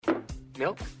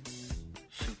Milk?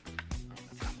 Soup.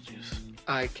 Apple juice.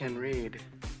 I can read.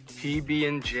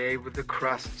 PB&J with the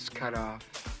crusts cut off.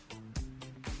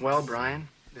 Well, Brian,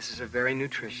 this is a very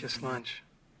nutritious lunch.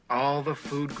 All the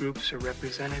food groups are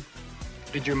represented.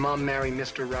 Did your mom marry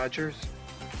Mr. Rogers?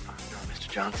 No, Mr.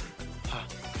 Johnson.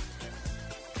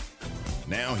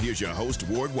 Now here's your host,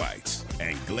 Ward White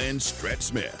and Glenn Stretch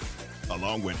Smith,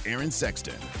 along with Aaron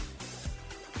Sexton.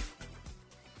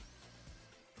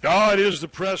 Oh, it is the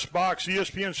Press Box,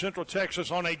 ESPN Central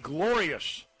Texas, on a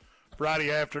glorious Friday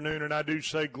afternoon, and I do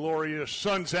say glorious.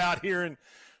 Sun's out here in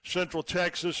Central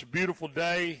Texas, beautiful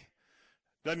day.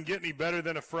 Doesn't get any better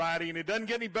than a Friday, and it doesn't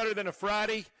get any better than a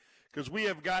Friday because we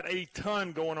have got a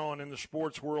ton going on in the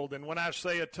sports world. And when I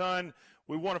say a ton,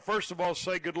 we want to first of all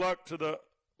say good luck to the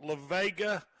La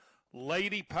Vega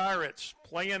Lady Pirates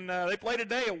playing. They play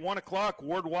today at 1 o'clock.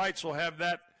 Ward Whites will have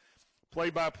that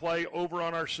play-by-play over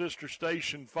on our sister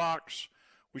station, Fox.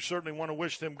 We certainly want to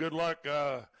wish them good luck.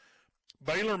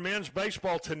 Baylor men's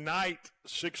baseball tonight,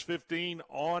 6:15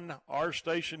 on our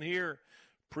station here.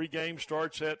 Pre-game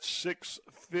starts at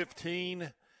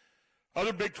 6:15.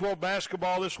 Other Big 12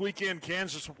 basketball this weekend.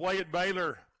 Kansas will play at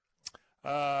Baylor.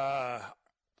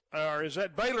 Or is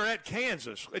that Baylor at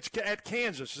Kansas? It's at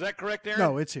Kansas. Is that correct, Aaron?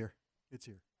 No, it's here. It's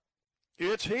here.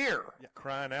 It's here. Yeah.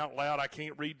 Crying out loud, I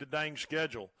can't read the dang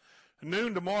schedule.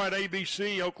 Noon tomorrow at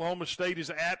ABC. Oklahoma State is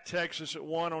at Texas at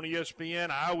 1 on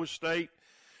ESPN. Iowa State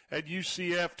at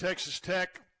UCF. Texas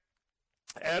Tech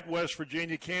at West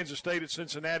Virginia. Kansas State at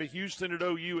Cincinnati. Houston at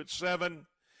OU at 7.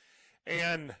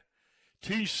 And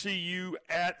TCU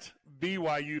at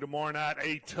BYU tomorrow night.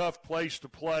 A tough place to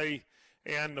play.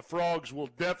 And the Frogs will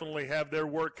definitely have their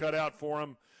work cut out for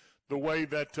them the way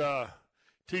that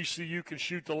TCU can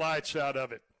shoot the lights out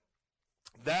of it.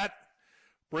 That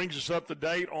brings us up to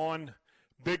date on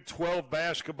Big 12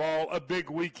 basketball, a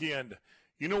big weekend.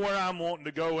 You know where I'm wanting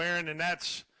to go, Aaron, and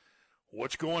that's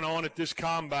what's going on at this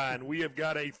Combine. We have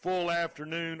got a full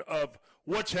afternoon of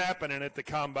what's happening at the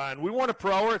Combine. We want to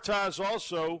prioritize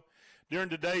also during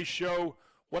today's show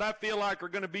what I feel like are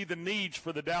going to be the needs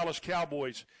for the Dallas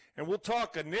Cowboys. And we'll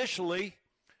talk initially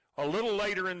a little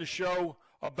later in the show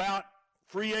about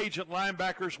free agent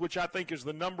linebackers, which I think is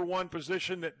the number one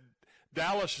position that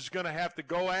Dallas is going to have to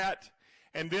go at.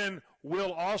 And then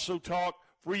we'll also talk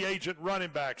free agent running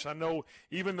backs. I know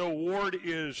even though Ward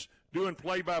is doing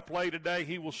play-by-play today,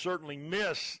 he will certainly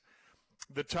miss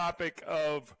the topic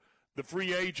of the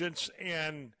free agents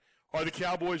and are the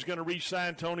Cowboys going to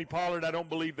re-sign Tony Pollard? I don't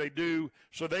believe they do.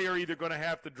 So they are either going to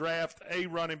have to draft a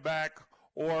running back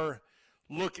or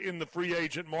look in the free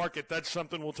agent market. That's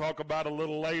something we'll talk about a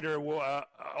little later. We'll,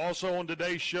 also on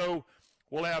today's show,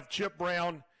 we'll have Chip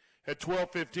Brown at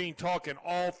 12:15 talking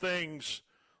all things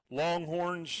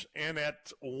Longhorns. And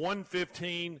at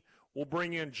 1:15, we'll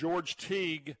bring in George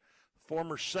Teague,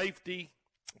 former safety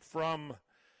from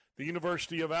the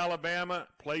University of Alabama,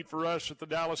 played for us at the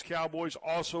Dallas Cowboys,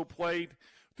 also played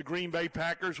the Green Bay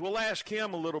Packers. We'll ask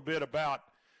him a little bit about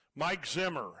Mike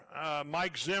Zimmer.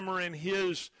 Mike Zimmer and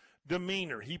his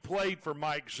demeanor. He played for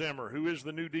Mike Zimmer, who is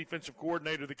the new defensive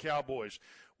coordinator of the Cowboys.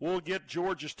 We'll get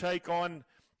George's take on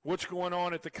what's going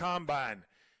on at the Combine.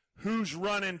 Who's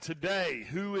running today?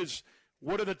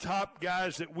 What are the top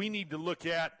guys that we need to look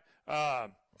at?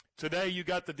 Today you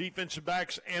got the defensive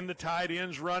backs and the tight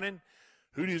ends running.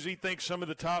 Who does he think some of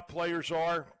the top players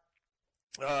are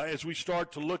as we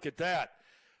start to look at that?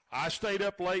 I stayed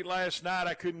up late last night.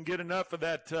 I couldn't get enough of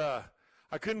that.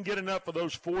 I couldn't get enough of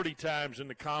those 40 times in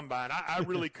the Combine. I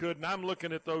really couldn't. I'm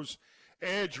looking at those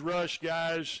edge rush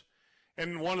guys,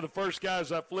 and one of the first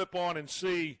guys I flip on and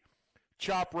see,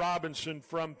 Chop Robinson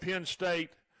from Penn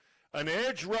State, an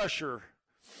edge rusher,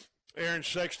 Aaron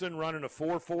Sexton, running a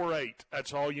 4.48.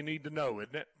 That's all you need to know,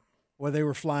 isn't it? Well, they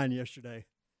were flying yesterday.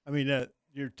 I mean,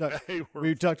 we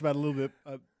talked about it a little bit.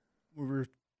 We were,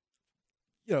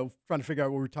 trying to figure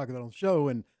out what we were talking about on the show,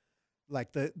 and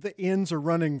like the ends are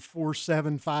running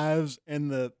 4.75s,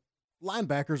 and the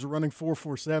linebackers are running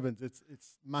 4.47s.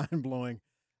 It's mind blowing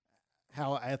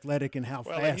how athletic and how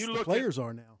fast the players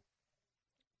are now.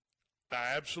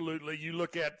 Absolutely, you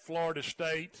look at Florida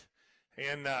State,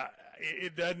 and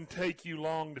it doesn't take you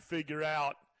long to figure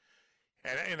out.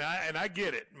 And I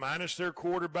get it. Minus their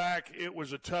quarterback, it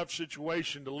was a tough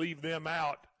situation to leave them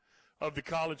out of the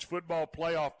college football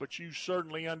playoff, but you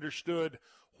certainly understood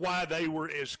why they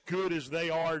were as good as they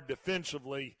are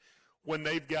defensively when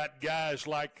they've got guys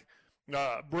like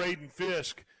Braden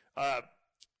Fisk. I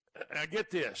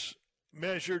get this.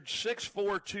 Measured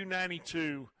 6'4",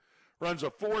 292, runs a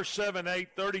 4.78,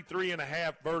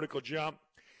 33.5 vertical jump.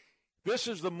 This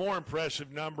is the more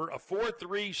impressive number, a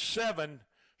 4.37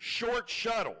 short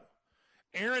shuttle.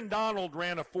 Aaron Donald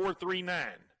ran a 4.39.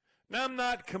 Now, I'm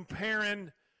not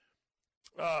comparing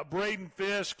Braden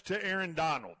Fisk to Aaron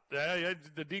Donald. That's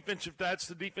the defensive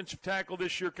tackle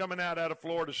this year coming out of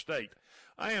Florida State.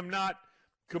 I am not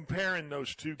comparing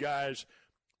those two guys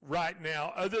right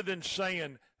now, other than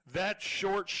saying that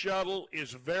short shuttle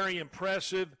is very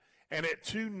impressive, and at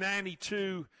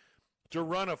 292 to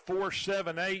run a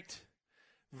 4.78,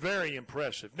 very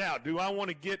impressive. Now, do I want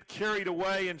to get carried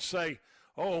away and say,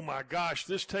 oh my gosh,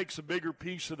 this takes a bigger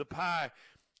piece of the pie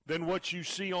than what you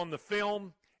see on the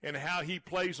film and how he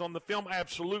plays on the film?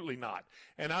 Absolutely not.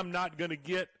 And I'm not going to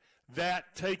get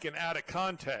that taken out of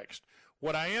context.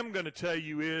 What I am going to tell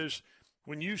you is,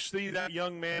 when you see that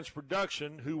young man's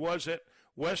production, who was at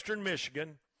Western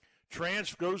Michigan,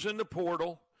 goes in the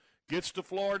portal, gets to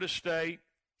Florida State,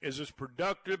 is as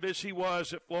productive as he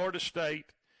was at Florida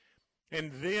State,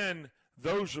 and then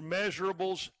those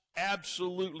measurables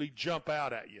absolutely jump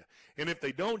out at you. And if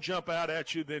they don't jump out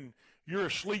at you, then you're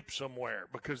asleep somewhere,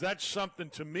 because that's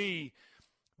something to me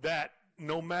that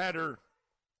no matter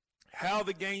how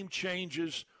the game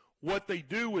changes, what they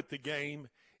do with the game,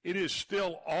 it is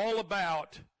still all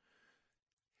about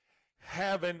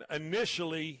having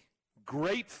initially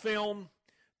great film,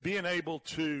 being able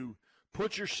to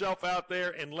put yourself out there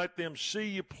and let them see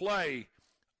you play.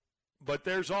 But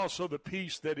there's also the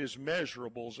piece that is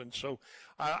measurables. And so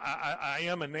I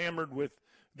am enamored with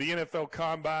the NFL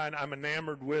Combine. I'm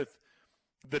enamored with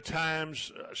the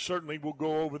times. Certainly we'll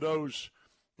go over those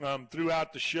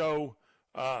throughout the show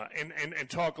and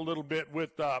talk a little bit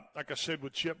with, like I said,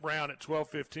 with Chip Brown at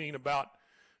 12:15 about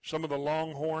some of the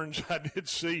Longhorns. I did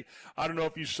see, I don't know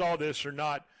if you saw this or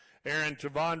not, Aaron,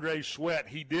 T'Vondre Sweat.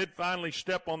 He did finally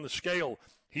step on the scale.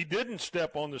 He didn't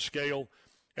step on the scale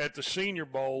at the Senior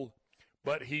Bowl,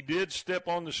 but he did step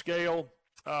on the scale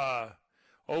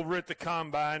over at the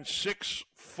Combine,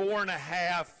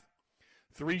 6'4.5",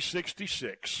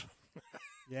 366.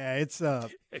 Yeah, it's on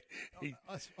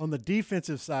the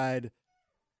defensive side,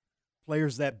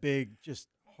 players that big just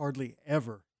hardly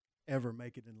ever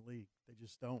make it in the league. They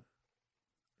just don't.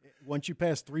 Once you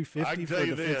pass 350 for a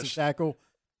defensive tackle,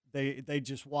 they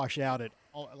just wash out at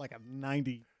like a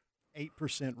 98%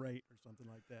 rate or something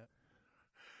like that.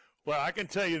 Well, I can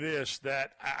tell you this,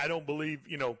 that I don't believe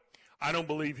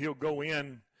he'll go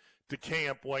in to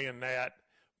camp weighing that.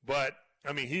 But,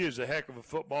 I mean, he is a heck of a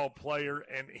football player,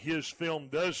 and his film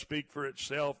does speak for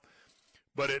itself.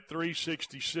 But at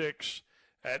 366,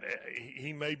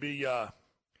 he may be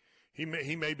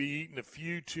eating a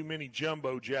few too many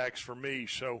jumbo jacks for me.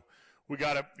 So we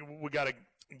gotta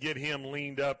get him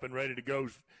leaned up and ready to go,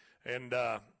 and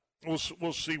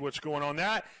we'll see what's going on.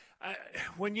 Now,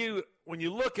 when you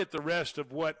look at the rest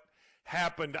of what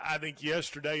happened, I think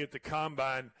yesterday at the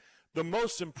Combine, the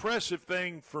most impressive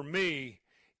thing for me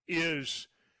is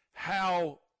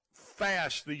how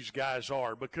fast these guys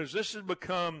are, because this has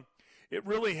become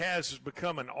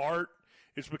an art.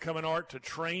 It's become an art to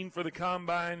train for the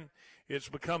Combine. It's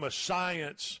become a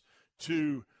science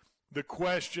to the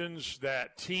questions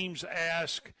that teams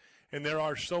ask, and there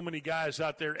are so many guys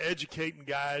out there educating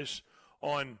guys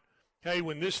on, hey,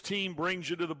 when this team brings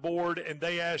you to the board and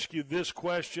they ask you this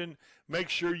question, make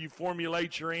sure you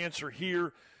formulate your answer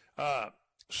here.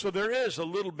 So there is a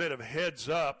little bit of heads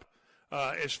up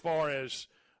as far as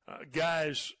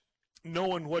guys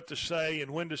knowing what to say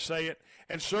and when to say it.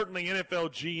 And certainly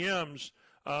NFL GMs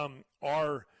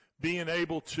are being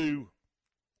able to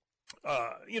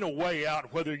weigh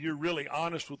out whether you're really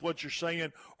honest with what you're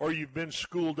saying or you've been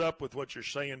schooled up with what you're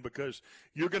saying, because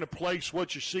you're going to place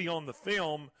what you see on the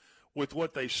film with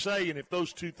what they say, and if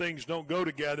those two things don't go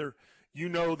together, you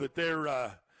know that they're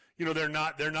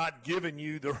not giving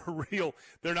you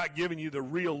the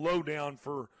real lowdown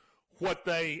for what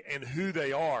they and who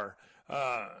they are.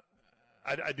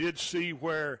 I did see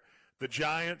where the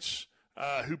Giants,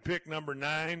 who picked number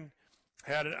 9,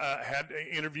 had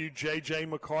interviewed J.J.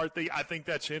 McCarthy. I think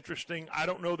that's interesting. I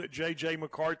don't know that J.J.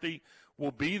 McCarthy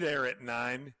will be there at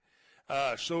 9,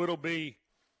 so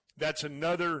that's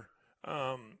another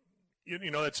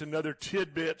that's another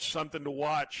tidbit, something to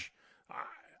watch.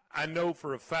 I know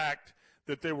for a fact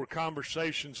that there were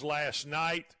conversations last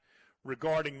night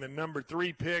regarding the number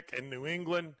 3 pick in New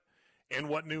England and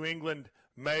what New England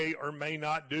may or may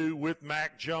not do with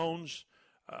Mac Jones.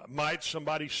 Might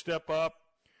somebody step up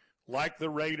like the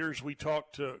Raiders? We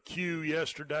talked to Q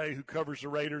yesterday, who covers the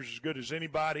Raiders as good as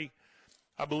anybody.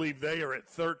 I believe they are at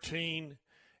 13,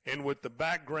 and with the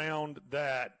background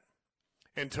that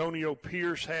Antonio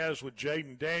Pierce has with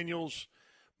Jaden Daniels,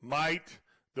 might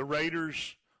the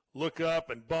Raiders look up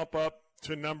and bump up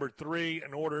to number 3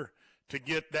 in order to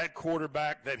get that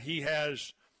quarterback that he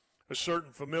has a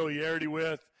certain familiarity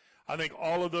with. I think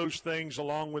all of those things,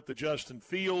 along with the Justin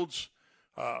Fields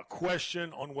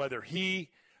question on whether he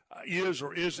is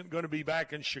or isn't going to be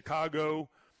back in Chicago,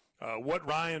 what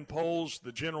Ryan Poles,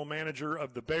 the general manager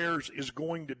of the Bears, is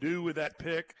going to do with that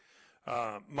pick.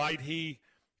 Might he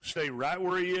stay right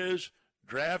where he is,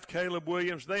 draft Caleb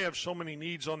Williams? They have so many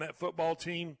needs on that football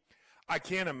team. I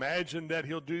can't imagine that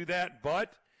he'll do that,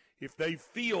 but if they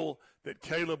feel that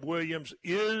Caleb Williams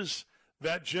is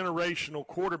that generational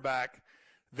quarterback,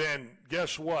 then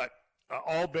guess what?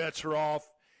 All bets are off,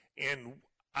 and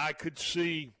I could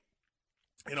see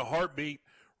in a heartbeat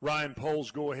Ryan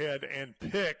Poles go ahead and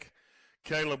pick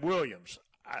Caleb Williams.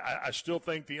 I still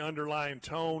think the underlying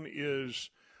tone is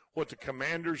what the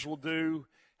Commanders will do,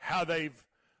 how they've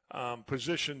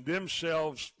positioned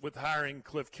themselves with hiring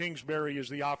Cliff Kingsbury as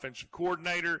the offensive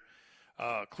coordinator.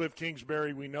 Cliff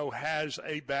Kingsbury, we know, has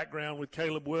a background with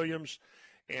Caleb Williams,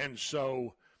 and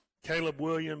so Caleb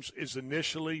Williams is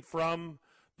initially from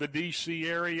the D.C.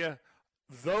 area.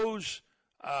 Those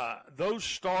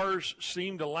stars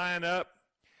seem to line up,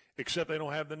 except they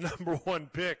don't have the number one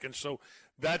pick, and so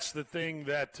that's the thing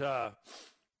that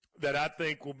that I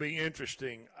think will be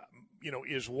interesting.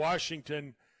 Is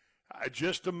Washington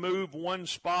just to move one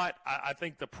spot? I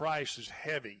think the price is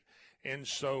heavy, and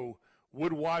so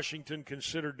would Washington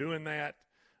consider doing that?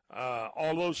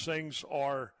 All those things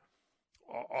are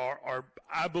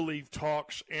I believe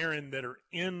talks, Aaron, that are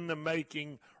in the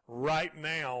making right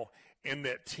now, and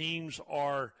that teams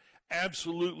are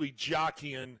absolutely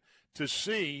jockeying to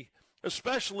see,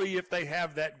 especially if they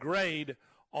have that grade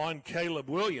on Caleb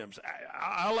Williams.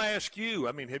 I'll ask you,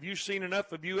 have you seen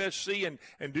enough of USC,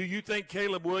 and do you think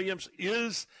Caleb Williams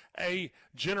is a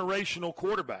generational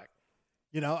quarterback?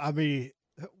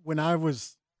 When I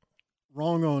was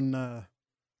wrong on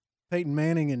Peyton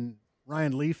Manning and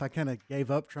Ryan Leaf, I kind of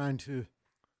gave up trying to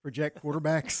project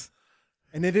quarterbacks.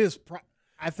 And it is,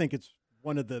 I think it's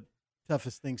one of the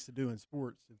toughest things to do in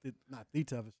sports, if not the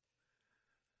toughest.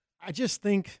 I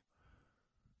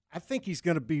think he's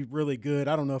going to be really good.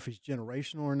 I don't know if he's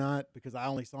generational or not, because I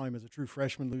only saw him as a true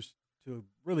freshman lose to a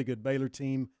really good Baylor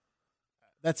team.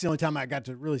 That's the only time I got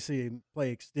to really see him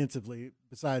play extensively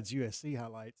besides USC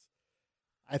highlights.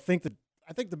 I think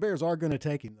the Bears are going to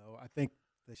take him, though. I think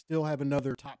they still have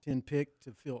another top 10 pick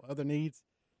to fill other needs.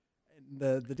 And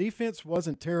the defense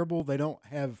wasn't terrible. They don't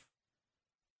have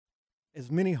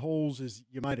as many holes as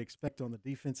you might expect on the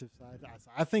defensive side.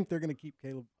 I think they're going to keep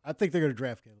Caleb. I think they're going to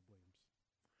draft Caleb Williams.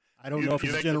 I don't know if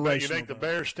it's generational. You think the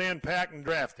Bears stand pat and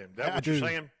draft him? Is that what you're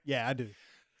saying? Yeah, I do.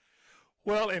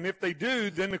 Well, and if they do,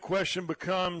 then the question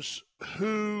becomes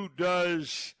who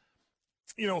does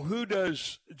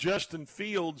Justin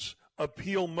Fields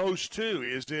appeal most to?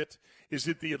 Is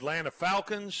it the Atlanta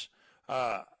Falcons,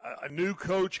 a new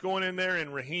coach going in there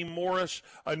in Raheem Morris,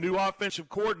 a new offensive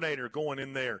coordinator going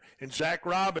in there, and Zach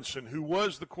Robinson, who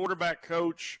was the quarterback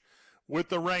coach with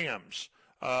the Rams?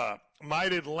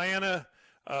 Might Atlanta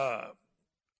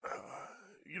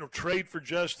trade for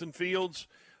Justin Fields?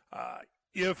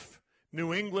 If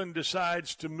New England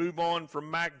decides to move on from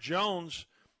Mac Jones,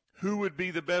 who would be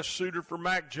the best suitor for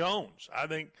Mac Jones? I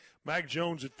think Mac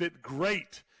Jones would fit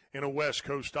great in a West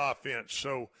Coast offense.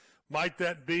 So might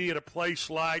that be at a place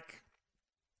like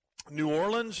New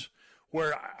Orleans,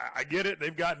 where I get it,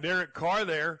 they've got Derek Carr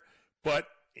there, but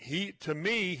to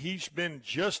me, he's been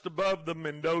just above the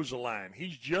Mendoza line.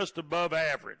 He's just above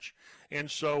average. And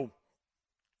so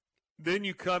then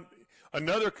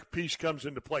another piece comes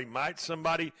into play. Might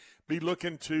somebody be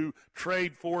looking to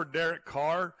trade for Derek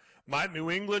Carr? Might New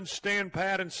England stand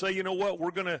pat and say, you know what,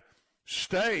 we're going to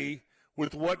stay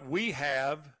with what we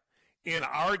have in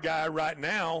our guy right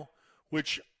now,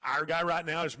 which our guy right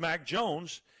now is Mac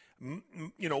Jones.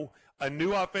 A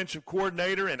new offensive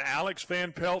coordinator and Alex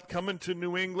Van Pelt coming to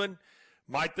New England.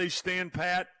 Might they stand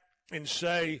pat and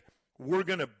say, we're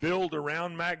going to build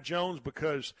around Mac Jones?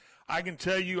 Because I can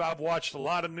tell you, I've watched a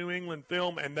lot of New England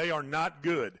film, and they are not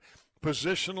good.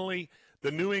 Positionally,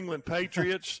 the New England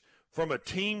Patriots, from a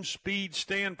team speed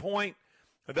standpoint,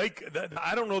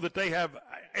 I don't know that they have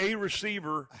a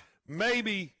receiver,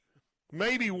 maybe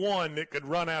one that could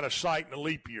run out of sight in a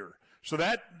leap year. So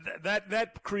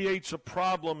that creates a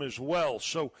problem as well.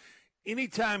 So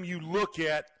anytime you look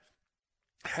at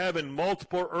having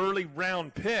multiple early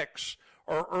round picks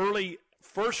or early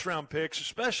first-round picks,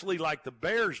 especially like the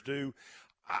Bears do,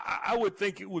 I would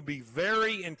think it would be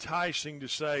very enticing to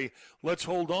say, let's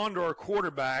hold on to our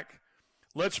quarterback,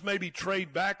 let's maybe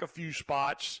trade back a few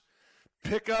spots,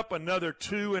 pick up another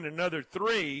 2 and another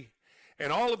 3,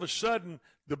 and all of a sudden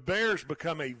the Bears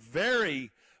become a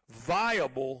very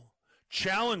viable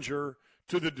challenger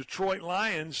to the Detroit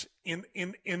Lions in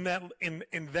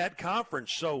that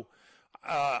conference. So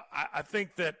I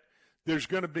think that there's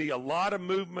going to be a lot of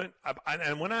movement.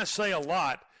 And when I say a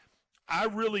lot, I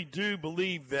really do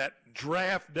believe that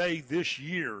draft day this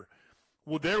year,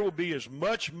 there will be as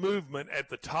much movement at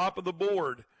the top of the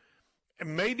board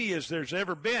maybe as there's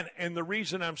ever been. And the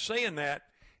reason I'm saying that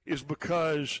is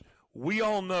because we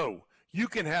all know you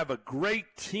can have a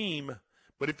great team,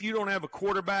 but if you don't have a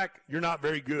quarterback, you're not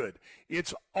very good.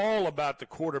 It's all about the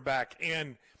quarterback.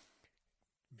 And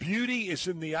beauty is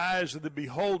in the eyes of the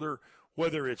beholder,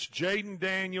 whether it's Jaden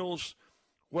Daniels,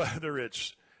 whether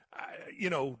it's,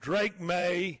 Drake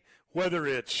May, whether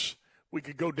it's, we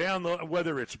could go down,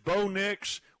 whether it's Bo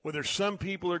Nix, whether some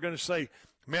people are going to say,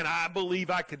 man, I believe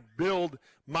I could build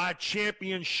my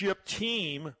championship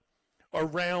team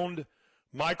around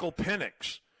Michael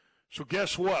Penix. So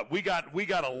guess what? We got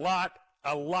a lot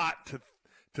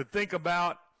to think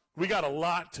about. We got a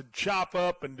lot to chop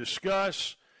up and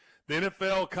discuss. The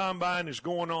NFL Combine is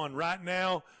going on right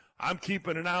now. I'm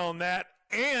keeping an eye on that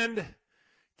and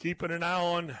keeping an eye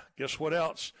on, guess what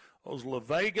else? Those La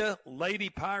Vega Lady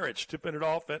Pirates tipping it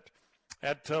off at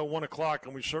 1 o'clock,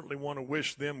 and we certainly want to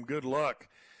wish them good luck.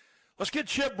 Let's get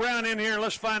Chip Brown in here.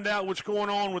 Let's find out what's going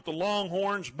on with the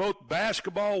Longhorns, both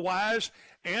basketball-wise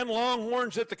and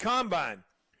Longhorns at the Combine.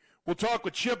 We'll talk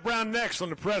with Chip Brown next on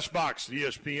the Press Box at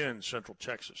ESPN Central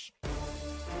Texas.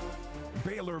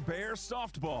 Baylor Bears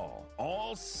softball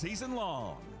all season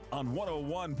long on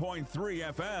 101.3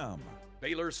 FM.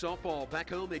 Baylor softball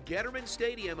back home at Getterman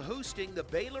Stadium hosting the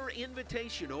Baylor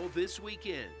Invitational this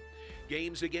weekend.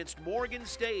 Games against Morgan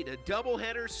State, a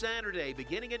doubleheader Saturday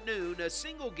beginning at noon, a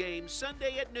single game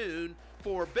Sunday at noon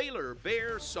for Baylor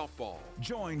Bears softball.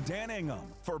 Join Dan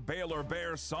Ingham for Baylor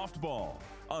Bears softball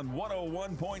on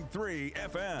 101.3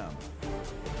 FM.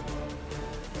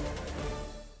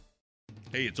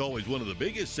 Hey, it's always one of the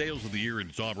biggest sales of the year, and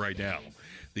it's on right now.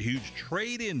 The huge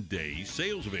Trade-In Day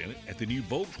sales event at the new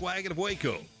Volkswagen of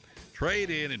Waco. Trade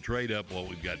in and trade up while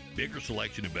we've got bigger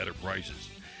selection and better prices.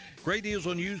 Great deals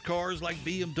on used cars like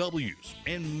BMWs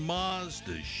and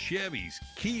Mazda, Chevys,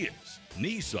 Kias,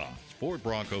 Nissans, Ford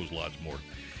Broncos, lots more.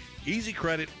 Easy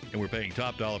credit, and we're paying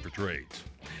top dollar for trades.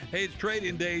 Hey, it's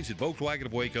Trade-In Days at Volkswagen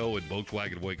of Waco and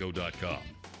VolkswagenofWaco.com.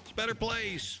 It's a better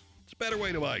place. It's a better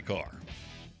way to buy a car.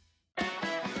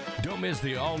 Don't miss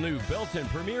the all-new Belton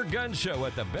Premier Gun Show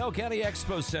at the Bell County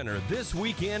Expo Center this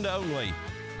weekend only.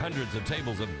 Hundreds of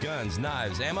tables of guns,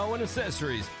 knives, ammo, and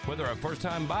accessories. Whether a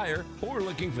first-time buyer or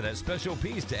looking for that special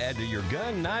piece to add to your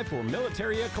gun, knife, or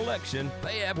military collection,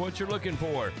 they have what you're looking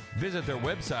for. Visit their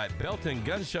website,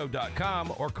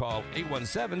 BeltonGunShow.com, or call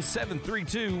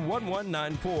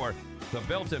 817-732-1194. The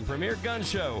Belton Premier Gun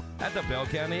Show at the Bell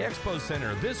County Expo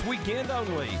Center this weekend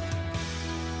only.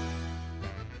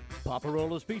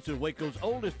 Paparolo's Pizza, Waco's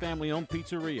oldest family-owned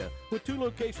pizzeria, with 2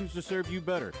 locations to serve you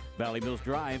better, Valley Mills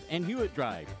Drive and Hewitt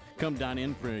Drive. Come dine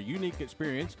in for a unique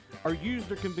experience or use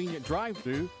their convenient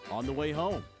drive-thru on the way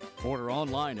home. Order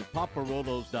online at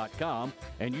paparolos.com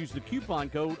and use the coupon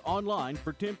code online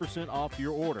for 10% off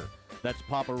your order. That's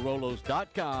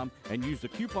paparolos.com and use the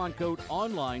coupon code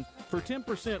online for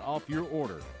 10% off your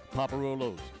order.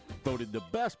 Paparolos, voted the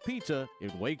best pizza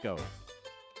in Waco.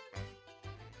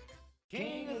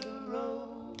 King of the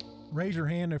road. Raise your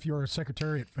hand if you're a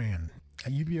Secretariat fan.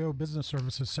 At UBEO Business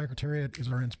Services, Secretariat is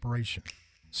our inspiration.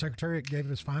 Secretariat gave it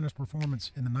his finest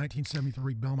performance in the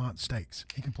 1973 Belmont Stakes.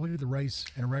 He completed the race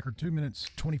in a record 2 minutes,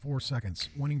 24 seconds,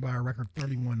 winning by a record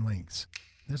 31 lengths.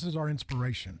 This is our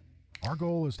inspiration. Our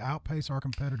goal is to outpace our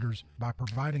competitors by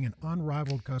providing an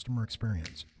unrivaled customer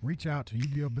experience. Reach out to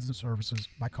UBEO Business Services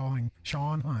by calling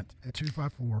Sean Hunt at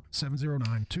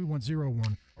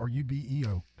 254-709-2101 or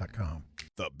ubeo.com.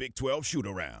 The Big 12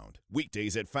 Shoot-Around,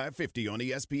 weekdays at 5:50 on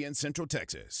ESPN Central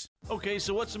Texas. Okay,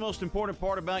 so what's the most important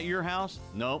part about your house?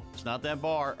 Nope, it's not that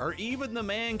bar or even the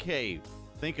man cave.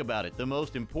 Think about it. The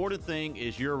most important thing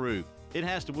is your roof. It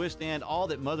has to withstand all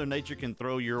that Mother Nature can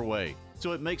throw your way.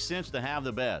 So it makes sense to have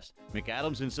the best.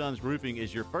 McAdams & Sons Roofing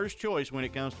is your first choice when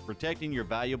it comes to protecting your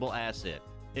valuable asset.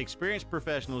 Experienced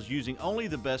professionals using only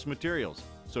the best materials.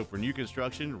 So for new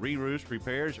construction, re-roofs,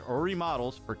 repairs, or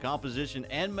remodels for composition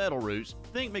and metal roofs,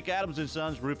 think McAdams &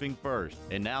 Sons Roofing first.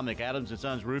 And now McAdams &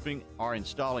 Sons Roofing are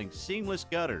installing seamless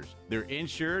gutters. They're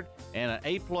insured and an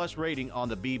A+ rating on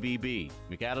the BBB.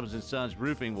 McAdams & Sons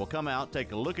Roofing will come out,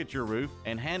 take a look at your roof,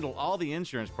 and handle all the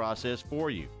insurance process for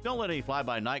you. Don't let any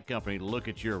fly-by-night company look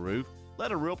at your roof.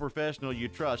 Let a real professional you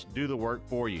trust do the work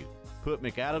for you. Put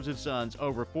McAdams & Sons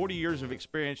over 40 years of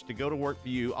experience to go to work for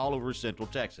you all over Central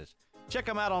Texas. Check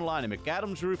them out online at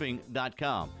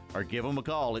McAdamsRoofing.com or give them a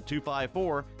call at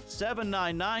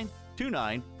 254-799-2700.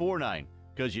 2949,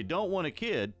 because you don't want a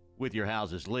kid with your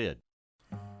house's lid.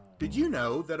 Did you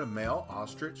know that a male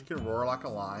ostrich can roar like a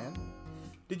lion?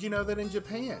 Did you know that in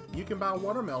Japan you can buy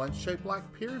watermelons shaped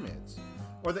like pyramids?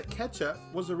 Or that ketchup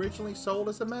was originally sold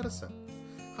as a medicine?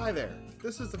 Hi there,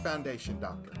 this is the Foundation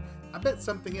Doctor. I bet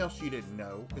something else you didn't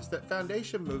know is that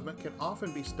foundation movement can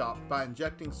often be stopped by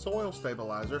injecting soil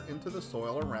stabilizer into the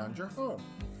soil around your home.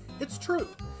 It's true.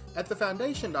 At the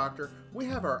Foundation Doctor, we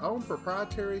have our own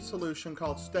proprietary solution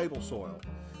called Stable Soil.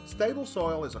 Stable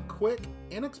Soil is a quick,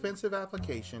 inexpensive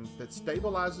application that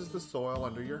stabilizes the soil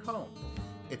under your home.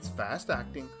 It's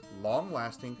fast-acting,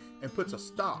 long-lasting, and puts a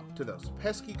stop to those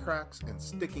pesky cracks and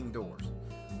sticking doors.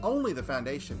 Only the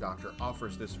Foundation Doctor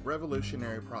offers this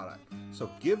revolutionary product, so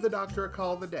give the doctor a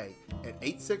call today at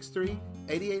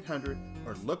 863-8800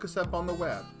 or look us up on the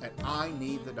web at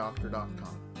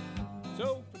ineedthedoctor.com.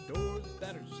 So for doors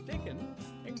that are sticking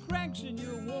and cracks in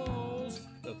your walls,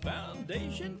 the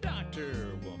Foundation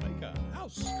Doctor will make a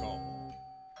house call.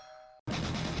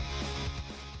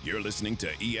 You're listening to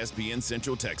ESPN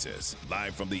Central Texas,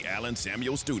 live from the Allen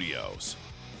Samuel Studios.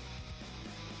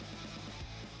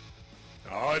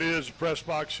 Oh, it is the press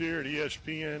box here at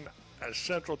ESPN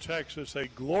Central Texas. A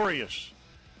glorious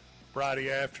Friday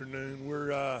afternoon.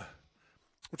 We're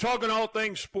talking all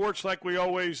things sports like we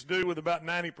always do, with about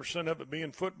 90% of it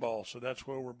being football. So that's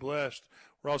where we're blessed.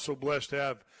 We're also blessed to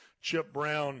have Chip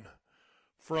Brown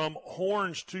from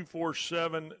Horns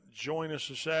 247 join us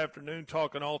this afternoon,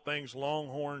 talking all things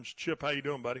Longhorns. Chip, how you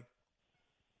doing, buddy?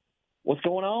 What's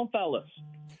going on, fellas?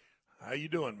 How you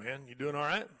doing, man? You doing all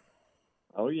right?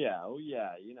 Oh, yeah.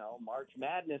 You know, March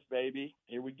Madness, baby.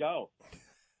 Here we go.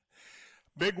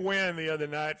 Big win the other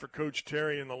night for Coach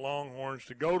Terry and the Longhorns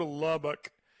to go to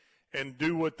Lubbock and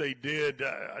do what they did.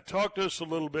 Talk to us a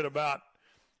little bit about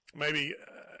maybe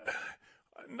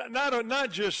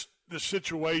not just the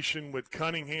situation with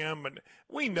Cunningham, and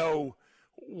we know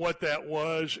what that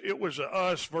was. It was a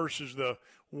us versus the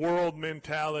world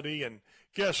mentality, and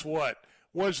guess what?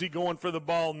 Was he going for the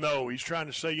ball? No. He's trying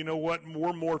to say, you know what,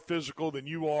 we're more physical than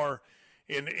you are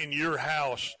in your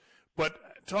house.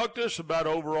 But talk to us about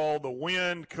overall the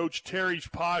win, Coach Terry's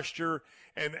posture,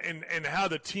 and how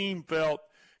the team felt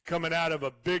coming out of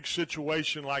a big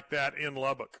situation like that in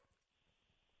Lubbock.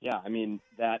 Yeah, I mean,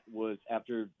 that was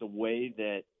after the way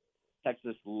that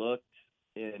Texas looked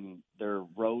in their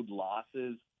road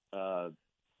losses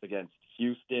against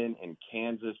Houston and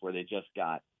Kansas, where they just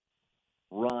got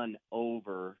run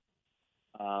over.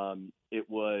 It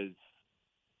was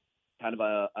kind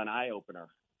of an eye-opener.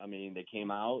 I mean, they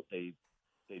came out, they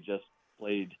just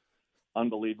played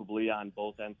unbelievably on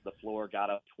both ends of the floor, got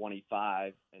up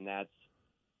 25, and that's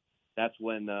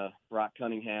when Brock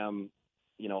Cunningham,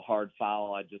 you know, hard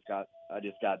foul. I just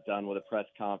got done with a press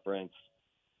conference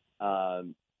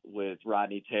with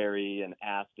Rodney Terry and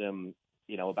asked him,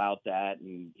 you know, about that,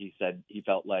 and he said he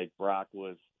felt like Brock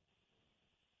was,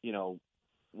 you know,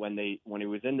 when he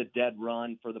was in the dead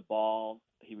run for the ball,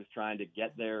 he was trying to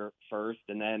get there first,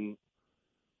 and then,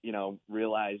 you know,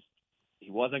 realized he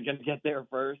wasn't going to get there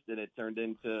first, and it turned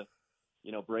into,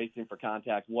 you know, bracing for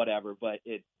contact, whatever. But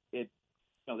it you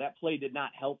know, that play did not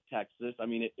help Texas. I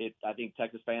mean, I think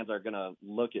Texas fans are going to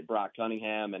look at Brock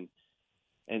Cunningham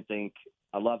and think,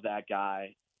 I love that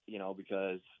guy, you know,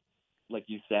 because like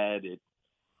you said,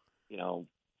 you know,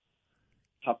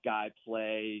 tough guy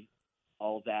play,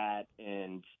 all that.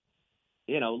 And,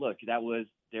 you know, look, that was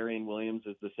Darian Williams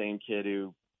is the same kid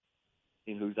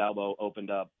whose elbow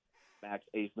opened up Max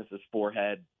Asmus's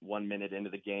forehead 1 minute into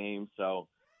the game. So,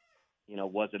 you know,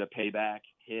 was it a payback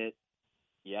hit?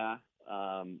 Yeah.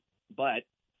 But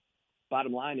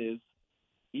bottom line is,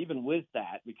 even with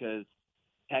that, because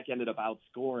Tech ended up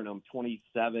outscoring them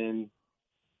 24-7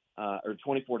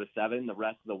 the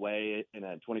rest of the way, in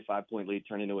a 25-point lead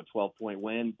turned into a 12-point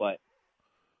win. But,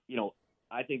 you know,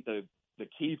 I think the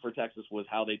key for Texas was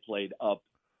how they played up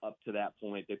to that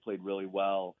point. They played really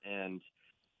well. And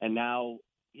now,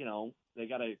 you know, they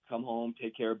got to come home,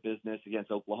 take care of business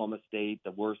against Oklahoma State,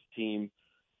 the worst team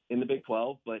in the Big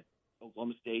 12. But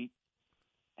Oklahoma State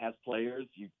has players.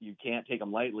 You can't take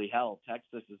them lightly. Hell,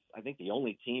 Texas is, I think, the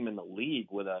only team in the league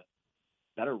with a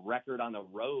better record on the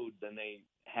road than they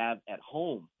have at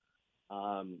home,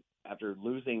 after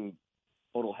losing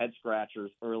total head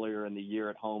scratchers earlier in the year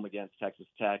at home against Texas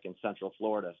Tech and Central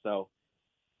Florida. So,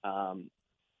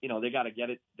 you know, they got to get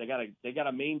it. They got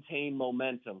to maintain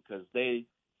momentum, because they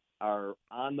are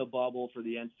on the bubble for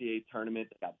the NCAA tournament.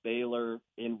 They got Baylor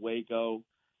in Waco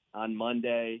on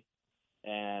Monday,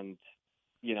 and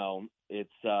you know, it's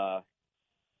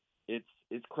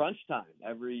crunch time.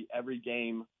 Every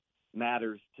game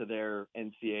matters to their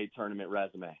NCAA tournament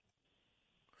resume.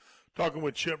 Talking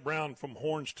with Chip Brown from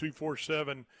Horns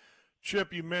 247.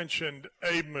 Chip, you mentioned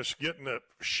Amos getting a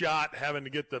shot, having to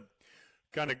get the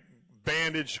kind of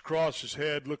bandage across his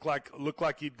head, looked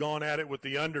like he'd gone at it with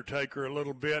the Undertaker a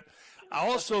little bit. I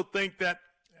also think that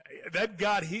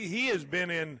guy, he has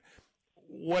been in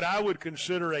what I would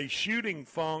consider a shooting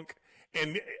funk,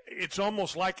 and it's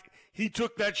almost like he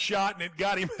took that shot and it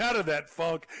got him out of that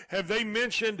funk. Have they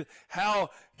mentioned how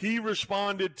he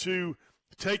responded to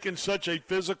taking such a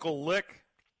physical lick?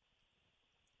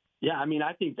 Yeah, I mean,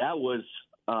 I think that was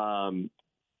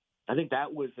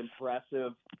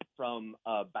impressive from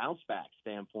a bounce back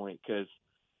standpoint, because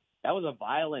that was a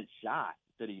violent shot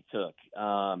that he took.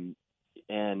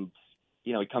 And,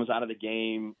 you know, he comes out of the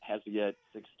game, has to get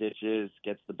 6 stitches,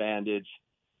 gets the bandage.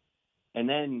 And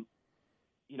then,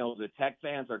 you know, the Tech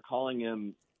fans are calling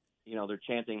him, you know, they're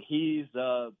chanting, he's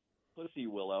a pussy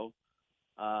willow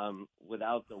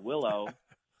without the willow.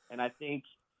 And I think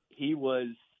he was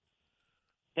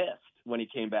pissed when he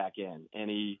came back in, and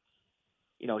he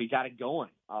got it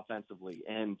going offensively.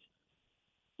 And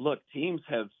look, teams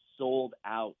have sold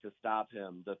out to stop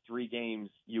him. The 3 games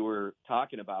you were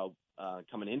talking about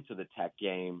coming into the Tech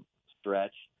game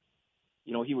stretch,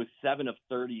 you know, he was 7 of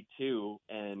 32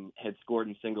 and had scored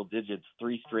in single digits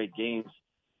 3 straight games.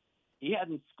 He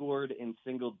hadn't scored in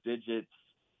single digits,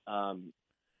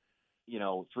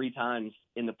 3 times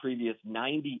in the previous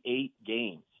 98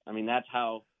 games. I mean, that's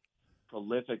how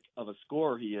prolific of a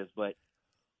scorer he is. But,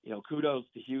 you know, kudos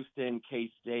to Houston,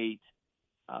 K-State,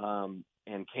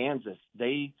 and Kansas.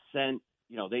 They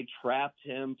trapped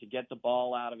him to get the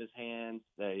ball out of his hands.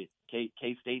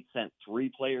 K-State sent 3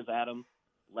 players at him,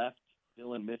 left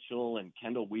Dylan Mitchell and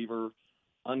Kendall Weaver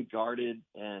unguarded,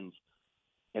 and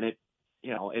it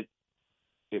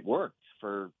worked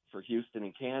for Houston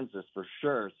and Kansas for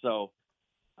sure. So,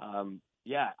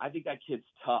 I think that kid's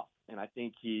tough, and I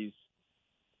think he's,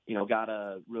 you know, got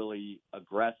a really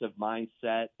aggressive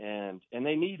mindset, and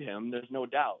they need him. There's no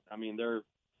doubt. I mean,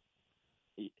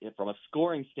 from a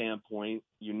scoring standpoint,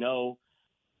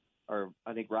 I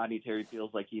think Rodney Terry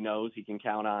feels like he knows he can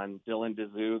count on Dylan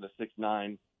Dizu, the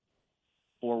 6'9"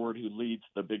 forward who leads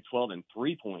the Big 12 in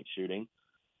 3-point shooting,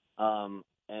 and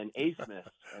A. Smith.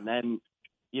 And then,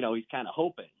 you know, he's kind of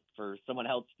hoping for someone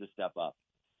else to step up.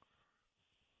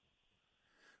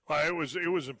 Well, it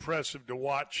was impressive to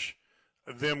watch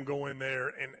them go in there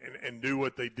and do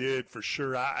what they did, for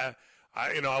sure. I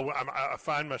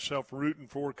find myself rooting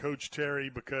for Coach Terry,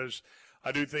 because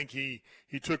I do think he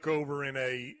took over in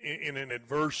an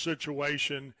adverse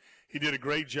situation. He did a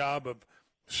great job of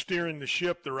steering the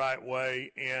ship the right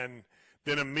way, and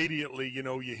then immediately, you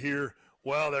know, you hear,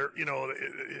 well,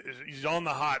 he's on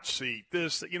the hot seat.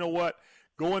 This, you know what?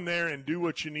 Go in there and do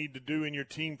what you need to do, and your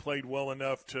team played well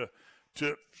enough to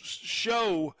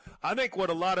show, I think, what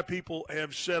a lot of people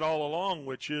have said all along,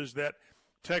 which is that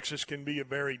Texas can be a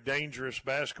very dangerous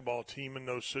basketball team in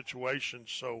those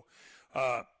situations. So,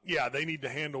 they need to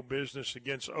handle business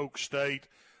against Oak State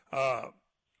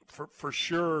for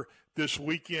sure this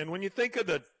weekend. When you think of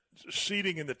the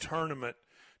seeding in the tournament,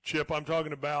 Chip, I'm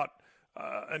talking about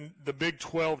the Big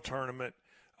 12 tournament.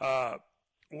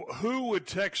 Who would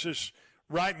Texas –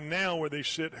 right now where they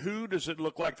sit, who does it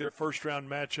look like their first-round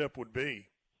matchup would be?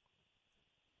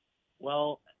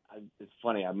 Well, it's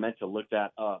funny. I meant to look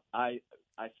that up. I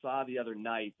saw the other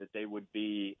night that they would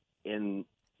be in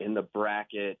the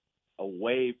bracket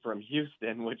away from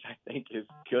Houston, which I think is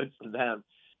good for them.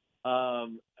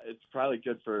 It's probably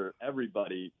good for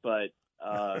everybody, but,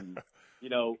 you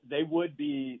know, they would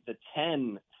be the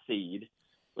 10 seed,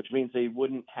 which means they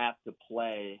wouldn't have to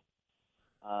play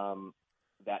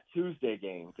that Tuesday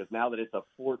game, because now that it's a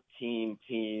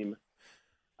 14-team,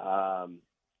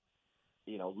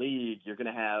 league, you're going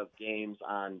to have games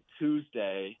on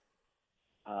Tuesday.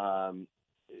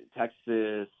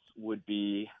 Texas would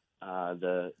be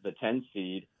the 10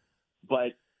 seed,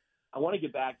 but I want to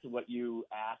get back to what you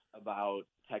asked about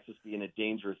Texas being a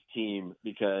dangerous team,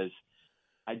 because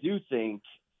I do think,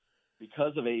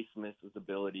 because of A. Smith's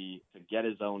ability to get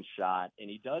his own shot, and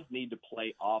he does need to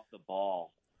play off the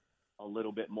ball a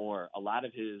little bit more. A lot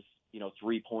of his,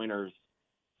 3-pointers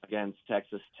against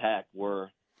Texas Tech were,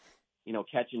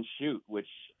 catch and shoot, which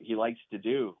he likes to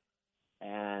do.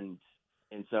 And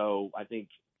so I think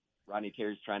Rodney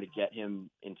Terry's trying to get him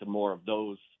into more of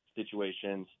those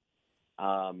situations,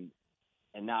 and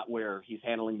not where he's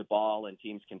handling the ball and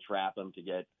teams can trap him to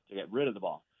get rid of the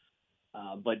ball.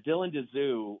 But Dylan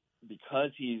Dizu,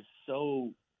 because he's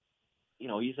so,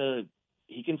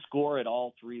 he can score at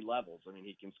all 3 levels. I mean,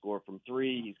 he can score from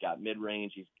 3. He's got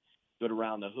mid-range. He's good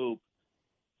around the hoop.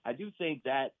 I do think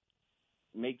that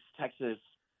makes Texas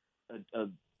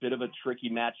bit of a tricky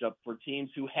matchup for teams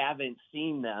who haven't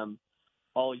seen them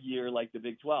all year, like the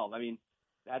Big 12. I mean,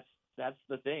 that's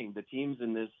the thing. The teams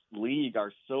in this league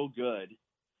are so good,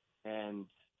 and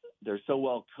they're so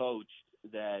well coached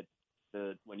that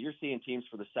when you're seeing teams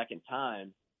for the second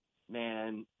time,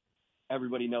 man,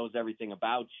 everybody knows everything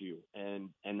about you, and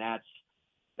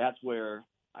that's where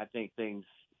I think things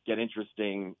get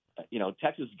interesting. You know,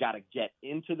 Texas got to get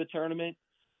into the tournament,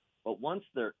 but once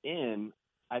they're in,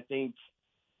 I think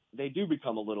they do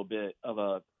become a little bit of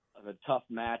a tough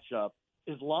matchup,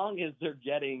 as long as they're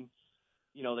getting,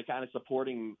 you know, the kind of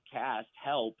supporting cast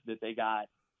help that they got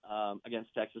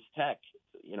against Texas Tech,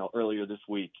 you know, earlier this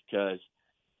week, because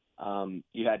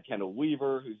you had Kendall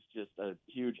Weaver, who's just a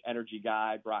huge energy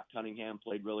guy. Brock Cunningham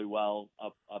played really well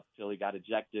up till he got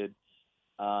ejected.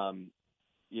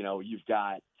 You know, you've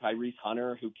got Tyrese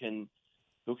Hunter who can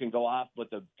go off, but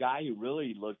the guy who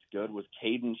really looked good was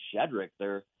Caden Shedrick,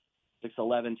 their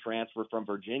 6'11" transfer from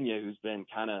Virginia, who's been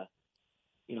kind of,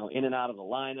 you know, in and out of the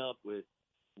lineup with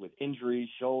injuries,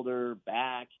 shoulder,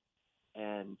 back.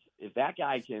 And if that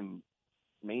guy can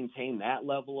maintain that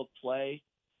level of play,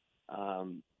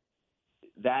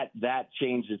 that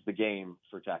changes the game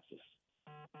for Texas.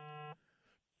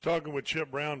 Talking with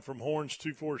Chip Brown from Horns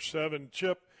 247.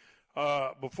 Chip,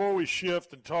 before we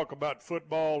shift and talk about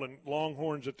football and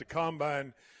Longhorns at the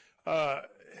Combine,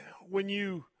 when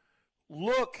you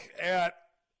look at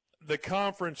the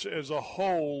conference as a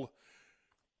whole,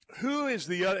 who is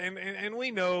the other? And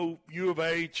we know U of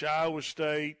H, Iowa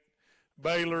State,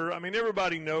 Baylor. I mean,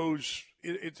 everybody knows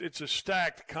it's a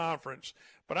stacked conference.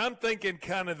 But I'm thinking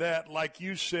kind of that, like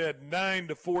you said,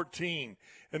 9-14.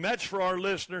 And that's for our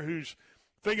listener who's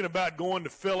thinking about going to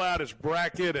fill out his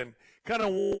bracket and kind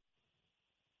of –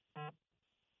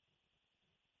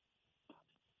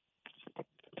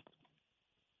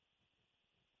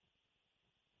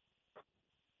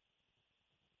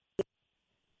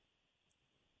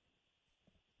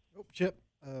 Chip.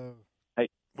 Hey,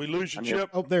 we lose you, Chip.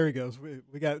 Oh, there he goes.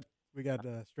 We got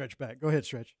Stretch back. Go ahead,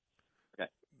 Stretch. Okay.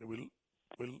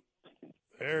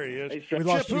 There he is. Hey, Chip,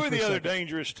 who are the other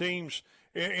dangerous teams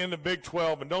in the Big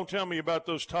 12? And don't tell me about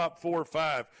those top 4 or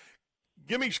 5.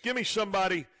 Give me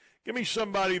somebody. Give me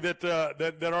somebody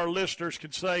that our listeners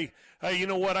could say, hey, you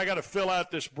know what? I got to fill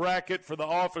out this bracket for the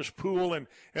office pool, and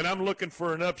I'm looking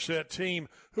for an upset team.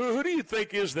 Who do you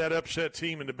think is that upset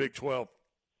team in the Big 12?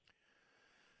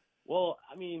 Well,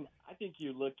 I mean, I think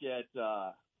you look at,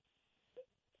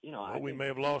 you know. Well, we may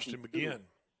have lost him again.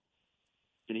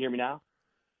 Can you hear me now?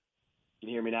 Can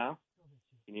you hear me now?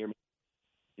 Can you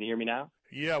hear me now?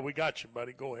 Yeah, we got you,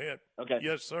 buddy. Go ahead. Okay.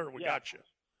 Yes, sir. We got you.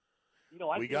 You know,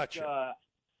 I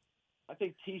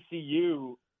think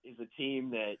TCU is a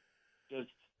team that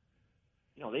just,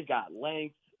 you know, they've got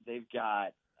length. They've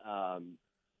got,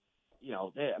 you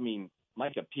know,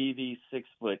 Micah Peavy,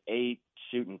 6'8",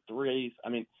 shooting threes. I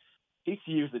mean,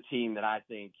 TCU is a team that I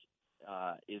think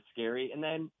is scary. And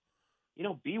then, you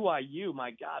know, BYU, my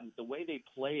God, the way they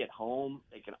play at home,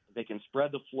 they can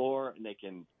spread the floor and they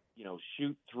can, you know,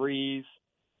 shoot threes.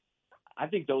 I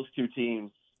think those two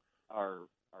teams are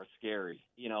scary,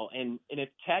 you know. And if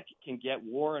Tech can get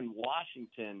Warren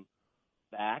Washington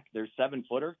back, their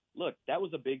 7-footer, look, that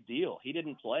was a big deal. He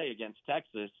didn't play against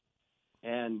Texas,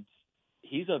 and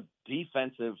he's a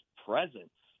defensive presence.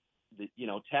 You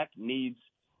know, Tech needs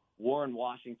Warren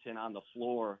Washington on the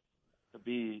floor to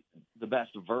be the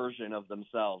best version of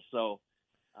themselves. So,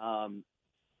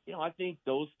 you know, I think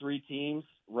those 3 teams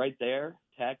right there,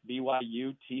 Tech,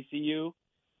 BYU, TCU,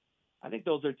 I think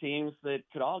those are teams that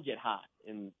could all get hot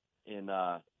in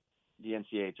the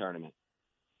NCAA tournament.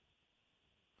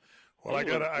 Well, I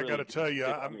gotta tell you,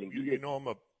 I'm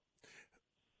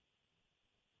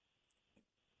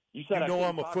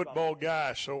a football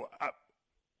guy. So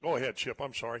go ahead, Chip.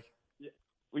 I'm sorry.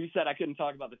 Well, you said I couldn't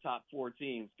talk about the top 4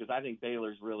 teams because I think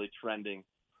Baylor's really trending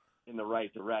in the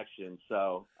right direction.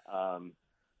 So,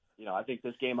 you know, I think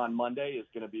this game on Monday is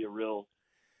going to be a real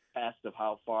test of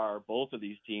how far both of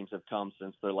these teams have come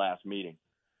since their last meeting.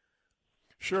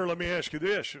 Sure. Let me ask you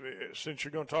this. Since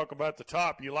you're going to talk about the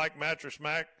top, you like Mattress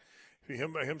Mac,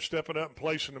 him stepping up and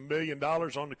placing $1 million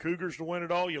on the Cougars to win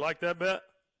it all? You like that bet?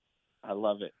 I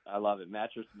love it.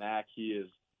 Mattress Mac, he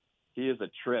is a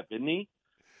trip, isn't he?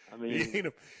 I mean,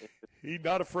 he's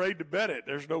not afraid to bet it.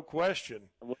 There's no question.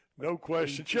 No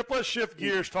question. Chip, let's shift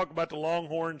gears, talk about the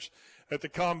Longhorns at the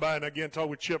Combine. Again, talk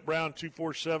with Chip Brown,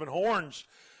 247 Horns.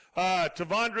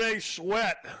 T'Vondre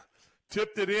Sweat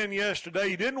tipped it in yesterday.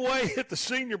 He didn't weigh at the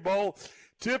Senior Bowl,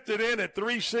 tipped it in at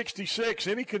 366.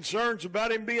 Any concerns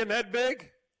about him being that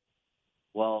big?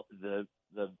 Well, the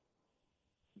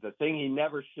thing he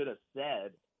never should have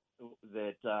said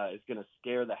that is going to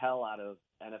scare the hell out of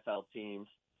NFL teams.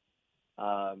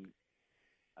 I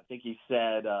think he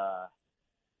said, and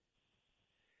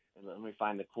let me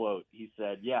find the quote. He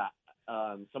said,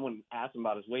 someone asked him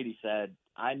about his weight. He said,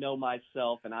 I know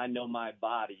myself and I know my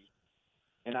body,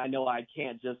 and I know I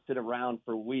can't just sit around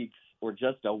for weeks or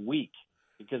just a week,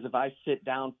 because if I sit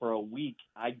down for a week,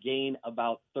 I gain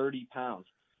about 30 pounds.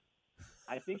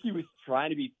 I think he was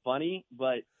trying to be funny,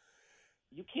 but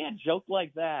you can't joke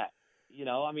like that.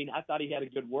 I thought he had a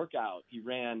good workout. He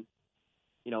ran,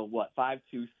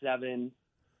 5.27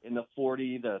 in the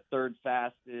 40, the third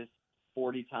fastest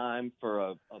 40 time for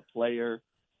a player,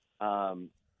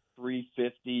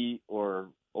 350 or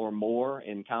more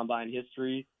in combine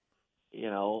history,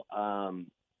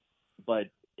 but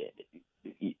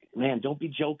man, don't be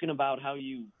joking about how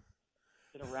you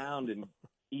sit around and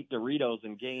eat Doritos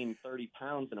and gain 30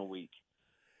 pounds in a week.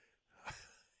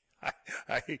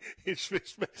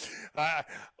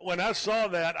 When I saw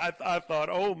that, I thought,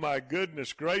 oh, my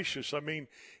goodness gracious. I mean,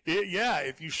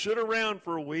 if you sit around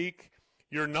for a week,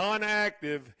 you're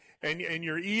non-active, and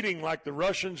you're eating like the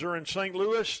Russians are in St.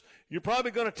 Louis, you're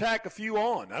probably going to tack a few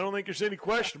on. I don't think there's any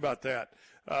question about that.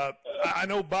 I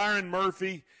know Byron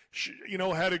Murphy,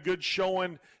 had a good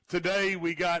showing. Today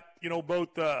we got, both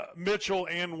Mitchell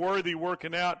and Worthy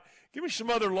working out. Give me some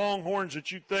other Longhorns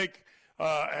that you think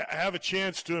have a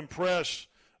chance to impress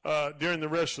during the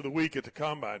rest of the week at the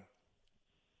Combine.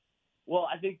 Well,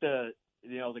 I think the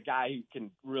guy who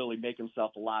can really make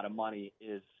himself a lot of money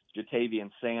is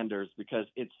Jatavian Sanders, because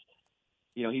it's,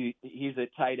 he's a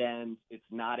tight end. It's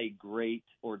not a great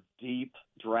or deep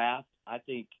draft. I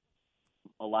think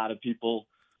a lot of people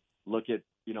look at,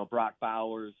 Brock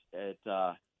Bowers at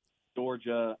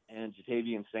Georgia and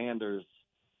Jatavian Sanders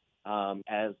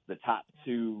as the top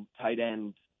two tight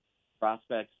end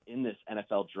prospects in this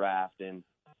NFL draft. And,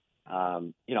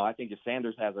 I think if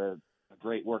Sanders has a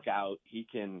great workout, he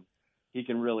can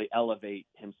really elevate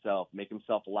himself, make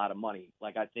himself a lot of money.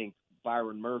 Like, I think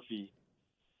Byron Murphy,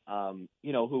 I'm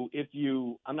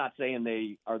not saying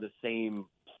they are the same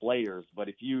players, but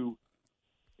if you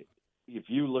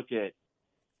look at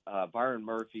Byron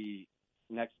Murphy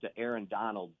next to Aaron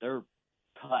Donald, they're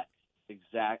cut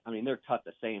they're cut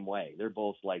the same way. They're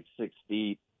both like 6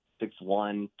 feet,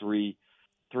 6'1",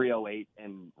 308,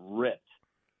 and ripped.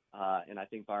 And I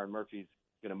think Byron Murphy's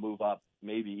going to move up,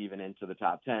 maybe even into the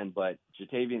top 10. But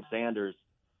Jatavian Sanders,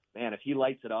 man, if he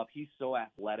lights it up, he's so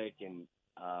athletic, and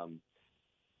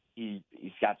he's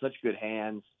got such good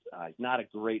hands. He's not a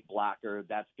great blocker.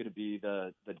 That's going to be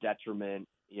the detriment.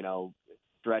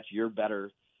 Stretch, you're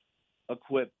better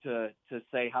equipped to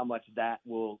say how much that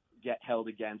will get held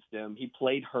against him. He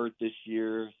played hurt this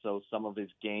year, so some of his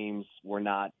games were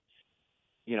not,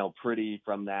 pretty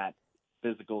from that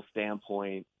physical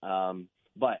standpoint.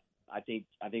 But I think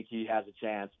he has a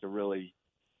chance to really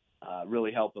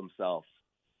help himself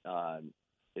at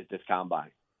this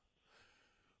Combine.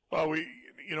 Well,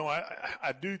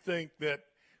 I do think that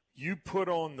you put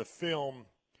on the film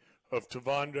of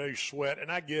T'Vondre Sweat,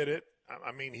 and I get it.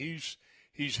 I mean,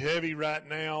 he's heavy right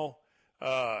now,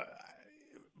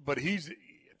 but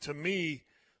to me,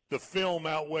 the film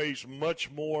outweighs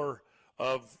much more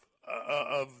of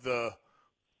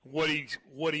what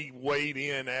he weighed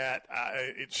in at.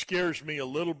 It scares me a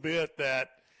little bit that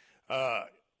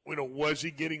was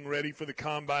he getting ready for the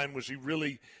Combine? Was he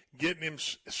really getting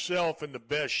himself in the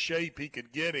best shape he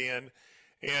could get in?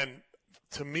 And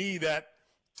to me,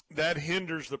 that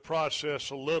hinders the process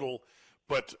a little.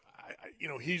 But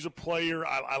he's a player.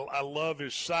 I love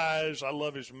his size. I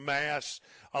love his mass.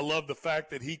 I love the fact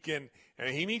that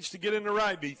he needs to get in the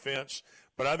right defense.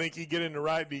 But I think he get in the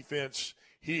right defense,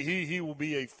 he will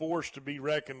be a force to be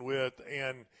reckoned with.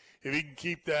 And if he can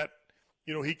keep that,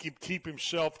 he can keep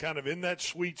himself kind of in that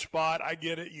sweet spot. I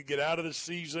get it. You get out of the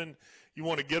season. You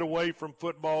want to get away from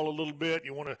football a little bit.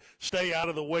 You want to stay out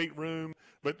of the weight room.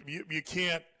 But you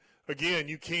can't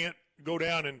go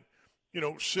down and,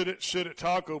 sit at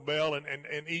Taco Bell and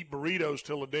eat burritos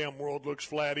till the damn world looks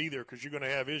flat either, because you're going to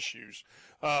have issues.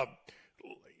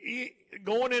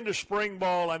 Going into spring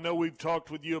ball, I know we've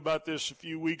talked with you about this a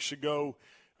few weeks ago.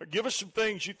 Give us some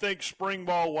things you think spring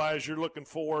ball-wise you're looking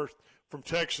for from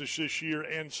Texas this year,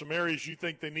 and some areas you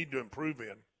think they need to improve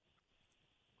in.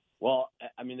 Well,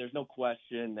 I mean, there's no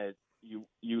question that you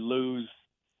lose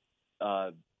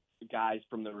guys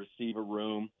from the receiver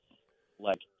room,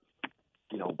 like,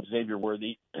 Xavier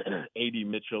Worthy, A.D.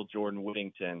 Mitchell, Jordan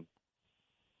Whittington.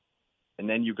 And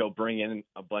then you go bring in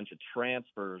a bunch of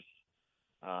transfers,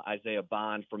 Isaiah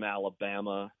Bond from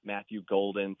Alabama, Matthew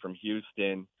Golden from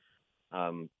Houston.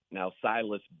 Now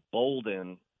Silas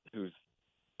Bolden, who's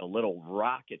a little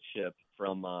rocket ship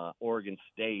from Oregon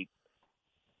State.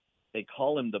 They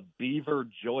call him the Beaver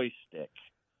Joystick,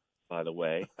 by the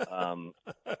way. All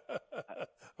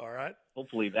right.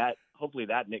 Hopefully that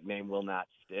nickname will not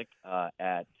stick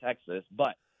at Texas.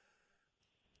 But,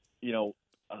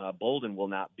 Bolden will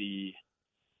not be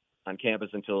on campus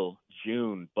until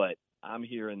June. But I'm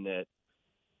hearing that,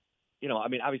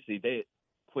 obviously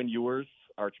Quinn Ewers,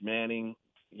 Arch Manning,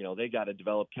 they got to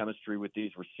develop chemistry with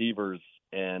these receivers.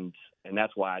 And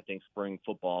that's why I think spring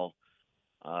football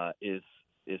is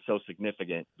so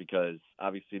significant, because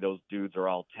obviously those dudes are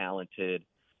all talented.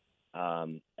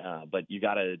 But you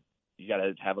gotta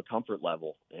have a comfort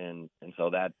level. And so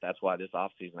that's why this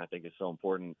offseason I think is so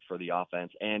important for the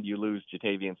offense. And you lose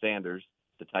Jatavian Sanders,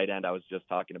 the tight end I was just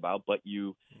talking about, but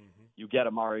you get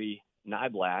Amari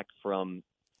Niblack from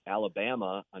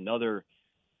Alabama, another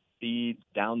speed,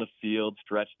 down the field,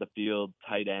 stretch the field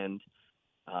tight end,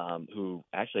 who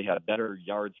actually had a better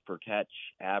yards per catch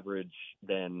average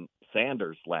than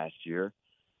Sanders last year.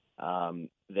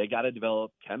 They got to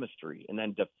develop chemistry. And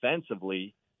then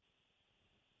defensively,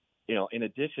 in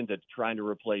addition to trying to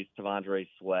replace Tavondre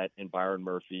Sweat and Byron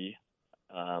Murphy,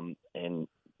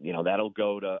 that'll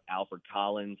go to Alfred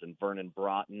Collins and Vernon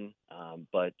Broughton.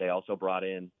 But they also brought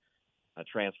in a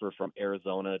transfer from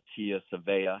Arizona, Tia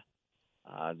Savea.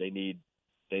 They need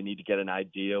to get an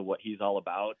idea what he's all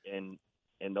about. And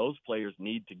those players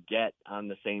need to get on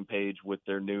the same page with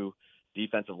their new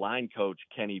defensive line coach,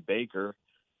 Kenny Baker,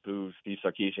 who Steve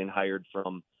Sarkisian hired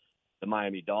from the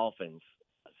Miami Dolphins.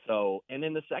 So, and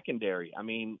in the secondary, I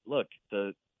mean, look,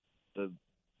 I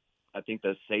think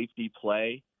the safety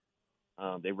play,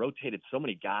 they rotated so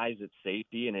many guys at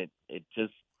safety, and it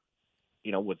just,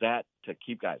 was that to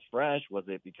keep guys fresh? Was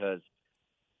it because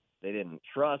they didn't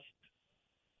trust,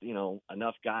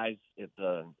 enough guys at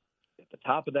the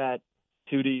top of that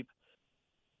too deep?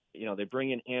 They bring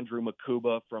in Andrew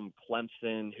Makuba from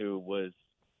Clemson, who was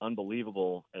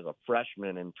unbelievable as a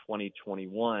freshman in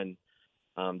 2021,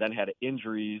 then had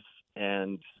injuries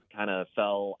and kind of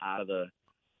fell out of the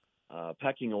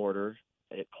pecking order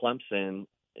at Clemson.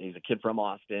 He's a kid from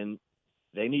Austin.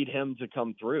 They need him to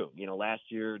come through. Last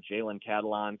year, Jalen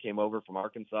Catalon came over from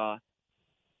Arkansas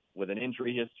with an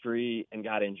injury history and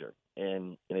got injured,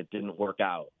 and it didn't work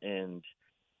out. And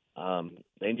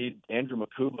they need Andrew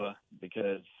Makuba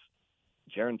because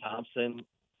Jaron Thompson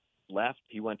left.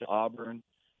 He went to Auburn.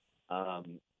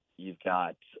 You've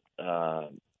got,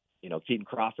 Keaton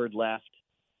Crawford left.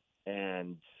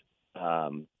 And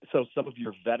so some of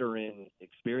your veteran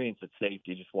experience at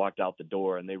safety just walked out the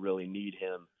door, and they really need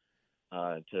him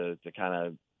to kind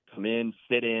of come in,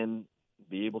 fit in,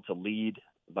 be able to lead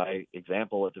by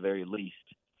example at the very least.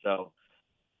 So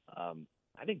I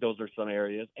think those are some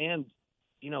areas. And,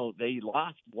 they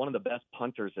lost one of the best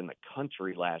punters in the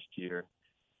country last year,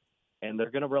 and they're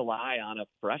going to rely on a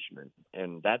freshman.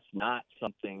 And that's not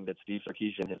something that Steve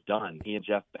Sarkisian has done. He and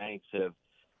Jeff Banks have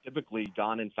typically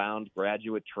gone and found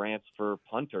graduate transfer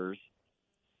punters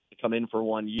to come in for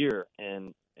 1 year.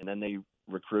 And then they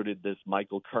recruited this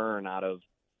Michael Kern out of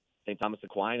St. Thomas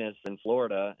Aquinas in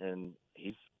Florida. And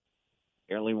he's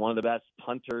apparently one of the best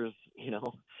punters, in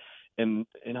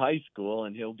high school.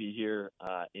 And he'll be here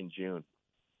in June.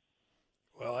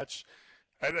 Well,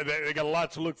 they got a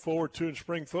lot to look forward to in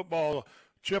spring football.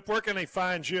 Chip, where can they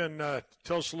find you? And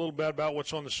tell us a little bit about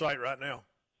what's on the site right now.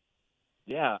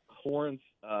 Yeah,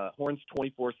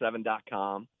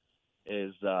 horns247.com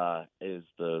is the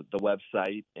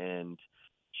website, and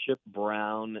Chip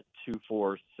Brown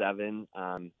 247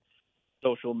 on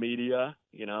social media.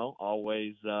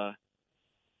 Always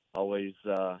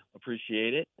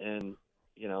appreciate it, and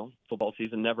football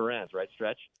season never ends, right,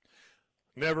 Stretch?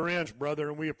 Never ends, brother,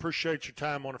 and we appreciate your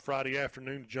time on a Friday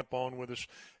afternoon to jump on with us.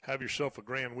 Have yourself a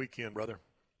grand weekend, brother.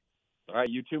 All right,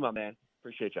 you too, my man.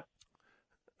 Appreciate you.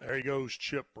 There he goes,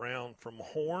 Chip Brown from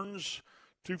Horns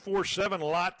 247. A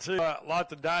lot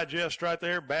to digest right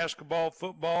there. Basketball,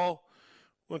 football.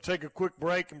 We'll take a quick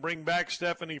break and bring back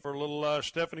Stephanie for a little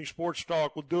Stephanie Sports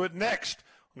Talk. We'll do it next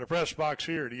on the Press Box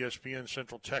here at ESPN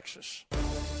Central Texas.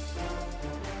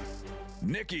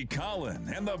 Nikki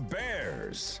Collin and the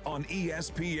Bears on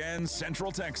ESPN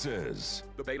Central Texas.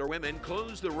 The Baylor women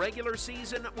close the regular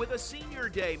season with a senior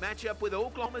day matchup with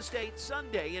Oklahoma State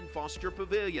Sunday in Foster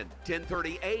Pavilion.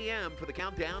 10:30 a.m. for the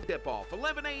countdown tip-off.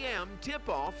 11 a.m.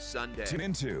 tip-off Sunday. Tune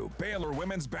into Baylor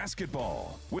women's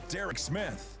basketball with Derek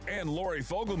Smith and Lori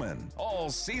Fogelman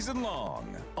all season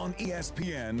long on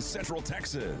ESPN Central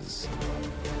Texas.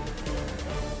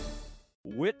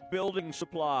 Witt Building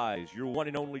Supplies, your one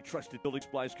and only trusted building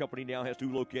supplies company, now has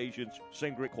 2 locations.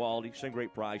 Same great quality, same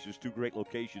great prices, 2 great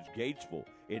locations, Gatesville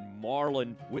and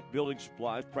Marlin. Witt Building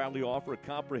Supplies proudly offer a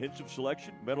comprehensive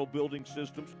selection of metal building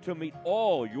systems to meet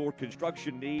all your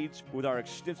construction needs. With our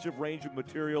extensive range of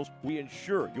materials, we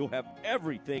ensure you'll have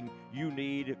everything you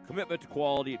need. Commitment to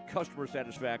quality and customer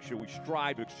satisfaction, we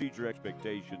strive to exceed your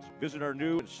expectations. Visit our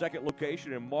new and second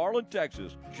location in Marlin,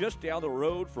 Texas, just down the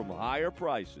road from higher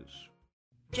prices.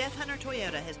 Jeff Hunter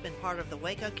Toyota has been part of the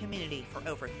Waco community for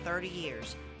over 30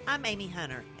 years. I'm Amy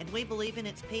Hunter, and we believe in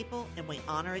its people and we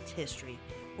honor its history.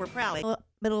 We're proud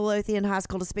Midlothian High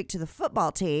School to speak to the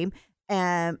football team,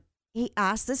 and he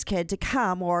asked this kid to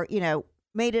come, or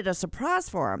made it a surprise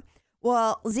for him.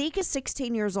 Well, Zeke is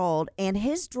 16 years old, and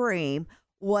his dream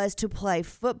was to play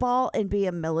football and be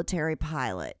a military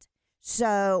pilot.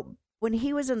 So when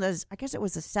he was in I guess it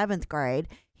was the 7th grade,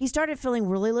 he started feeling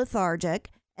really lethargic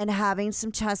and having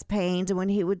some chest pains, and when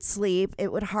he would sleep,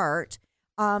 it would hurt.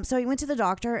 So he went to the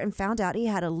doctor and found out he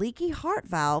had a leaky heart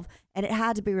valve, and it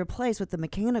had to be replaced with a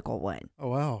mechanical one. Oh,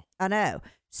 wow. I know.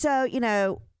 So,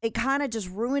 it kind of just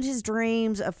ruined his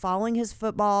dreams of following his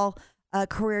football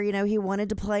career. He wanted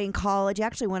to play in college. He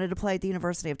actually wanted to play at the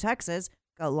University of Texas.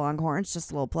 Go Longhorns,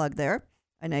 just a little plug there.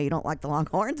 I know you don't like the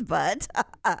Longhorns, but...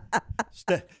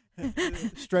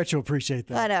 Stretch will appreciate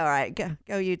that. I know, right? Go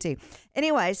UT.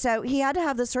 Anyway, so he had to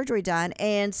have the surgery done.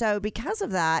 And so because of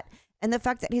that, and the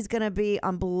fact that he's going to be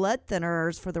on blood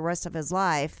thinners for the rest of his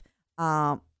life,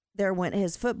 there went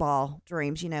his football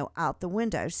dreams, out the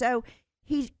window. So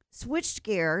he switched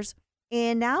gears,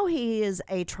 and now he is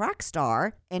a track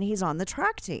star, and he's on the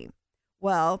track team.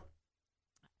 Well,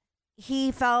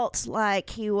 he felt like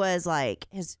he was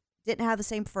didn't have the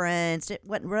same friends,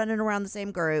 wasn't running around the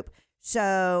same group.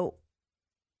 So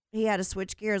he had to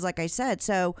switch gears, like I said.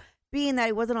 So being that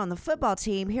he wasn't on the football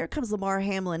team, here comes Lamar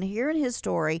Hamlin, hearing his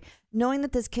story, knowing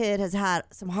that this kid has had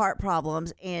some heart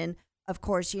problems. And, of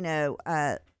course,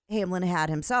 Hamlin had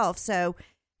himself. So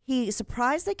he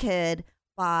surprised the kid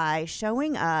by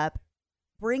showing up,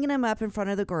 bringing him up in front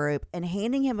of the group, and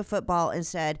handing him a football and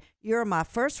said, "You're my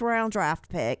first-round draft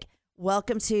pick.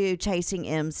 Welcome to Chasing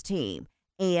M's team."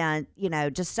 And,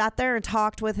 just sat there and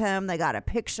talked with him. They got a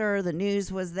picture. The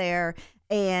news was there.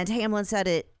 And Hamlin said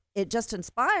it just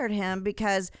inspired him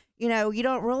because, you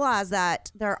don't realize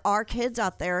that there are kids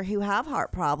out there who have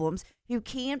heart problems who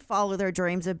can't follow their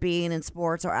dreams of being in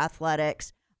sports or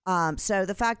athletics. So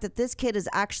the fact that this kid is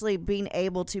actually being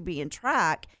able to be in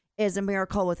track is a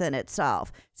miracle within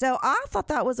itself. So I thought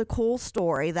that was a cool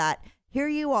story that here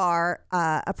you are,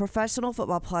 a professional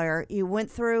football player. You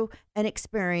went through an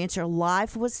experience. Your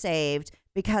life was saved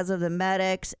because of the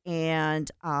medics and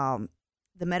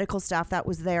the medical staff that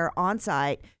was there on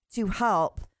site to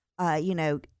help,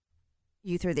 you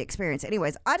through the experience.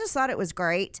 Anyways, I just thought it was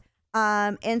great.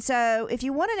 And so if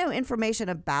you want to know information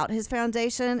about his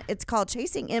foundation, it's called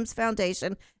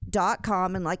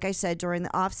ChasingMsFoundation.com. And like I said, during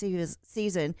the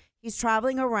off-season, he's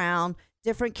traveling around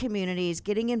different communities,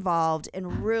 getting involved,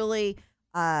 and really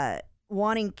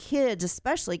wanting kids,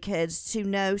 especially kids, to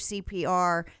know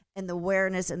CPR and the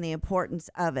awareness and the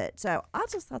importance of it. So I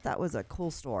just thought that was a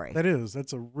cool story. That is.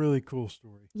 That's a really cool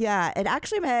story. Yeah, it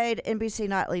actually made NBC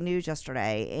Nightly News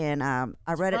yesterday, and I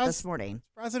read it this morning.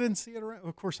 Surprised I didn't see it around.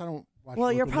 Of course, I don't watch Well,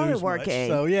 local you're probably news working.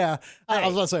 Much, so, yeah. Right. I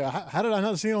was going to say, how did I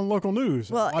not see it on local news?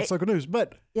 Well, I watch local news.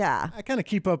 But yeah, I kind of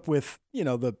keep up with,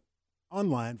 the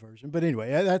online version. But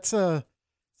anyway, that's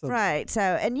right. So,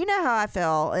 and you know how I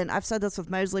feel, and I've said this with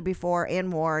Mosley before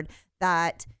and Ward,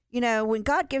 that, when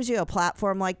God gives you a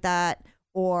platform like that,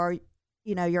 or,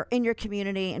 you're in your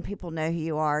community and people know who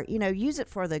you are, use it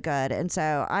for the good. And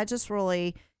so I just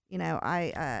really,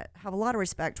 I have a lot of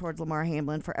respect towards Lamar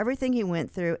Hamlin for everything he went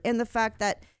through, and the fact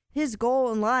that his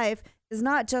goal in life is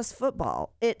not just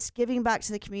football. It's giving back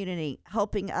to the community,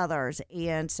 helping others.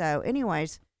 And so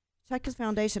anyways, check his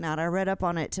foundation out. I read up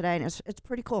on it today, and it's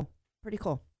pretty cool. Pretty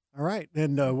cool. All right.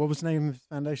 And what was the name of his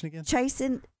foundation again?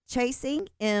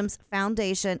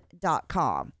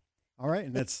 ChasingMsFoundation.com. All right.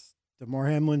 And that's Lamar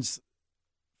Hamlin's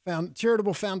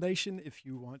charitable foundation if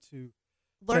you want to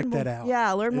check that out.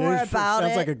 Yeah, learn more about it.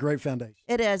 Sounds like a great foundation.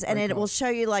 It is. And it cool. will show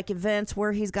you events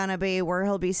where he's going to be, where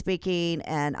he'll be speaking,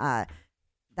 and that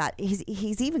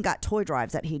he's even got toy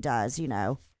drives that he does,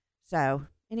 So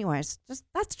anyways, just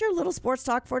that's your little sports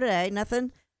talk for today.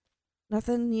 Nothing,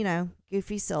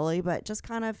 goofy, silly, but just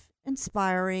kind of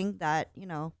inspiring that,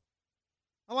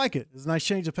 I like it. It's a nice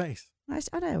change of pace. Nice,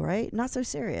 I know, right? Not so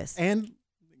serious. And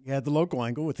you had the local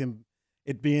angle with him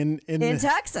it being in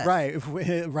Texas,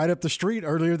 right up the street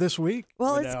earlier this week.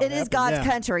 Well, it is God's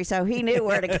country, so He knew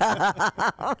where to go.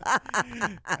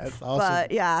 That's awesome.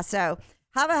 But yeah, so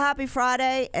have a happy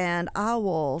Friday, and I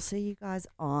will see you guys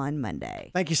on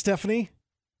Monday. Thank you, Stephanie.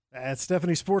 That's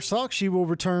Stephanie Sports Talk. She will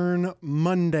return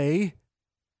Monday.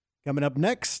 Coming up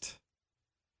next,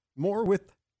 more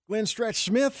with Glenn Stretch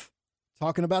Smith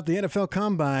talking about the NFL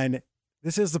Combine.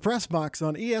 This is the Press Box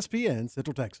on ESPN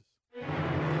Central Texas.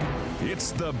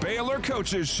 It's the Baylor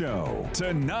Coaches Show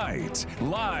tonight,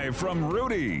 live from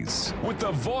Rudy's with the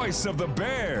voice of the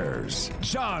Bears,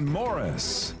 John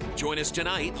Morris. Join us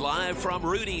tonight live from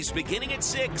Rudy's beginning at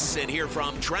 6 and hear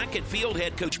from track and field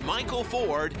head coach Michael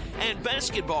Ford and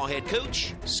basketball head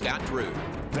coach Scott Drew.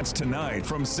 That's tonight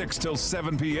from 6 till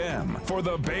 7 p.m. for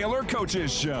the Baylor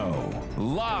Coaches Show,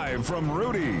 live from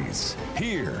Rudy's,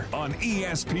 here on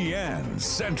ESPN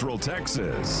Central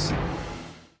Texas.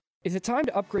 Is it time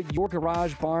to upgrade your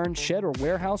garage, barn, shed, or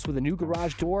warehouse with a new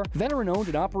garage door? Veteran-owned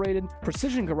and operated,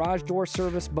 Precision Garage Door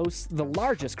Service boasts the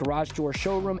largest garage door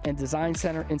showroom and design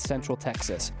center in Central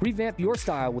Texas. Revamp your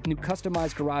style with new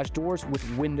customized garage doors with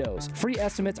windows. Free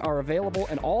estimates are available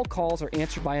and all calls are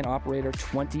answered by an operator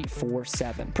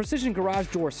 24/7. Precision Garage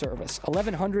Door Service,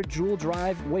 1100 Jewel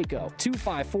Drive, Waco,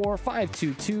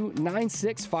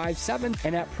 254-522-9657,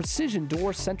 and at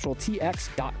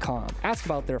PrecisionDoorCentralTX.com. Ask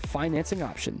about their financing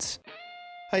options.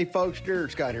 Hey folks,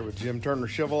 Jared Scott here with Jim Turner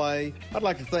Chevrolet. I'd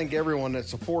like to thank everyone that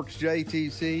supports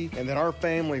JTC and that our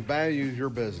family values your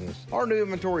business. Our new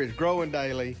inventory is growing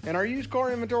daily and our used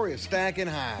car inventory is stacking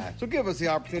high. So give us the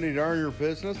opportunity to earn your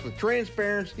business with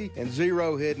transparency and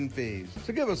zero hidden fees.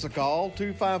 So give us a call,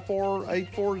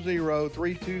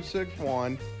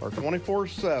 254-840-3261 or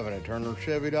 24/7 at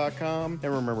TurnerChevy.com.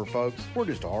 And remember folks, we're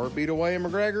just a heartbeat away in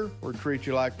McGregor. We'll treat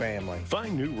you like family.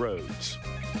 Find new roads.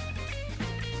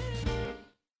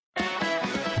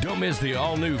 Don't miss the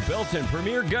all-new Belton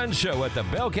Premier Gun Show at the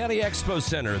Bell County Expo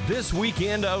Center this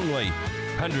weekend only.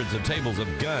 Hundreds of tables of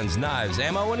guns, knives,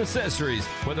 ammo, and accessories.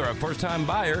 Whether a first-time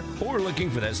buyer or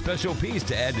looking for that special piece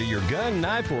to add to your gun,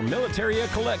 knife, or military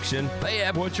collection, they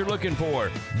have what you're looking for.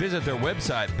 Visit their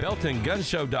website,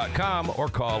 BeltonGunshow.com, or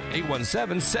call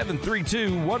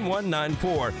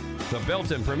 817-732-1194. The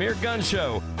Belton Premier Gun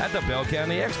Show at the Bell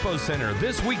County Expo Center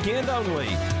this weekend only.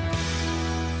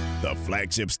 The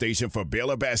flagship station for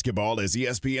Baylor basketball is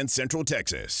ESPN Central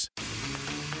Texas.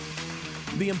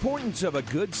 The importance of a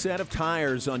good set of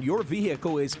tires on your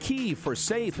vehicle is key for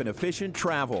safe and efficient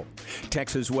travel.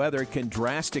 Texas weather can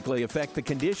drastically affect the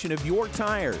condition of your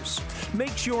tires.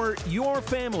 Make sure your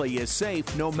family is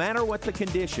safe no matter what the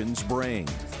conditions bring.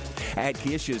 At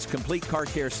Kish's Complete Car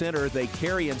Care Center, they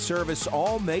carry and service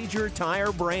all major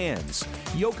tire brands: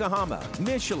 Yokohama,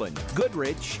 Michelin,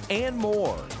 Goodrich, and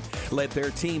more. Let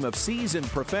their team of seasoned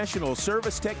professional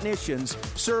service technicians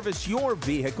service your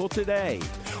vehicle today.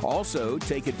 Also,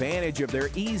 take advantage of their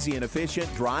easy and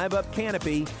efficient drive-up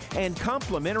canopy and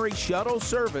complimentary shuttle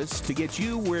service to get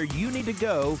you where you need to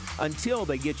go until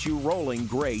they get you rolling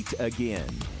great again.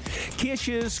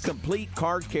 Kish's Complete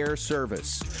Car Care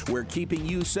Service, where keeping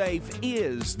you safe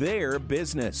is their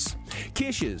business.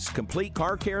 Kish's Complete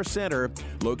Car Care Center,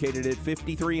 located at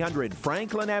 5300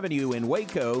 Franklin Avenue in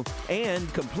Waco, and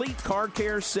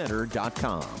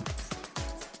CompleteCarCareCenter.com.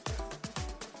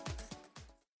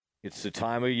 It's the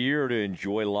time of year to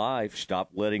enjoy life. Stop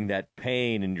letting that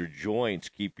pain in your joints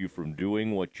keep you from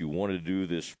doing what you want to do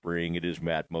this spring. It is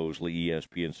Matt Mosley,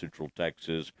 ESPN Central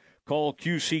Texas. Call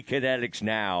QC Kinetics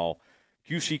now.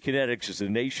 QC Kinetics is the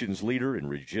nation's leader in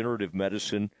regenerative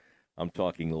medicine. I'm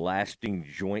talking lasting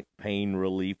joint pain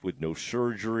relief with no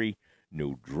surgery,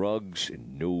 no drugs,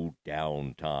 and no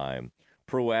downtime.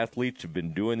 Pro athletes have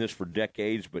been doing this for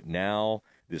decades, but now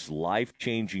this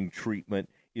life-changing treatment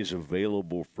is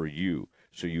available for you.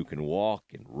 So you can walk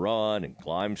and run and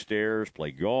climb stairs,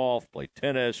 play golf, play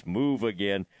tennis, move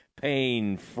again,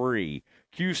 pain-free.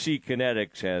 QC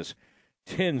Kinetics has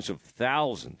tens of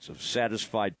thousands of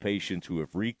satisfied patients who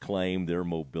have reclaimed their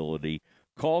mobility.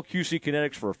 Call QC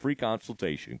Kinetics for a free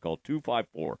consultation. Call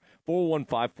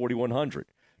 254-415-4100.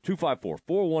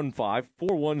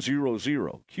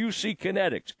 254-415-4100. QC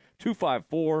Kinetics,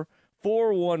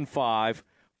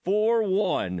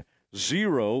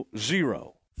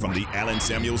 254-415-4100. From the Allen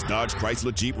Samuels Dodge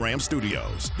Chrysler Jeep Ram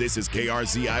Studios, this is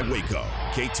KRZI Waco,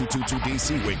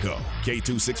 K222DC Waco,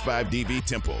 K265DV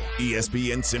Temple,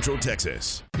 ESPN Central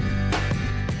Texas.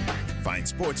 Find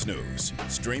sports news,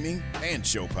 streaming, and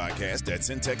show podcast at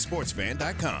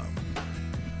CentexSportsFan.com.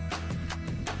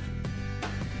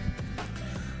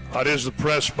 It is the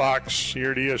Press Box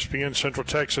here at ESPN Central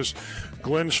Texas.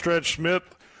 Glenn Stretch Smith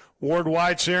Ward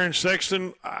White's here in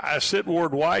Sexton. I said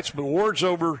Ward White's, but Ward's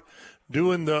over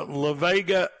doing the La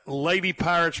Vega Lady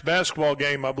Pirates basketball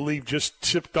game, I believe, just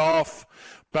tipped off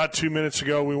about 2 minutes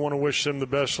ago. We want to wish them the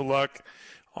best of luck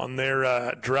on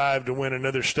their drive to win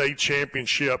another state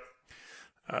championship.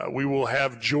 We will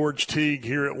have George Teague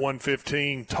here at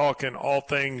 1:15 talking all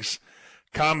things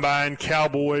Combine,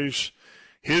 Cowboys,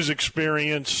 his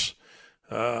experience.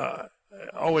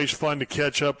 Always fun to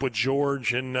catch up with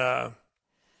George, and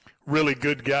really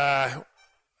good guy,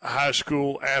 high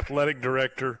school athletic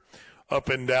director up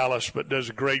in Dallas, but does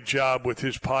a great job with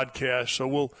his podcast. So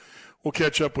we'll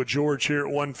catch up with George here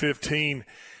at 1:15.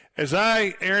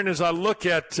 Aaron, as I look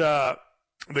at the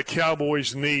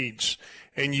Cowboys' needs,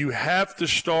 and you have to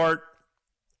start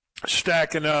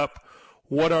stacking up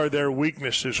what are their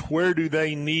weaknesses, where do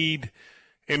they need,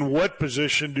 in what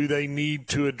position do they need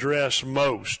to address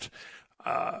most?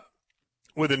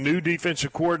 With a new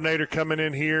defensive coordinator coming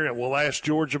in here, and we'll ask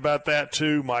George about that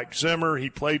too, Mike Zimmer. He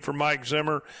played for Mike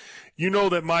Zimmer. You know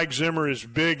that Mike Zimmer is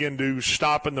big into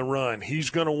stopping the run. He's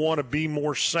going to want to be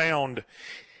more sound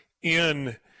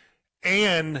in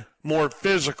and more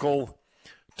physical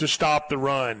to stop the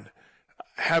run.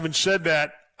 Having said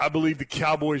that, I believe the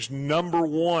Cowboys' number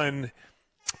one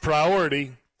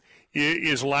priority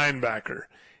is linebacker.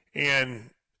 And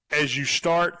as you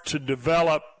start to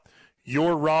develop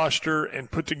your roster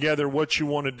and put together what you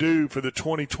want to do for the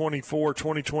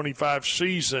 2024-2025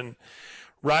 season,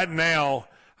 right now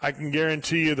I can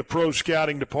guarantee you the pro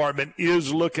scouting department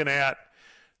is looking at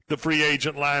the free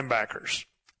agent linebackers.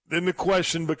 Then the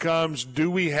question becomes, do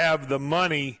we have the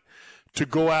money to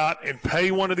go out and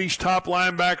pay one of these top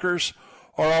linebackers,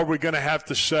 or are we going to have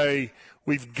to say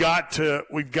we've got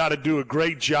to do a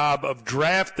great job of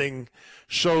drafting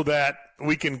so that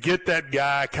we can get that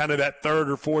guy, kind of that third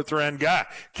or fourth round guy?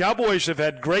 Cowboys have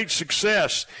had great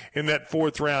success in that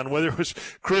fourth round, whether it was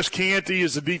Chris Canty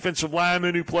as a defensive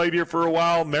lineman who played here for a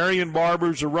while, Marion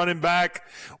Barber's a running back.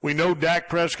 We know Dak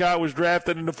Prescott was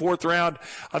drafted in the fourth round.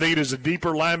 I think it is a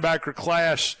deeper linebacker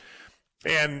class,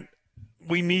 and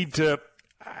we need to,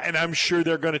 and I'm sure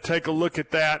they're going to take a look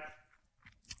at that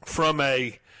from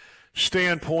a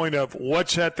standpoint of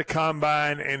what's at the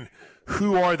combine and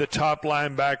who are the top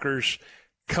linebackers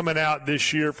coming out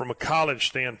this year from a college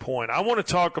standpoint. I want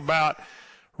to talk about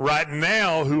right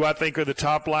now who I think are the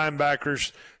top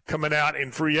linebackers coming out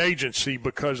in free agency,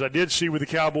 because I did see with the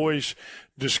Cowboys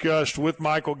discussed with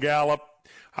Michael Gallup.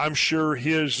 I'm sure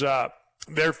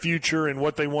their future and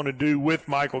what they want to do with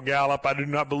Michael Gallup. I do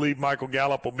not believe Michael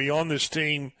Gallup will be on this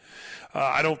team.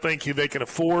 I don't think they can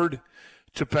afford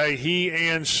to pay he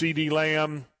and CeeDee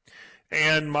Lamb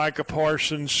and Micah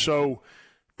Parsons. So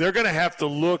they're going to have to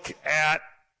look at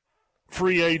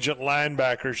free agent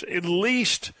linebackers, at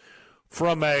least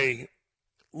from a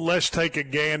let's take a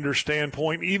gander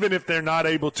standpoint, even if they're not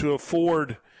able to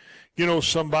afford,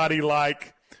 somebody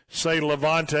like, say,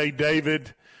 Levante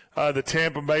David, the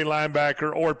Tampa Bay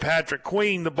linebacker, or Patrick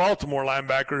Queen, the Baltimore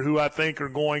linebacker, who I think are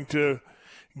going to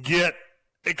get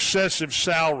excessive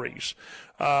salaries.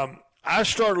 I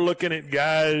started looking at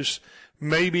guys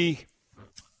maybe,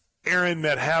 Aaron,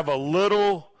 that have a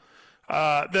little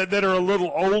that are a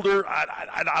little older.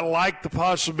 I like the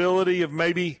possibility of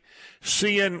maybe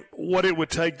seeing what it would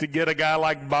take to get a guy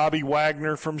like Bobby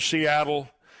Wagner from Seattle,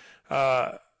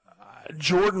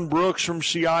 Jordan Brooks from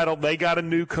Seattle. They got a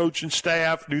new coaching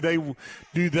staff. Do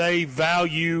they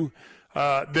value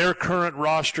their current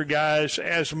roster guys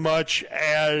as much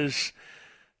as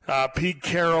Pete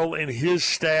Carroll and his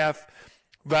staff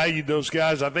valued those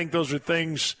guys? I think those are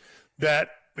things that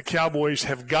the Cowboys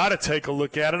have got to take a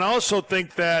look at. And I also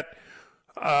think that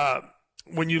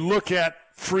when you look at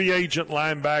free agent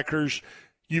linebackers,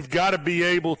 you've got to be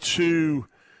able to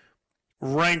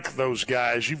rank those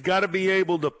guys. You've got to be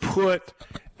able to put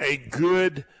a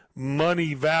good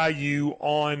money value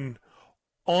on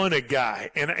a guy.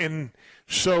 And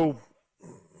so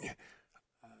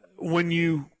when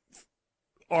you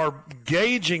are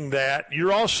gauging that,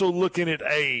 you're also looking at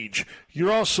age.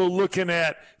 You're also looking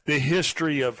at the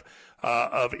history of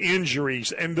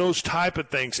injuries and those type of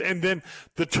things, and then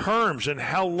the terms and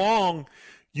how long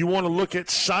you want to look at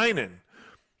signing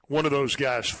one of those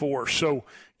guys for. So,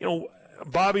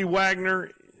 Bobby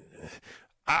Wagner,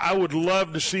 I would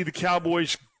love to see the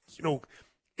Cowboys,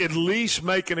 at least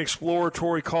make an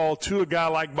exploratory call to a guy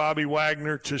like Bobby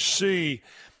Wagner to see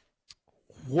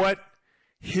what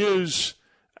his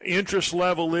interest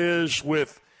level is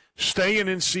with staying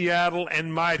in Seattle,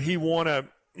 and might he want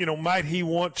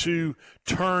to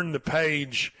turn the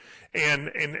page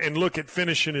and look at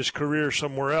finishing his career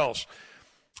somewhere else.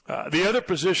 The other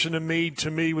position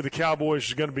to me with the Cowboys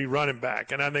is going to be running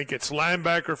back, and I think it's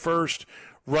linebacker first,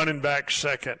 running back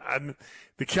second.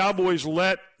 The Cowboys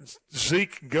let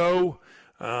Zeke go.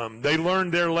 They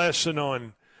learned their lesson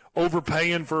on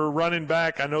overpaying for a running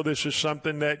back. I know this is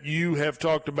something that you have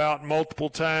talked about multiple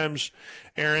times,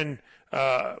 Aaron,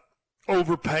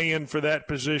 overpaying for that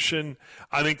position.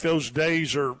 I think those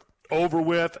days are over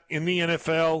with in the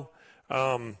NFL.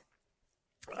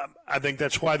 I think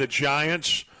that's why the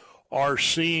Giants are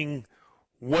seeing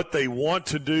what they want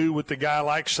to do with the guy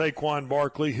like Saquon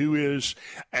Barkley, who is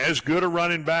as good a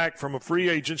running back from a free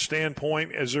agent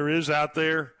standpoint as there is out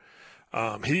there.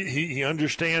 He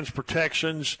understands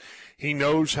protections. He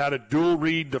knows how to dual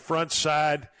read the front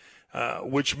side,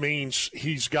 which means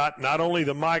he's got not only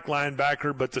the Mike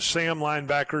linebacker but the Sam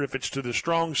linebacker if it's to the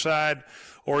strong side,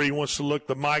 or he wants to look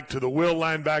the Mike to the Will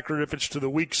linebacker if it's to the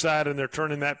weak side and they're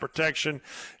turning that protection.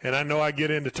 And I know I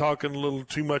get into talking a little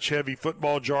too much heavy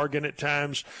football jargon at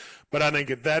times, but I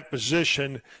think at that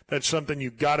position, that's something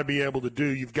you've got to be able to do.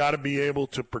 You've got to be able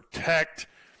to protect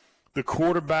the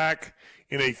quarterback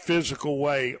in a physical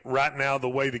way. Right now, the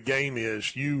way the game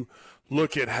is, you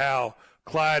look at how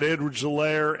Clyde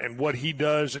Edwards-Helaire and what he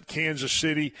does at Kansas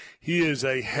City, he is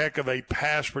a heck of a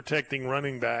pass-protecting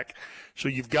running back. So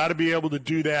you've got to be able to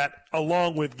do that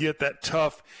along with get that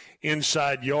tough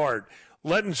inside yard.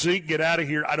 Letting Zeke get out of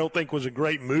here I don't think was a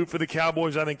great move for the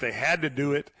Cowboys. I think they had to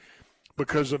do it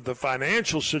because of the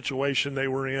financial situation they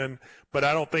were in, but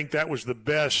I don't think that was the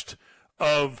best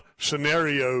of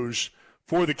scenarios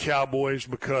for the Cowboys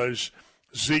because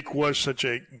Zeke was such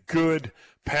a good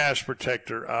pass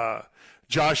protector.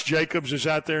 Josh Jacobs is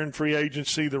out there in free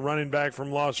agency, the running back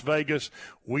from Las Vegas.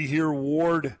 We hear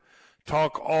Ward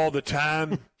talk all the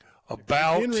time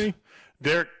about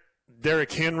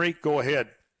Derrick Henry. Go ahead.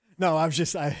 No, I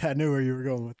knew where you were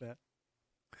going with that.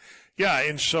 Yeah,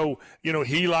 and so,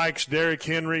 he likes Derrick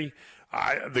Henry.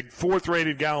 The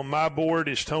fourth-rated guy on my board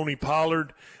is Tony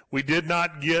Pollard. We did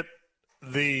not get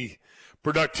the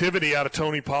productivity out of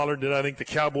Tony Pollard that I think the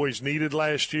Cowboys needed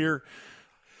last year.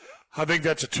 I think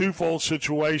that's a twofold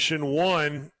situation.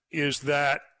 One is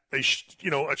that a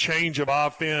change of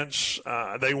offense.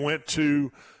 They went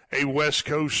to a West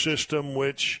Coast system,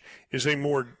 which is a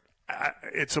more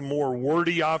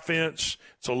wordy offense.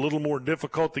 It's a little more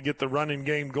difficult to get the running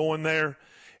game going there.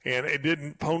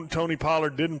 And Tony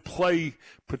Pollard didn't play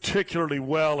particularly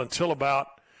well until about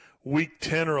week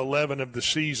 10 or 11 of the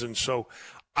season. So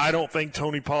I don't think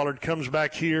Tony Pollard comes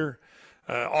back here.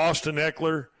 Austin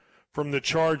Eckler from the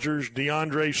Chargers,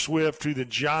 DeAndre Swift, who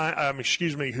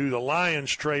the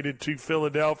Lions traded to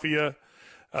Philadelphia,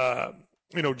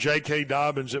 J.K.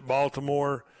 Dobbins at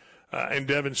Baltimore, and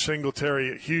Devin Singletary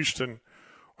at Houston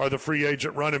are the free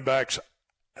agent running backs.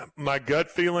 My gut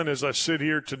feeling as I sit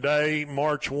here today,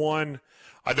 March 1,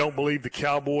 I don't believe the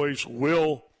Cowboys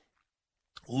will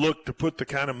look to put the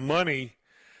kind of money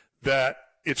that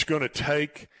it's going to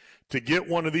take to get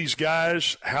one of these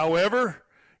guys. However,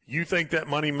 you think that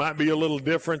money might be a little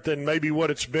different than maybe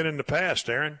what it's been in the past,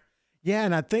 Aaron? Yeah,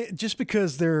 and I think just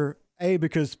because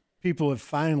because people have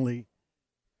finally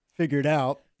figured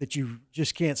out that you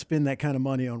just can't spend that kind of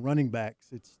money on running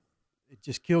backs. It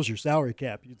just kills your salary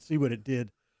cap. You'd see what it did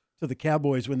to the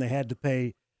Cowboys when they had to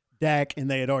pay Dak and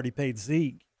they had already paid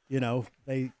Zeke.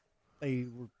 They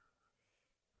were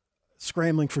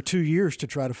scrambling for 2 years to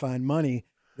try to find money.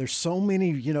 There's so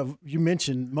many, you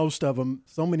mentioned most of them,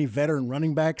 so many veteran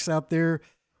running backs out there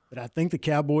that I think the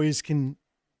Cowboys can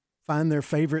find their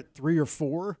favorite 3 or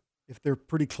 4 if they're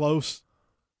pretty close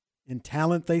in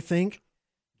talent, they think.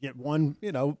 Get one,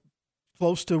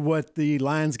 close to what the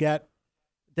Lions got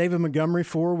David Montgomery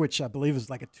for, which I believe is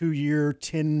like a 2-year,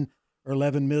 $10 or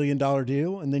 $11 million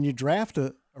deal. And then you draft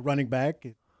a running back,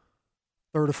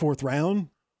 3rd or 4th round,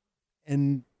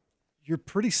 and you're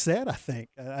pretty set, I think.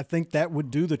 I think that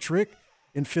would do the trick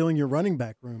in filling your running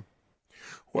back room.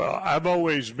 Well, I've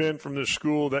always been from the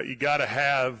school that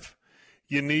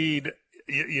you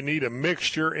need a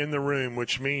mixture in the room,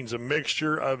 which means a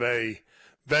mixture of a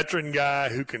veteran guy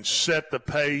who can set the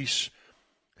pace,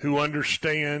 who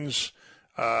understands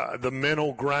the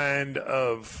mental grind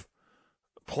of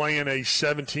playing a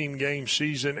 17-game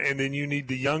season, and then you need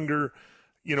the younger,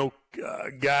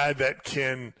 guy that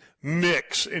can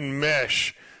mix and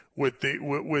mesh with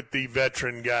the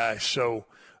veteran guy. So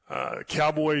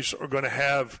Cowboys are going to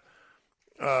have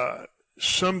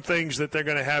some things that they're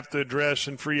going to have to address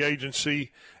in free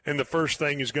agency, and the first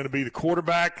thing is going to be the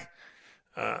quarterback.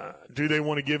 Do they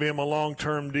want to give him a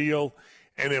long-term deal?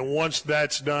 And then once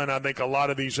that's done, I think a lot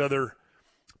of these other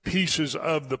pieces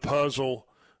of the puzzle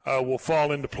will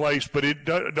fall into place. But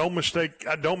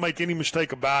don't make any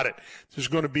mistake about it. This is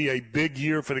going to be a big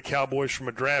year for the Cowboys from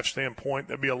a draft standpoint.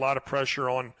 There'll be a lot of pressure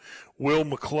on Will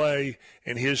McClay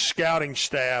and his scouting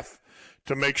staff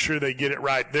to make sure they get it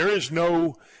right. There is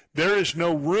no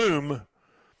room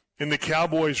in the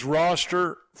Cowboys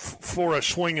roster for a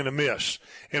swing and a miss.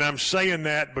 And I'm saying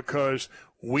that because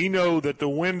we know that the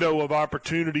window of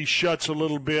opportunity shuts a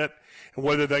little bit, and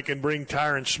whether they can bring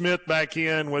Tyron Smith back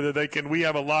in, we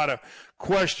have a lot of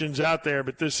questions out there,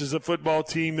 but this is a football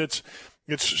team it's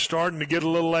starting to get a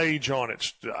little age on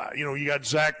it. You got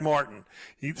Zach Martin.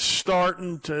 He's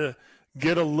starting to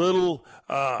get a little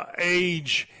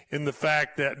age in the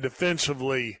fact that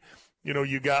defensively,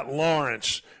 you got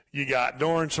Lawrence, you got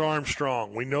Dorrance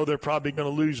Armstrong. We know they're probably going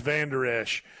to lose Van Der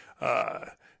Esch,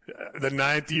 the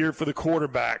ninth year for the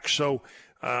quarterback. So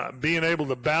being able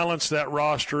to balance that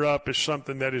roster up is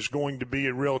something that is going to be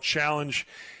a real challenge,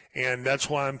 and that's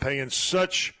why I'm paying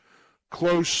such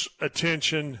close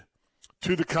attention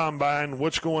to the Combine,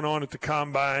 what's going on at the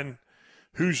Combine,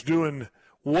 who's doing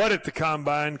what at the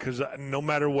Combine, because no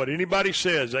matter what anybody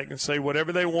says, they can say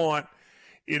whatever they want.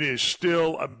 It is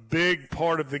still a big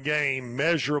part of the game.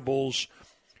 Measurables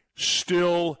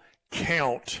still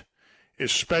count,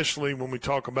 especially when we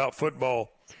talk about football.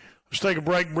 Let's take a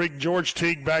break. Bring George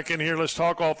Teague back in here. Let's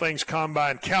talk all things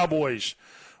Combine. Cowboys,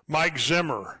 Mike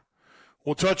Zimmer.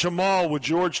 We'll touch them all with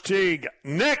George Teague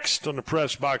next on the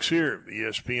Press Box here at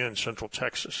ESPN Central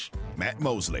Texas. Matt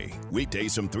Mosley,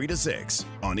 weekdays from 3 to 6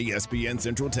 on ESPN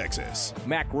Central Texas.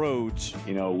 Mac Rhodes.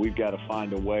 We've got to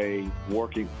find a way,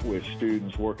 working with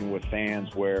students, working with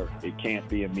fans, where it can't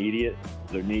be immediate.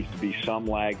 There needs to be some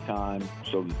lag time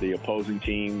so that the opposing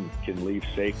team can leave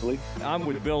safely. I'm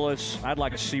with Billis. I'd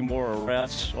like to see more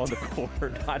arrests on the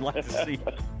court. I'd like to see.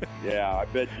 Yeah, I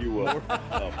bet you will.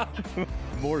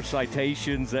 More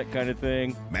citations, that kind of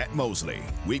thing. Matt Mosley,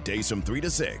 weekdays from 3 to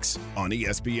 6 on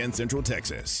ESPN Central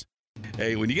Texas.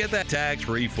 Hey, when you get that tax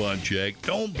refund check,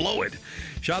 don't blow it.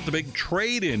 Shop the big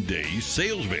trade-in days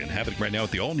sales event happening right now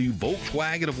at the all-new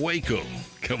Volkswagen of Waco.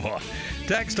 Come on,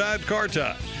 tax time, car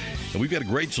time. And we've got a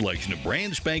great selection of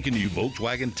brand spanking new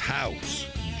Volkswagen Taos,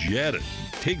 Jetta,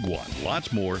 Tiguan,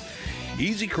 lots more.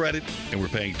 Easy credit, and we're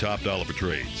paying top dollar for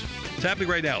trades. It's happening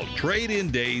right now.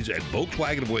 Trade-in days at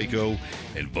Volkswagen of Waco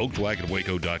and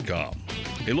VolkswagenofWaco.com.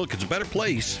 Hey, look, it's a better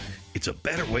place. It's a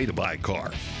better way to buy a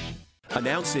car.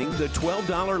 Announcing the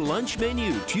 $12 lunch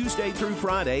menu Tuesday through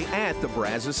Friday at the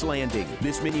Brazos Landing.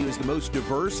 This menu is the most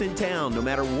diverse in town. No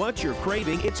matter what you're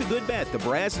craving, it's a good bet. The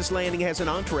Brazos Landing has an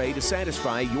entree to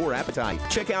satisfy your appetite.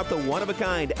 Check out the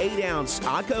one-of-a-kind 8-ounce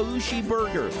Akaushi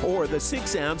burger or the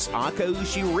 6-ounce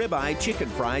Akaushi ribeye chicken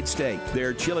fried steak.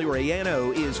 Their chili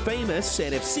relleno is famous,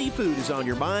 and if seafood is on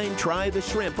your mind, try the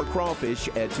shrimp or crawfish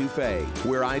etouffee.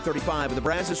 Where I-35 and the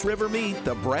Brazos River meet,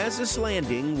 the Brazos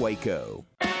Landing, Waco.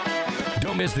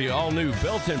 Don't miss the all-new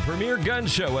Belton Premier Gun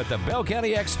Show at the Bell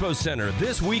County Expo Center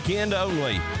this weekend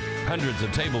only. Hundreds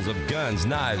of tables of guns,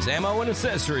 knives, ammo, and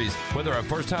accessories. Whether a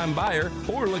first-time buyer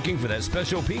or looking for that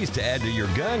special piece to add to your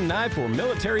gun, knife, or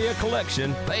military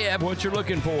collection, they have what you're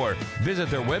looking for. Visit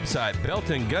their website,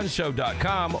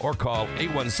 BeltonGunShow.com, or call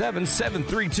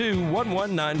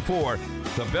 817-732-1194.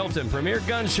 The Belton Premier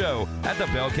Gun Show at the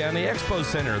Bell County Expo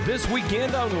Center this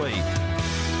weekend only.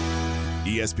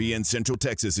 ESPN Central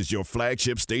Texas is your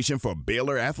flagship station for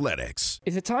Baylor Athletics.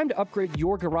 Is it time to upgrade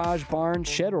your garage, barn,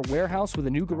 shed, or warehouse with a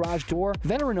new garage door?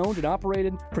 Veteran-owned and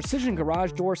operated, Precision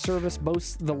Garage Door Service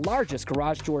boasts the largest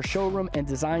garage door showroom and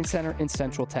design center in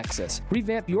Central Texas.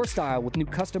 Revamp your style with new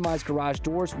customized garage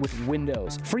doors with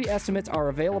windows. Free estimates are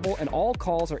available, and all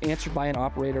calls are answered by an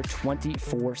operator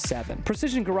 24/7.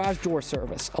 Precision Garage Door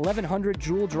Service, 1100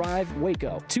 Jewel Drive,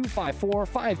 Waco,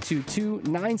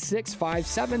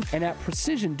 254-522-9657, and at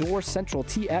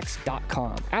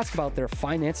PrecisionDoorCentralTX.com. Ask about their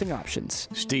financing options.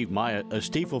 Steve Myatt, a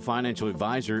Stiefel Financial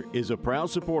Advisor, is a proud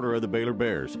supporter of the Baylor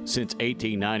Bears. Since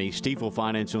 1890, Stiefel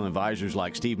Financial Advisors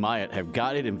like Steve Myatt have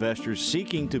guided investors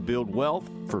seeking to build wealth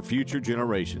for future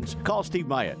generations. Call Steve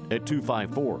Myatt at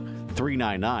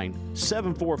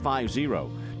 254-399-7450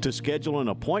 to schedule an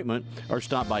appointment or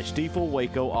stop by Stiefel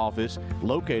Waco office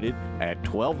located at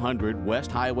 1200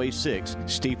 West Highway 6,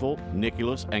 Stiefel,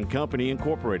 Nicholas and Company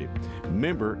Incorporated.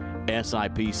 Member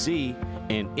SIPC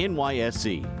and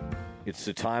NYSE. It's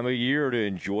the time of year to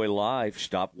enjoy life.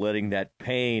 Stop letting that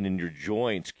pain in your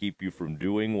joints keep you from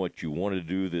doing what you want to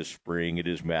do this spring. It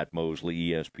is Matt Mosley,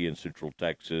 ESPN Central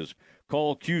Texas.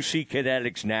 Call QC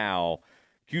Kinetics now.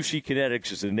 QC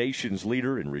Kinetics is the nation's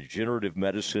leader in regenerative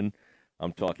medicine.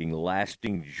 I'm talking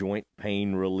lasting joint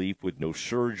pain relief with no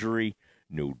surgery,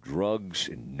 no drugs,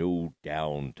 and no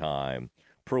downtime.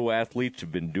 pro athletes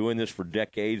have been doing this for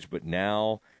decades, but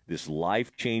now this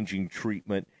life-changing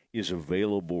treatment is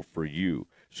available for you.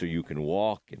 So you can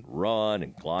walk and run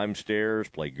and climb stairs,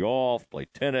 play golf, play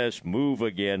tennis, move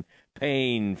again,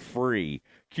 pain-free.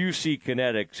 QC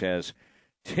Kinetics has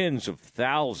tens of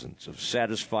thousands of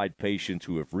satisfied patients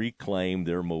who have reclaimed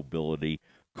their mobility.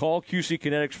 Call QC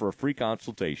Kinetics for a free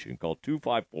consultation. Call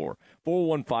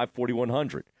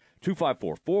 254-415-4100.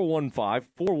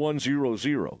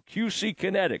 254-415-4100. QC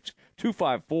Kinetics,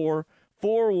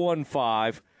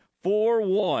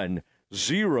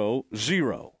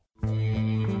 254-415-4100.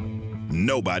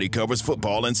 Nobody covers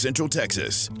football in Central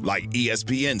Texas like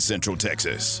ESPN Central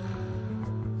Texas.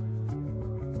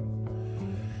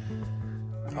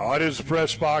 Oh, it is the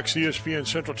Press Box, ESPN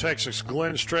Central Texas.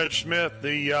 Glenn Stretch Smith,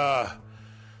 the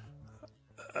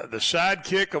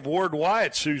sidekick of Ward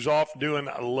Wyatt's, who's off doing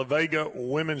La Vega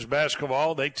women's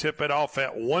basketball. They tip it off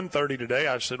at 1:30 today.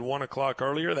 I said 1 o'clock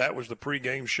earlier. That was the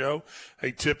pregame show.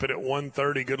 They tip it at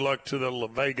 1:30. Good luck to the La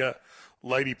Vega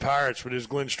Lady Pirates. But it's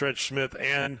Glenn Stretch Smith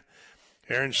and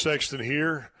Aaron Sexton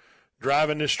here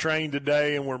driving this train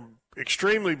today, and we're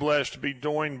extremely blessed to be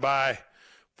joined by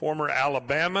former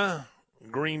Alabama,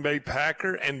 Green Bay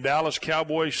Packer, and Dallas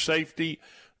Cowboys safety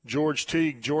George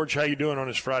Teague. George, how you doing on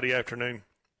this Friday afternoon?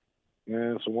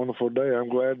 Man, it's a wonderful day. I'm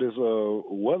glad this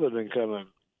weather then kind of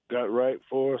got right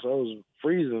for us. I was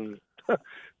freezing a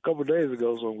couple of days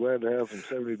ago, so I'm glad to have some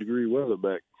 70-degree weather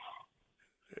back.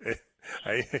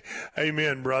 Hey,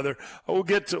 amen, brother. We'll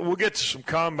get to some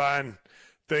combine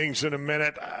things in a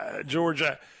minute. George,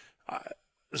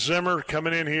 Zimmer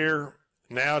coming in here.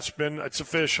 Now it's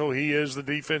official. He is the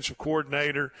defensive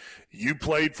coordinator. You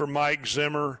played for Mike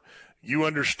Zimmer. You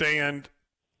understand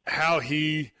how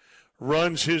he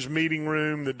runs his meeting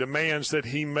room, the demands that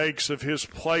he makes of his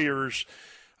players.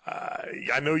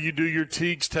 I know you do your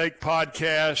Teague's Take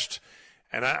podcast,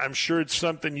 and I'm sure it's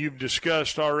something you've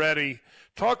discussed already.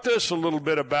 Talk to us a little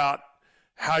bit about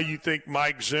how you think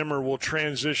Mike Zimmer will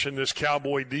transition this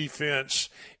Cowboy defense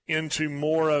into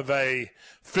more of a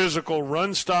physical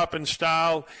run-stopping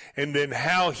style, and then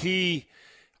how he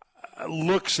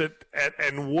looks at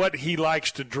and what he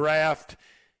likes to draft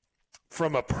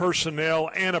from a personnel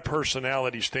and a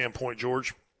personality standpoint,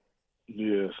 George.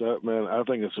 Yes, man, I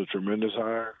think it's a tremendous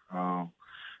hire. I'm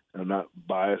not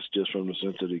biased just from the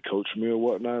sense that he coached me or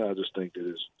whatnot. I just think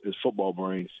that his football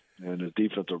brain and his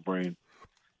defensive brain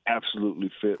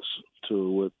absolutely fits to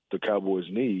what the Cowboys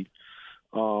need.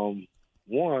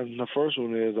 The first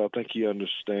one is I think he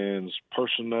understands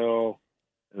personnel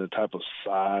and the type of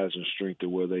size and strength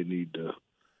of where they need to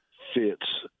fit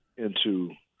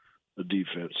into the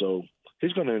defense. So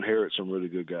he's going to inherit some really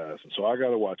good guys. And so I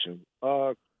got to watch him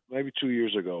maybe 2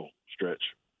 years ago,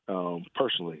 Stretch,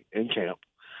 personally in camp,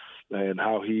 and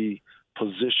how he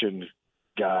positioned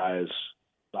guys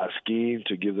by scheme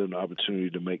to give them the opportunity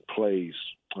to make plays.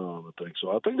 I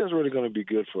think that's really going to be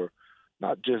good for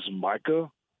not just Micah,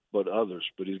 but others.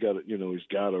 But he's got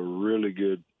a really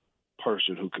good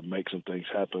person who can make some things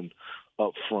happen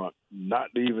up front.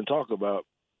 Not to even talk about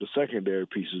the secondary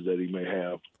pieces that he may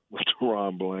have with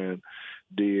Ron Bland,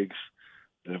 Diggs,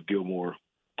 and if Gilmore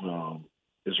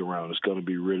is around. It's going to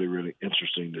be really, really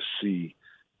interesting to see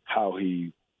how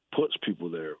he puts people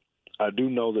there. I do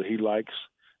know that he likes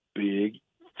big,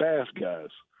 fast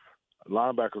guys.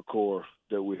 Linebacker core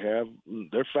that we have,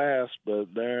 they're fast,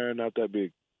 but they're not that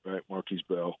big, right? Marquise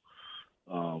Bell,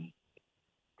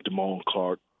 Damone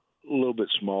Clark, a little bit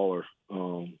smaller,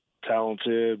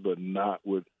 talented, but not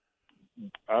what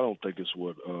I don't think it's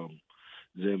what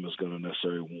Zim is going to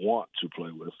necessarily want to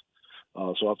play with.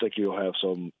 So I think he'll have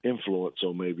some influence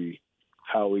on maybe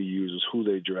how he uses, who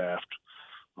they draft.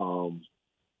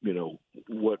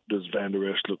 What does Van Der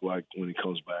Esch look like when he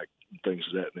comes back, and things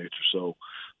of that nature. So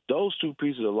those two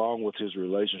pieces, along with his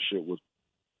relationship with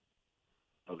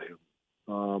him.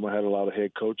 I had a lot of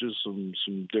head coaches, some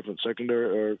different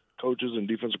secondary coaches and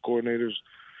defensive coordinators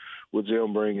with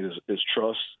Zim bringing his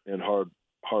trust and hard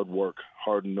work,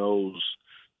 hard-nosed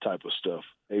type of stuff,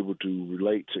 able to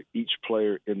relate to each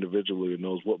player individually and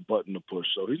knows what button to push.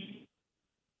 So he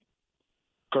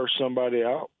curse somebody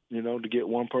out, to get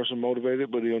one person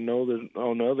motivated, but he'll know that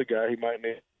on the other guy he might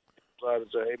need to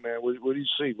and say, hey, man, what do you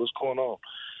see? What's going on?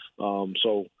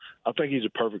 So I think he's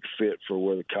a perfect fit for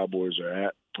where the Cowboys are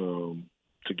at to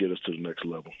get us to the next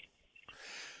level.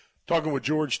 Talking with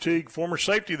George Teague, former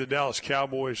safety of the Dallas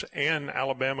Cowboys and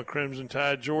Alabama Crimson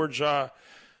Tide. George,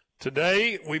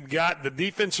 today we've got the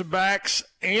defensive backs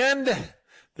and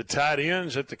the tight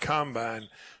ends at the combine.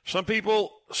 Some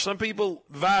people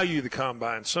value the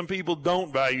combine. Some people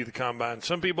don't value the combine.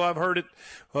 Some people, I've heard it,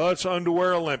 well, it's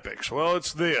underwear Olympics. Well,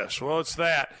 it's this. Well, it's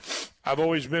that. I've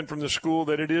always been from the school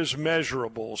that it is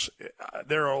measurables.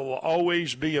 There will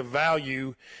always be a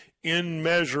value in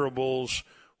measurables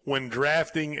when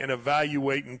drafting and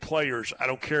evaluating players. I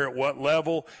don't care at what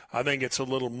level. I think it's a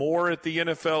little more at the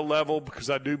NFL level because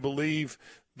I do believe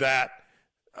that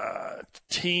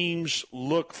teams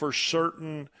look for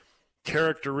certain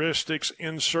characteristics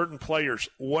in certain players.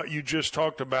 What you just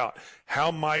talked about,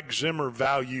 how Mike Zimmer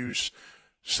values,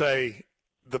 say,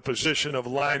 the position of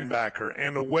linebacker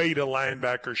and the way the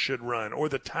linebacker should run or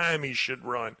the time he should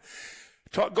run.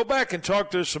 Go back and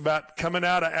talk to us about coming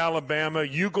out of Alabama,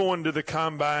 you going to the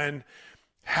combine,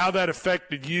 how that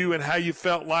affected you and how you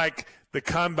felt like the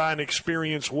combine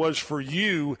experience was for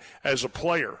you as a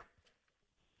player.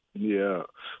 Yeah.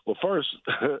 Well, first,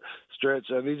 Stretch,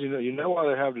 I need you know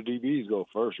why they have the DBs go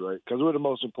first, right? Because we're the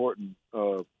most important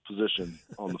position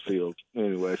on the field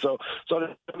anyway. So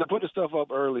they put the stuff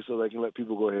up early so they can let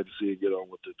people go ahead and see and get on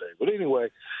with their day. But anyway,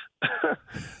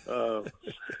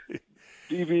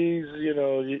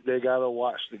 DBs, they got to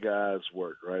watch the guys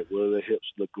work, right? What do their hips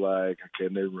look like?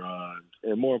 Can they run?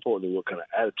 And more importantly, what kind of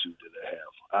attitude do they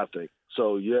have, I think.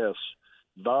 So, yes,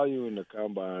 value in the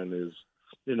combine is,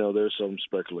 there's some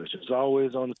speculation. It's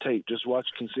always on the tape. Just watch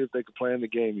and see if they can play in the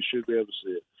game. You should be able to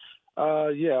see it.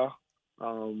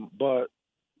 But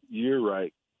you're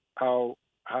right. How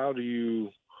do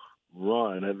you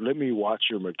run? And let me watch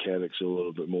your mechanics a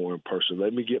little bit more in person.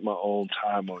 Let me get my own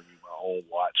time on you, my own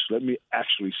watch. Let me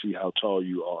actually see how tall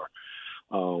you are.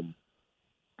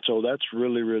 So that's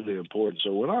really, really important.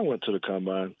 So when I went to the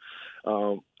combine,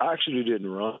 I actually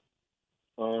didn't run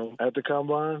at the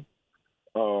combine.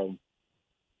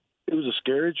 It was a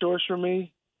scary choice for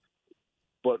me,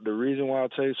 but the reason why I'll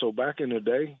tell you, so back in the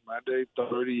day, my day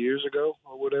 30 years ago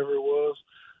or whatever it was,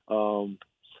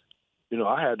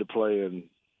 I had to play in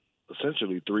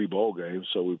essentially 3 bowl games.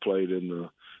 So we played in the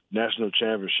national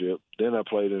championship, then I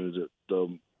played in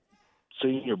the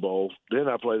Senior Bowl, then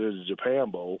I played in the Japan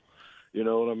Bowl. You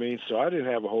know what I mean? So I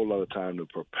didn't have a whole lot of time to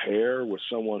prepare with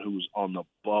someone who's on the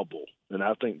bubble. And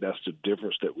I think that's the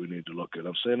difference that we need to look at.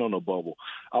 I'm saying on the bubble.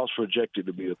 I was projected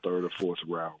to be a 3rd or 4th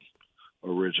round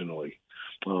originally.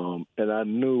 And I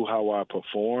knew how I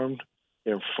performed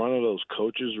in front of those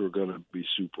coaches were going to be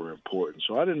super important.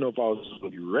 So I didn't know if I was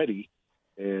going to be ready.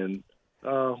 And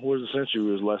essentially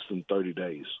it was less than 30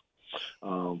 days.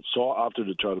 So I opted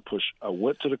to try to push. I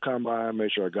went to the combine,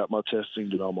 made sure I got my testing,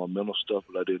 did all my mental stuff,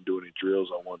 but I didn't do any drills.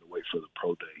 I wanted to wait for the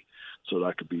pro day so that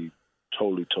I could be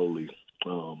totally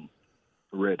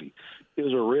ready. It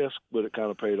was a risk, but it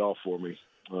kind of paid off for me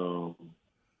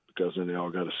because then they all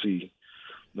got to see.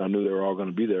 And I knew they were all going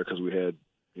to be there because we had,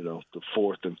 the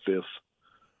 4th and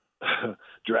 5th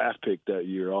draft pick that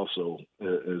year also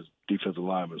as defensive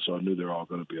linemen. So I knew they were all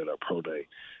going to be at our pro day.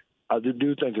 I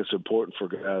do think it's important for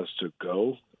guys to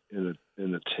go in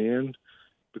the 10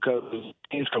 because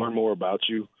teams can learn more about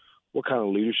you. What kind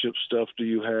of leadership stuff do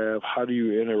you have? How do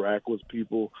you interact with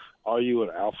people? Are you an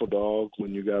alpha dog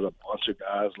when you got a bunch of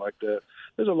guys like that?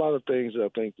 There's a lot of things that I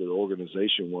think the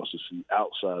organization wants to see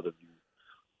outside of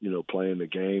you, playing the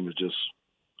game. Is just,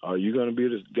 are you going to be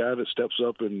the guy that steps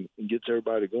up and gets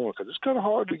everybody going? Because it's kind of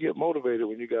hard to get motivated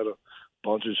when you got a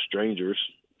bunch of strangers,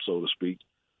 so to speak,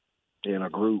 in a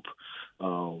group,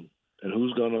 and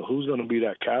who's gonna be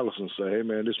that callous and say, "Hey,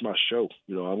 man, this is my show.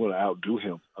 I'm gonna outdo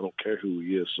him. I don't care who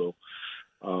he is." So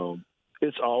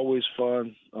it's always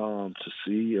fun to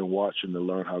see and watch and to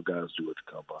learn how guys do at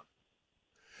the combine.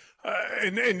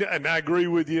 And I agree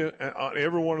with you on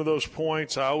every one of those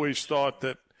points. I always thought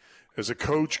that as a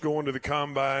coach going to the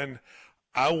combine,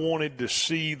 I wanted to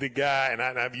see the guy, and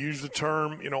I've used the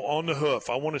term, on the hoof.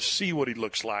 I want to see what he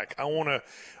looks like. I want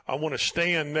to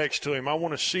stand next to him. I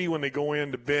want to see when they go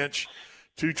in to bench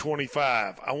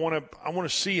 225. I want to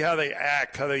see how they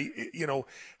act, how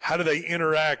do they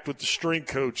interact with the strength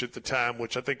coach at the time,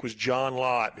 which I think was John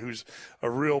Lott, who's a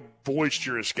real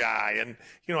boisterous guy. And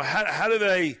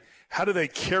how do they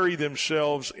carry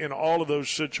themselves in all of those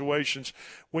situations?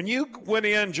 When you went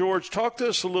in, George, talk to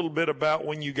us a little bit about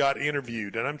when you got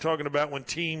interviewed. And I'm talking about when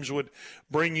teams would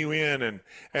bring you in and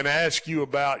ask you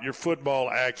about your football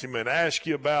acumen, ask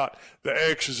you about the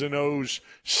X's and O's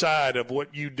side of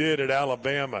what you did at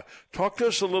Alabama. Talk to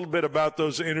us a little bit about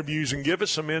those interviews and give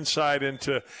us some insight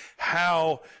into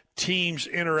how teams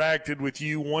interacted with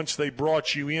you once they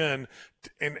brought you in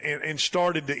and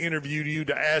started to interview you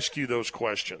to ask you those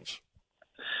questions.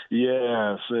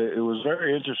 Yes, it was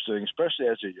very interesting, especially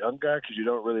as a young guy, because you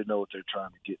don't really know what they're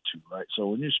trying to get to, right? So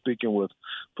when you're speaking with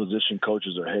position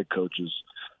coaches or head coaches,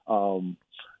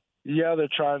 they're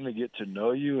trying to get to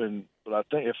know you, but I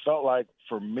think it felt like,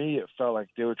 for me,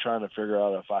 they were trying to figure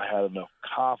out if I had enough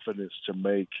confidence to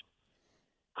make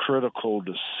critical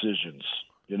decisions,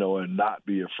 and not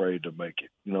be afraid to make it.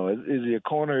 Is he a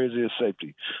corner? Is he a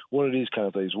safety? What are these kind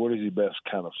of things? What is he best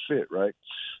kind of fit, right?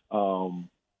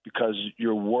 Because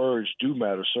your words do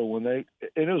matter. So and it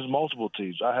was multiple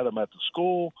teams. I had them at the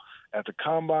school, at the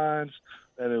combines,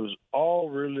 and it was all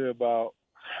really about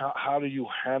how do you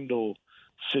handle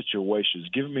situations.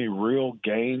 Give me real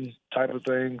game type of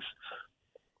things.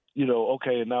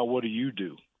 Okay, and now what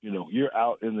do? You're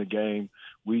out in the game.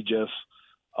 We just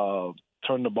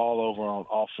turn the ball over on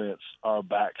offense. Our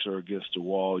backs are against the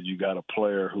wall. You got a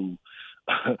player who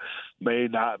may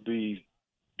not be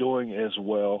doing as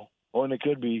well, and it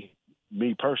could be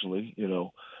me personally.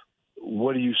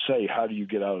 What do you say? How do you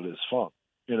get out of this funk?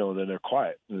 And then they're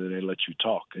quiet, and then they let you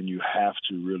talk, and you have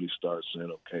to really start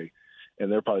saying, okay.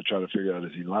 And they're probably trying to figure out,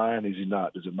 is he lying? Is he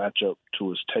not? Does it match up to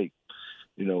his tape?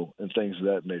 And things of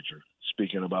that nature.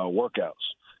 Speaking about workouts,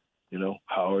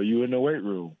 how are you in the weight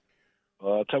room?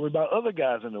 Tell me about other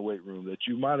guys in the weight room that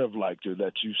you might have liked or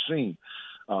that you've seen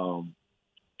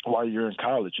while you're in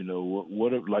college.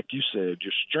 What like you said,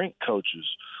 your strength coaches,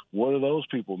 what do those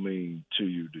people mean to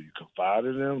you? Do you confide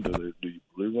in them? Do you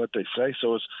believe what they say?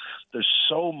 So there's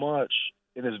so much,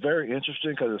 and it's very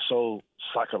interesting because it's so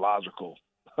psychological.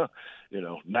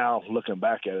 Now looking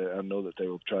back at it, I know that they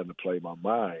were trying to play my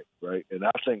mind, right? And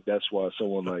I think that's why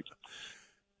someone like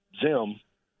Zim,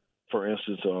 for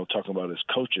instance, I'm talking about his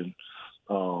coaching,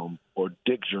 or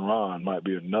Dick Geron might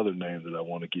be another name that I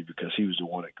want to give, because he was the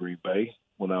one at Green Bay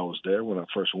when I was there, when I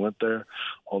first went there,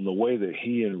 on the way that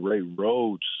he and Ray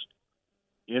Rhodes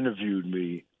interviewed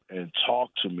me and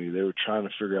talked to me. They were trying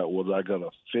to figure out, was I going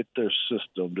to fit their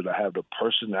system? Did I have the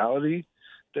personality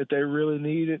that they really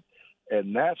needed?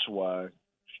 And that's why,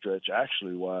 Stretch,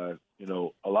 actually why,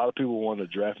 a lot of people want to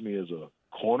draft me as a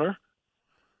corner,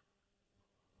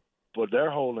 but their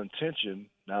whole intention,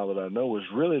 now that I know, is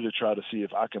really to try to see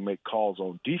if I can make calls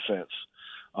on defense,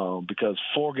 because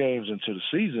 4 games into the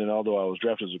season, although I was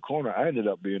drafted as a corner, I ended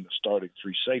up being the starting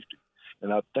free safety.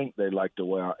 And I think they liked the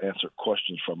way I answered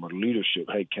questions from a leadership.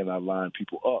 Hey, can I line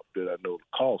people up? Did I know the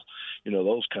calls?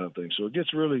 Those kind of things. So it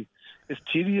gets really – it's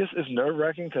tedious. It's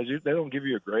nerve-wracking because they don't give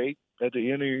you a grade at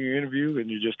the end of your interview, and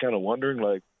you're just kind of wondering,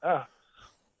 like,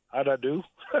 how'd I do?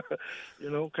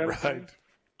 Kind of thing.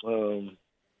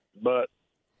 But,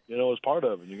 it's part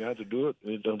of it. You're going to have to do it.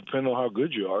 It doesn't depend on how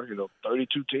good you are.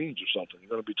 32 teams or something. You're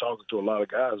going to be talking to a lot of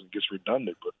guys, and it gets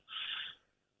redundant, but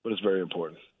it's very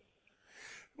important.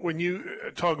 When you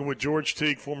talking with George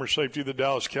Teague, former safety of the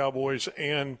Dallas Cowboys,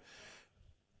 and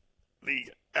the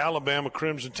Alabama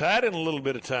Crimson Tide, and a little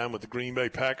bit of time with the Green Bay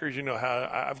Packers, how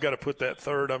I've got to put that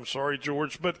third. I'm sorry,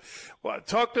 George, but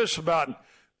talk to us about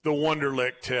the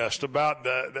Wonderlic test. About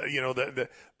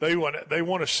they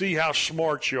want to see how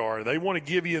smart you are. They want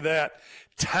to give you that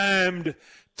timed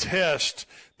test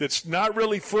that's not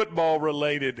really football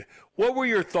related. What were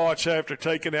your thoughts after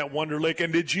taking that Wonderlic,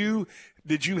 and did you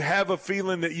have a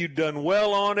feeling that you'd done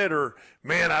well on it, or,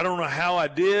 man, I don't know how I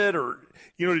did, or,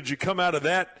 did you come out of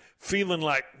that feeling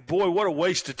like, boy, what a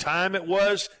waste of time it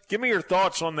was? Give me your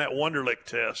thoughts on that Wonderlic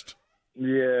test.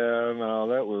 Yeah, no,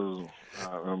 that was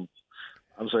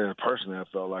I'm saying personally, I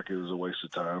felt like it was a waste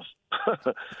of time,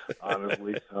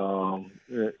 honestly.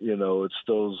 It's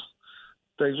those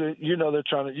things, they're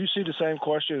trying to – you see the same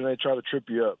question and they try to trip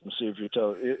you up and see if you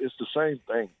tell – it's the same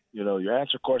thing. You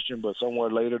answer a question, but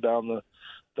somewhere later down the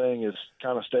thing is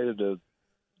kind of stated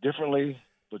differently,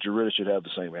 but you really should have the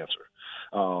same answer.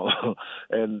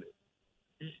 And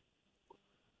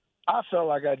I felt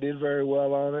like I did very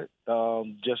well on it,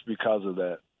 just because of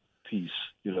that piece.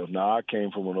 Now I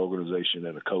came from an organization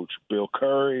and a coach, Bill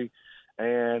Curry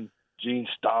and Gene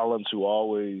Stallings, who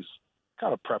always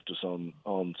kind of prepped us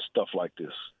on stuff like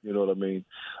this. You know what I mean?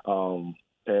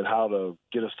 And how to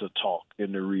get us to talk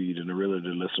and to read and to really to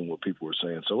listen what people were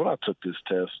saying. So when I took this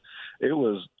test,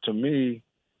 to me,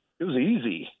 it was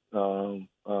easy.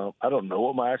 I don't know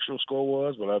what my actual score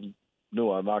was, but I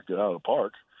knew I knocked it out of the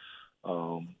park.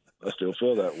 I still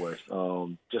feel that way.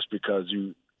 Just because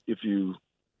if you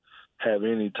have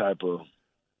any type of,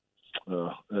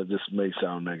 this may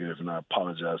sound negative, and I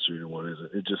apologize to anyone.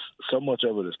 It just, so much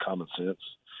of it is common sense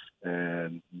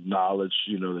and knowledge,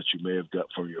 that you may have got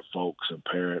from your folks and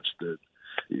parents, that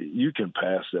you can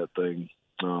pass that thing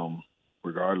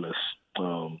regardless,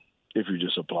 if you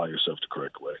just apply yourself the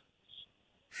correct way.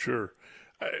 Sure.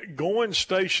 going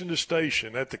station to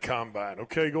station at the combine.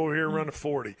 Okay, go here and run the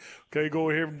 40. Okay, go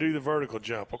here and do the vertical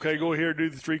jump. Okay, go here and do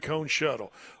the 3-cone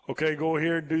shuttle. Okay, go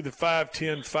here and do the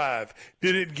 5-10-5.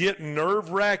 Did it get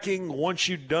nerve-wracking once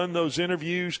you'd done those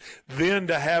interviews, then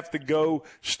to have to go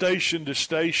station to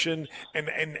station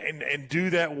and do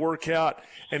that workout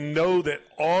and know that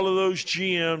all of those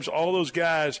GMs, all those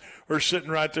guys are sitting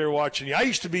right there watching you? I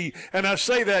used to be, and I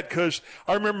say that because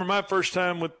I remember my first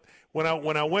time when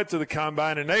I went to the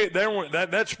combine, and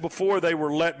that's before they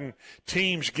were letting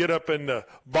teams get up in the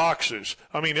boxes.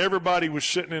 I mean, everybody was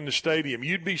sitting in the stadium.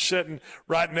 You'd be sitting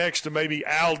right next to maybe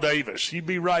Al Davis. You'd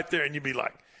be right there, and you'd be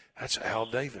like, "That's Al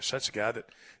Davis. That's a guy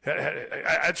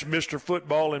that's Mr.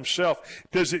 Football himself."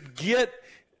 Does it get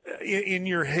in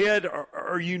your head?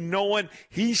 Are you knowing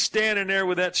he's standing there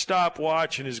with that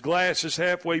stopwatch and his glasses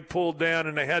halfway pulled down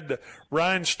and they had the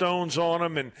rhinestones on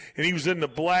him and he was in the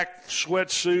black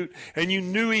sweatsuit and you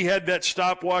knew he had that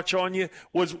stopwatch on you?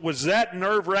 Was that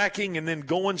nerve-wracking? And then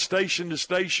going station to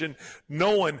station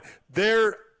knowing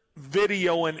they're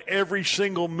videoing every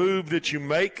single move that you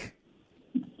make?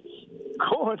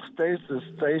 Going station to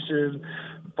station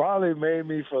probably made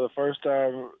me for the first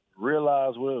time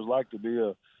realize what it was like to be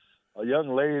a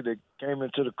young lady that came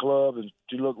into the club and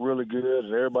she looked really good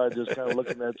and everybody just kind of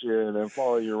looking at you and then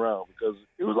following you around, because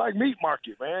it was like meat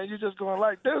market, man. You're just going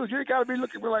like, dude, you ain't got to be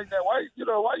looking at me like that. Why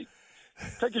you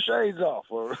take your shades off,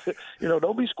 or,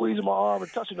 don't be squeezing my arm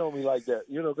and touching on me like that,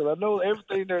 because I know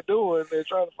everything they're doing, they're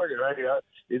trying to figure,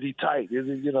 hey, is he tight? Is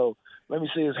he, let me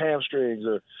see his hamstrings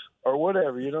or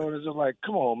whatever, and it's just like,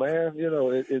 come on, man.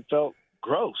 It felt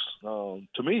gross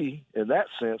to me in that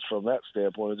sense, from that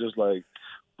standpoint. It's just like,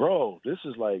 bro, this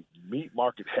is like meat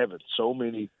market heaven. So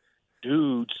many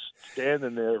dudes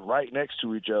standing there right next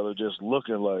to each other just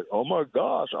looking like, oh, my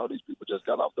gosh, all these people just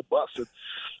got off the bus. And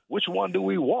which one do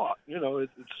we want?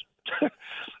 It's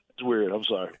it's weird. I'm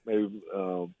sorry. Maybe,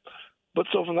 but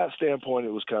so from that standpoint,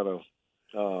 it was kind of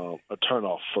a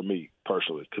turnoff for me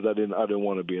personally, because I didn't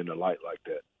want to be in the light like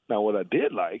that. Now, what I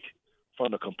did like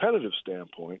from a competitive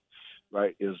standpoint,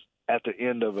 right, is at the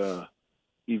end of a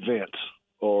event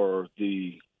or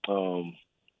the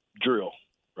drill,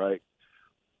 right?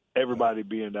 Everybody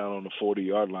being down on the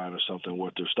 40-yard line or something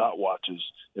with their stopwatches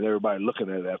and everybody looking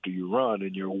at it after you run,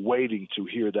 and you're waiting to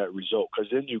hear that result,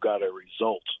 because then you got a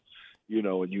result,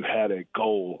 and you had a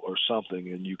goal or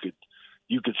something, and you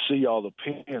could see all the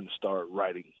pens start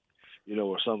writing,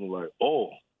 or something like, oh,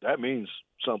 that means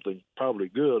something probably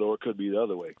good, or it could be the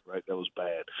other way, right? That was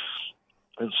bad.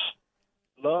 And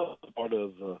love part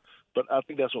of but I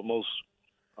think that's what most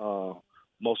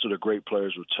of the great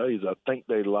players will tell you, is I think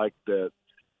they like that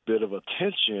bit of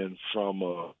attention from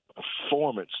a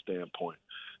performance standpoint.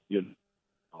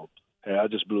 Hey, I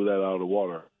just blew that out of the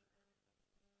water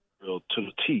to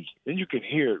the T. And you can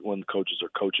hear it when the coaches are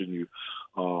coaching you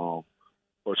or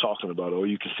talking about it, or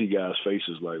you can see guys'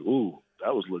 faces like, ooh,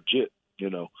 that was legit,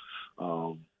 a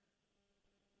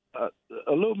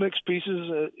little mixed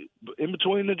pieces in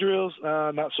between the drills,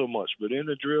 not so much. But in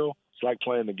the drill, it's like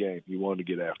playing the game. You wanted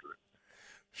to get after it.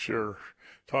 Sure.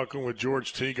 Talking with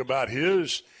George Teague about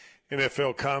his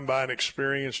NFL Combine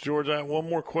experience. George, I have one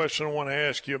more question I want to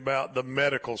ask you about the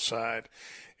medical side.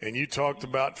 And you talked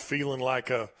about feeling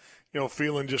like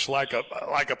feeling just like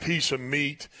a piece of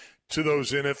meat to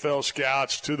those NFL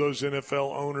scouts, to those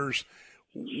NFL owners.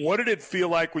 What did it feel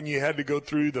like when you had to go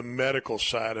through the medical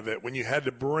side of it, when you had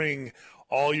to bring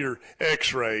all your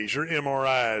x-rays, your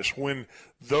MRIs, when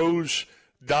those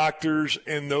doctors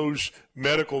and those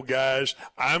medical guys,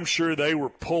 I'm sure they were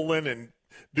pulling and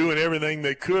doing everything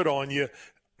they could on you,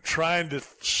 trying to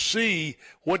see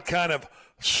what kind of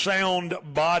sound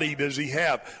body does he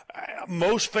have.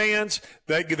 Most fans,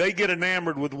 they get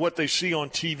enamored with what they see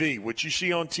on TV. What you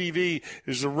see on TV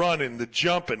is the running, the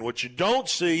jumping. What you don't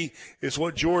see is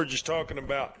what George is talking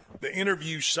about, the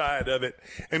interview side of it.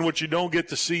 And what you don't get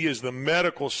to see is the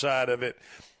medical side of it.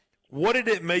 What did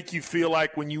it make you feel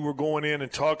like when you were going in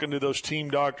and talking to those team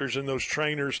doctors and those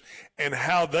trainers, and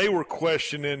how they were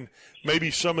questioning maybe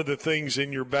some of the things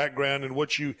in your background and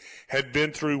what you had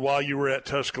been through while you were at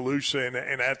Tuscaloosa and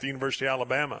at the University of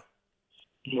Alabama?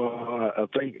 Well, I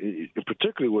think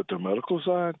particularly with the medical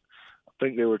side, I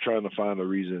think they were trying to find a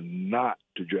reason not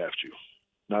to draft you,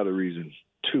 not a reason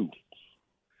to.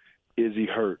 Is he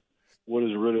hurt? What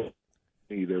is really –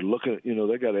 they're looking –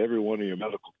 they got every one of your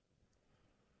medical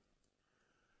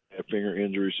finger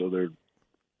injury, so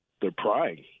they're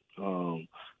prying,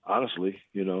 honestly,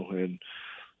 and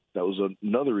that was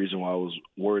another reason why I was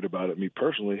worried about it, me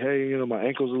personally. Hey, my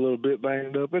ankle's a little bit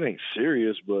banged up. It ain't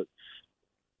serious, but,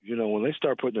 when they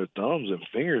start putting their thumbs and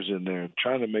fingers in there and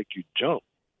trying to make you jump,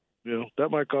 that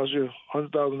might cost you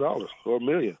 $100,000 or $1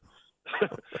 million,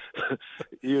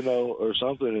 or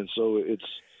something. And so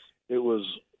it was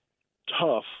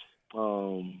tough.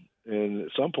 And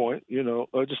at some point,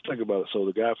 just think about it. So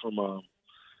the guy from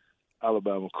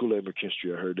Alabama, Kool-Aid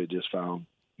McKinstry, I heard they just found,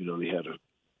 he had a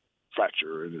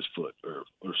fracture in his foot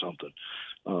or something.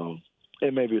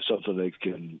 And maybe it's something they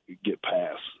can get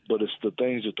past. But it's the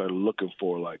things that they're looking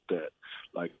for like that.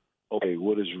 Like, okay,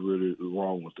 what is really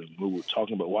wrong with him? We were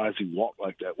talking about why does he walk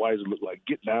like that? Why does it look like?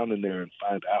 Get down in there and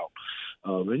find out.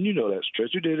 And that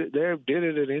stretch. You did it. They did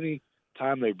it at any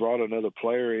time they brought another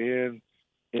player in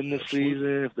the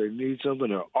season. If they need something,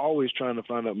 they're always trying to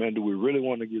find out, man, do we really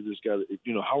want to give this guy,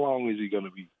 how long is he going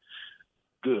to be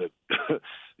good?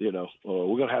 Or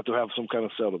we're going to have some kind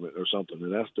of settlement or something.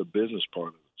 And that's the business part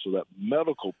of it. So that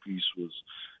medical piece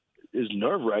is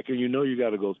nerve-wracking. You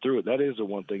got to go through it. That is the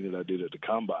one thing that I did at the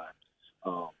Combine.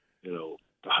 The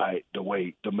height, the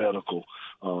weight, the medical,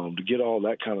 to get all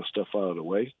that kind of stuff out of the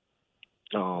way.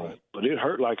 Right. But it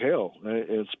hurt like hell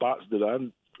in spots that I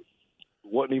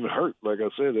wasn't even hurt. Like I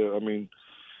said,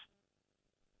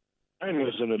 I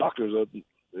was in the doctors.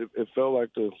 It felt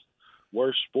like the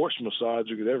worst sports massage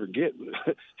you could ever get.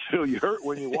 You hurt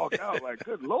when you walk out. Like,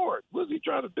 good Lord, what's he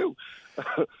trying to do?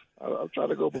 I'm trying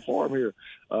to go perform here.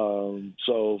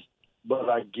 But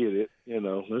I get it.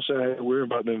 They say, hey, we're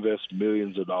about to invest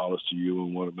millions of dollars to you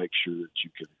and want to make sure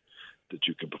that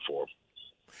you can perform.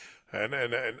 And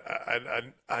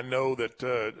I know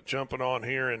that jumping on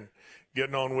here and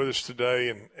getting on with us today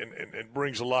and it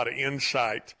brings a lot of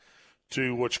insight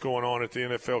to what's going on at the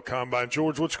NFL Combine.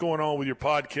 George, what's going on with your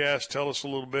podcast? Tell us a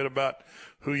little bit about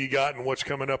who you got and what's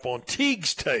coming up on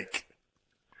Teague's Take.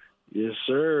 Yes,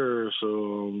 sir.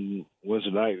 So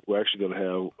Wednesday night, we're actually going to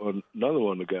have another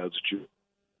one of the guys that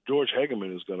George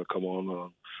Hageman is going to come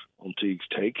on Teague's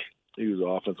Take. He was the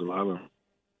offensive lineman,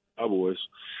 Cowboys.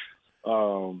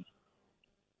 And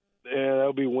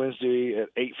that'll be Wednesday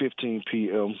at 8:15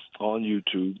 p.m. on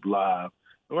YouTube live.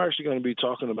 We're actually going to be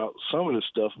talking about some of this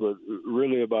stuff, but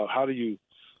really about how do you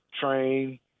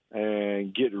train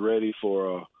and get ready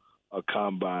for a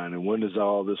combine, and when does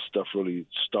all this stuff really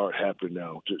start happening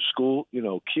now? School,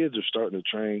 kids are starting to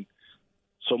train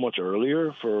so much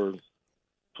earlier for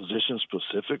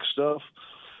position-specific stuff,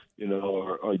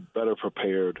 are better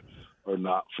prepared or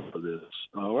not for this.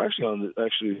 We're actually going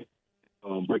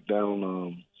to break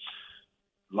down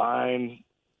line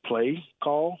play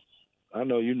call. I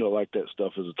know like that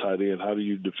stuff as a tight end. How do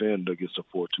you defend against a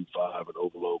 4-2-5 and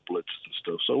overload blitz and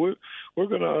stuff? So we're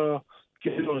gonna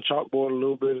get on the chalkboard a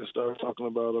little bit and start talking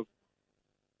about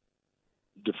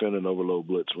defending overload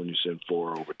blitz when you send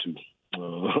 4 over 2.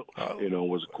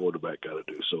 What's a quarterback got to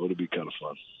do? So it'll be kind of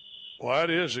fun. Well,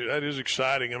 that is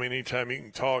exciting. I mean, anytime you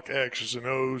can talk X's and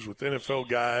O's with NFL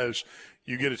guys,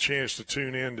 you get a chance to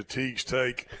tune in to Teague's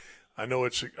Take. I know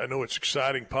it's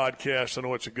exciting podcast. I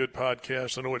know it's a good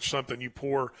podcast. I know it's something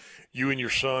you and your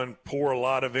son pour a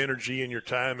lot of energy and your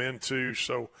time into.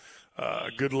 So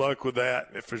good luck with that.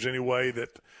 If there's any way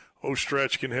that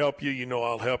Stretch can help you,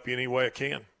 I'll help you any way I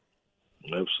can.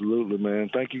 Absolutely,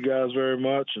 man. Thank you guys very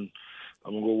much. And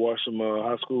I'm going to go watch some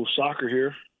high school soccer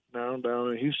here now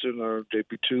down in Houston. Our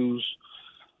JP2's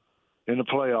in the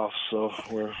playoffs. So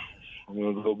I'm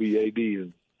going to go be AD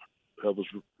and help us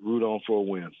root on for a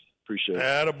win. Appreciate it.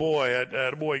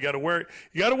 Attaboy.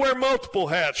 You got to wear multiple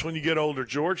hats when you get older,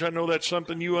 George. I know that's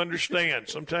something you understand.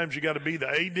 Sometimes you got to be the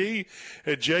AD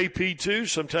at JP2.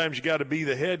 Sometimes you got to be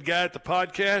the head guy at the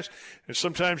podcast. And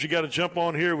sometimes you got to jump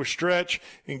on here with Stretch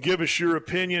and give us your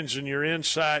opinions and your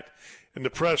insight in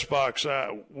the press box.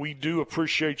 We do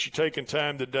appreciate you taking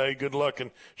time today. Good luck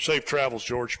and safe travels,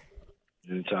 George.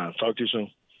 Anytime. Talk to you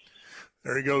soon.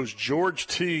 There he goes, George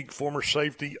Teague, former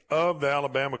safety of the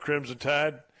Alabama Crimson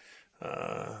Tide.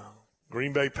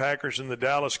 Green Bay Packers and the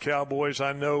Dallas Cowboys.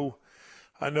 I know,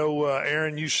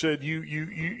 Aaron, you said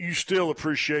you still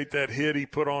appreciate that hit he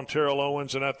put on Terrell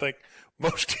Owens, and I think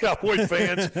most Cowboy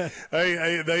fans,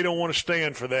 they don't want to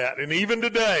stand for that. And even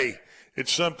today,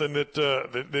 it's something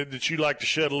that you like to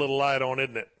shed a little light on,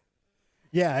 isn't it?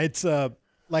 Yeah, it's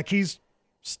like he's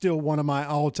still one of my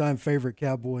all-time favorite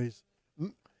Cowboys.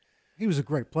 He was a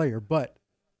great player, but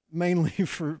mainly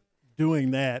for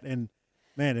doing that. And,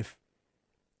 man, if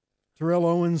Terrell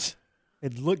Owens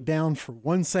had looked down for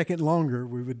 1 second longer,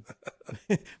 we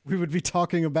would be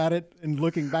talking about it and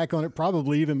looking back on it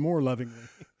probably even more lovingly.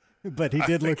 But he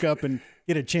did look up and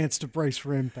get a chance to brace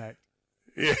for impact.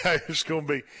 Yeah, it's going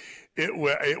to be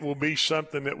it will be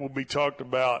something that will be talked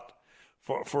about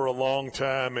for a long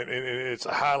time, and it's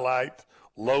a highlight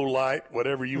low light,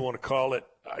 whatever you want to call it.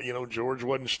 George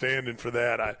wasn't standing for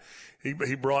that.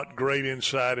 He brought great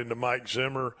insight into Mike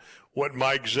Zimmer, what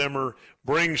Mike Zimmer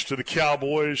brings to the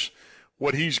Cowboys,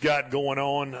 what he's got going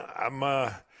on. I'm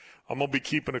going to be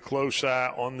keeping a close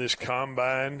eye on this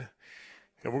combine.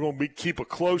 And we're going to keep a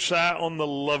close eye on the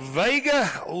La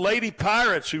Vega Lady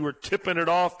Pirates, who are tipping it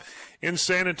off in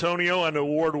San Antonio. I know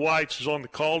Ward Whites is on the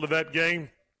call to that game.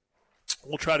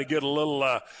 We'll try to get a little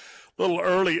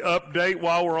early update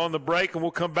while we're on the break, and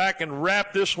we'll come back and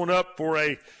wrap this one up for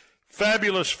a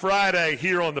fabulous Friday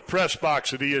here on the Press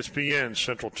Box at ESPN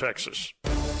Central Texas.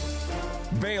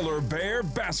 Baylor Bear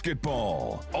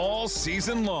basketball all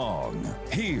season long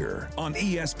here on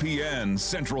ESPN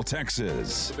Central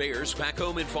Texas. The Bears back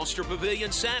home in Foster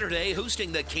Pavilion Saturday,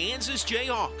 hosting the Kansas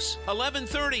Jayhawks.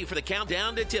 11:30 for the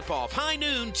countdown to tip-off. High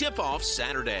noon tip-off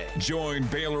Saturday. Join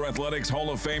Baylor Athletics Hall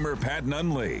of Famer Pat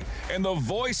Nunley and the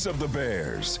voice of the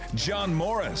Bears, John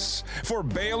Morris, for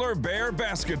Baylor Bear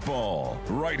basketball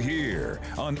right here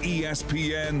on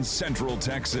ESPN Central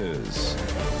Texas.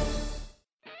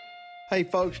 Hey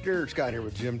folks, Derek Scott here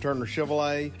with Jim Turner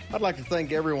Chevrolet. I'd like to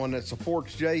thank everyone that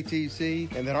supports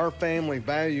JTC and that our family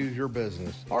values your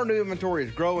business. Our new inventory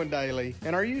is growing daily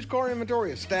and our used car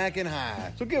inventory is stacking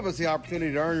high. So give us the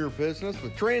opportunity to earn your business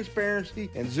with transparency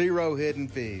and zero hidden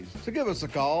fees. So give us a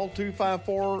call,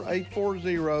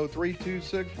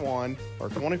 254-840-3261 or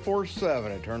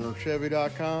 24/7 at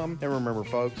turnerchevy.com. And remember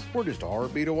folks, we're just a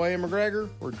heartbeat away in McGregor.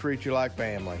 We'll treat you like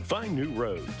family. Find new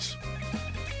roads.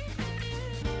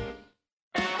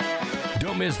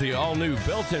 Don't miss the all-new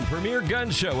Belton Premier Gun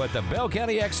Show at the Bell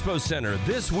County Expo Center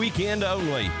this weekend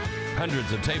only.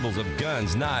 Hundreds of tables of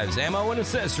guns, knives, ammo, and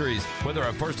accessories. Whether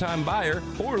a first-time buyer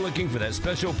or looking for that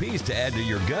special piece to add to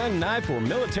your gun, knife, or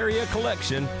military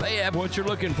collection, they have what you're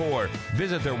looking for.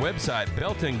 Visit their website,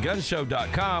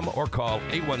 beltongunshow.com, or call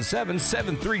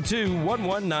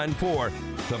 817-732-1194.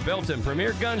 The Belton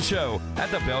Premier Gun Show at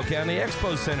the Bell County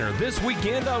Expo Center this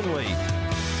weekend only.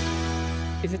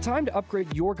 Is it time to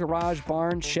upgrade your garage,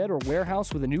 barn, shed, or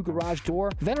warehouse with a new garage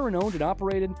door? Veteran-owned and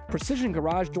operated, Precision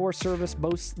Garage Door Service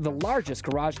boasts the largest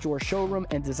garage door showroom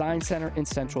and design center in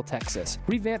Central Texas.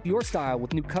 Revamp your style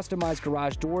with new customized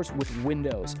garage doors with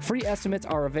windows. Free estimates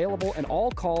are available and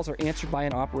all calls are answered by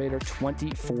an operator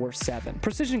 24/7.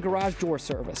 Precision Garage Door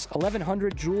Service,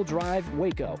 1100 Jewel Drive,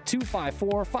 Waco,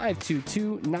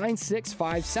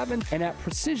 254-522-9657, and at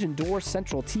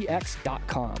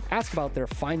PrecisionDoorCentralTX.com. Ask about their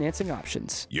financing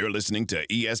options. You're listening to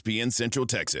ESPN Central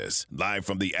Texas, live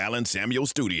from the Allen Samuel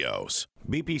Studios.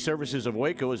 BP Services of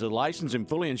Waco is a licensed and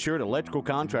fully insured electrical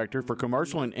contractor for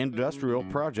commercial and industrial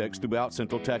projects throughout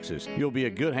Central Texas. You'll be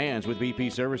in good hands with BP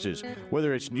Services.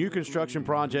 Whether it's new construction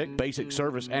project, basic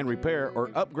service and repair, or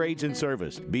upgrades in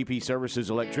service, BP Services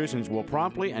electricians will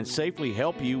promptly and safely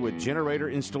help you with generator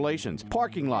installations,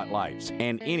 parking lot lights,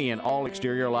 and any and all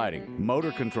exterior lighting,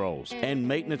 motor controls, and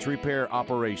maintenance repair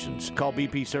operations. Call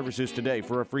BP Services today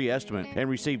for a free estimate and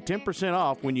receive 10%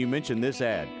 off when you mention this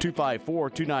ad.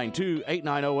 254-292-8908.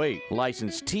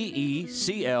 License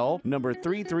TECL number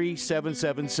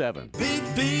 33777.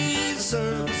 BP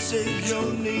services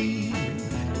your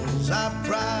needs. I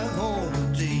pride home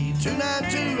D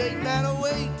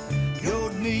 292-8908.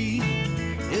 Your need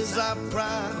is I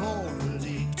pride home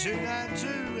D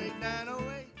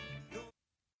 292-8908.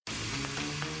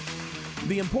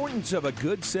 The importance of a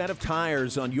good set of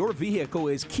tires on your vehicle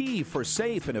is key for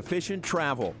safe and efficient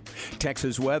travel.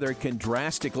 Texas weather can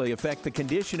drastically affect the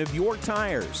condition of your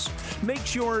tires. Make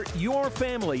sure your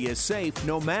family is safe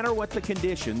no matter what the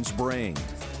conditions bring.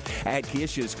 At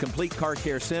Kish's Complete Car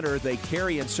Care Center, they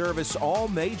carry and service all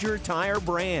major tire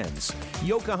brands: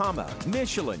 Yokohama,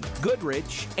 Michelin,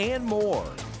 Goodrich, and more.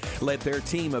 Let their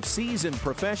team of seasoned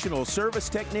professional service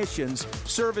technicians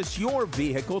service your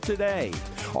vehicle today.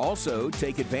 Also,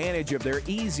 take advantage of their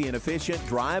easy and efficient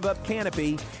drive-up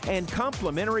canopy and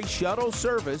complimentary shuttle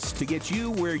service to get you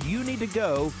where you need to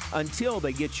go until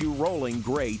they get you rolling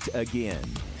great again.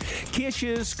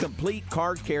 Kish's Complete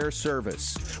Car Care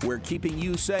Service, where keeping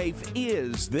you safe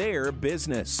is their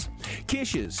business.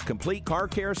 Kish's Complete Car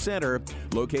Care Center,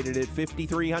 located at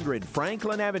 5300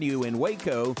 Franklin Avenue in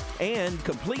Waco, and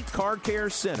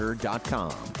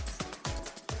CompleteCarCareCenter.com.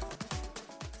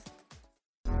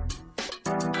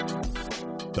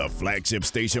 The flagship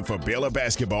station for Baylor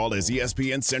basketball is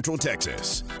ESPN Central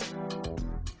Texas.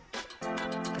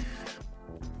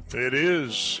 It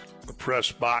is the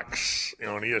Press Box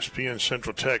on ESPN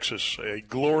Central Texas. A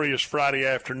glorious Friday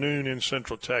afternoon in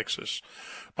Central Texas.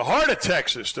 The heart of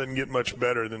Texas doesn't get much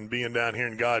better than being down here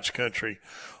in God's country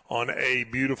on a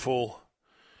beautiful,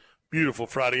 beautiful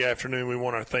Friday afternoon. We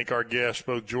want to thank our guests,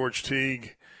 both George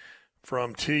Teague,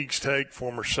 from Teague's Take,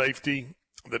 former safety,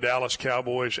 the Dallas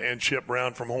Cowboys, and Chip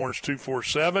Brown from Horns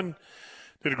 247.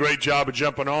 Did a great job of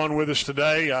jumping on with us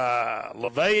today. La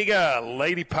Vega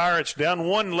Lady Pirates down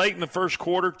 1 late in the first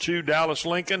quarter to Dallas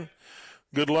Lincoln.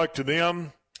 Good luck to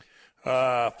them.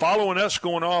 Following us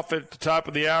going off at the top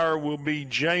of the hour will be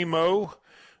J-Mo.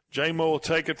 J-Mo will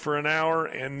take it for an hour,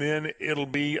 and then it'll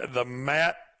be the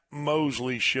Matt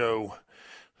Mosley Show.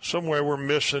 Somewhere we're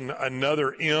missing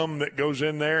another M that goes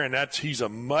in there, and he's a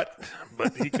mutt,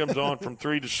 but he comes on from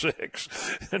 3 to 6.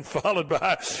 And followed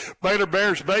by Baylor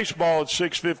Bears baseball at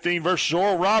 6:15 versus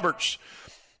Oral Roberts.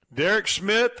 Derek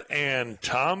Smith and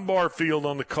Tom Barfield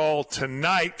on the call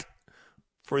tonight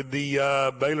for the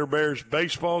Baylor Bears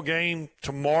baseball game.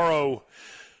 Tomorrow,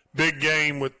 big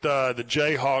game with the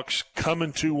Jayhawks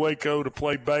coming to Waco to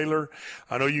play Baylor.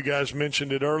 I know you guys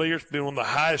mentioned it earlier. It's been one of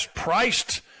the highest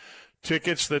priced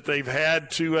tickets that they've had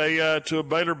to a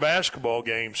Baylor basketball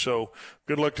game. So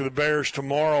good luck to the Bears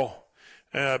tomorrow.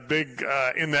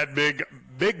 In that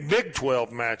big 12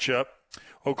 matchup.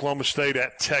 Oklahoma State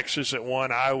at Texas at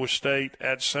 1, Iowa State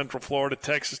at Central Florida,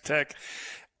 Texas Tech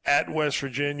at West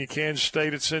Virginia, Kansas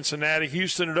State at Cincinnati,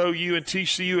 Houston at OU, and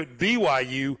TCU at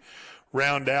BYU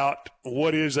round out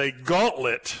what is a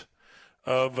gauntlet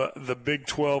of the Big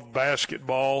 12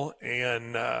 basketball,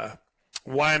 and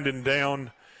winding down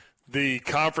the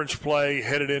conference play,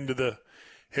 headed into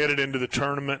the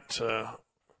tournament.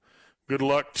 Good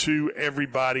luck to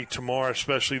everybody tomorrow,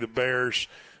 especially the Bears.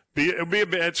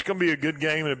 It's going to be a good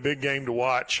game and a big game to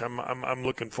watch. I'm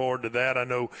looking forward to that. I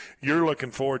know you're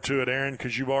looking forward to it, Aaron,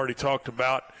 because you've already talked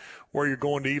about where you're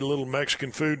going to eat a little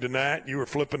Mexican food tonight. You were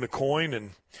flipping the coin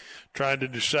and trying to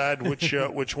decide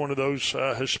which one of those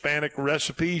Hispanic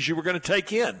recipes you were going to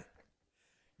take in.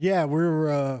 Yeah, we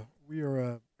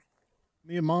are.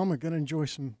 Me and Mom are going to enjoy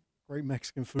some great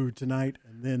Mexican food tonight,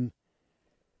 and then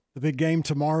the big game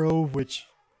tomorrow, which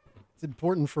is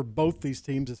important for both these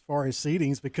teams as far as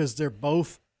seedings, because they're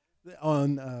both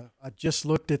on. I just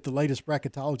looked at the latest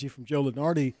bracketology from Joe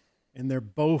Lenardi, and they're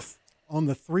both on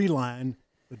the 3 line.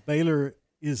 But Baylor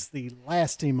is the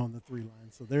last team on the 3 line,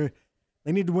 so they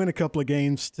need to win a couple of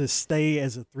games to stay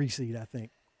as a 3 seed. I think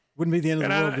wouldn't be the end of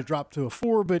the world to drop to a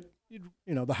 4, but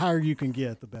the higher you can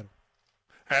get, the better.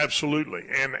 Absolutely,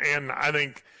 and I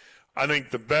think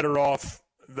the better off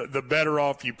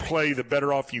you play, the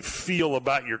better off you feel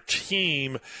about your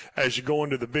team as you go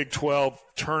into the Big 12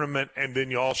 tournament, and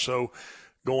then you also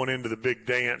going into the big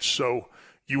dance. So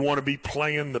you want to be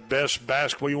playing the best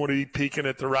basketball. You want to be peaking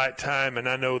at the right time, and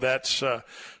I know that's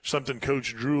something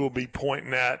Coach Drew will be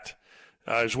pointing at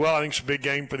as well. I think it's a big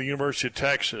game for the University of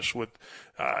Texas.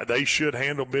 They should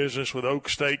handle business with Oak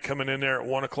State coming in there at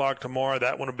 1 o'clock tomorrow.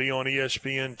 That one will be on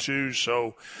ESPN too.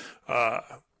 So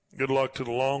good luck to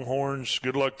the Longhorns.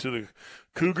 Good luck to the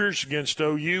Cougars against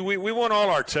OU. We want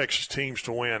all our Texas teams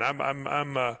to win.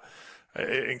 I'm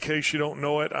in case you don't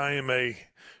know it, I am a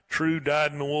true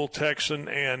dyed-in-the-wool Texan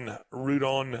and root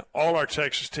on all our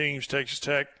Texas teams. Texas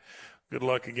Tech, good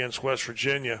luck against West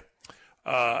Virginia.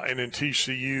 And then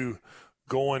TCU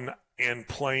going and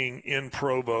playing in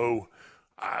Provo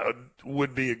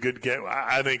would be a good game.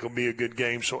 I think it'll be a good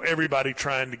game. So everybody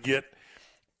trying to get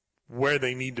where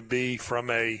they need to be from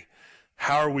a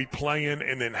how are we playing,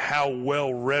 and then how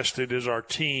well rested is our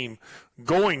team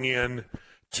going in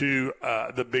to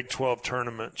the Big 12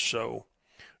 tournament. So,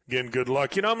 again, good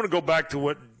luck. I'm going to go back to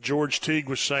what George Teague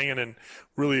was saying and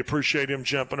really appreciate him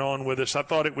jumping on with us. I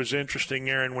thought it was interesting,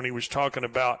 Aaron, when he was talking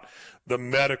about the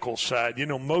medical side.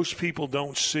 Most people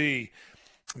don't see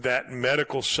that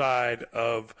medical side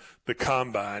of the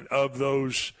combine, of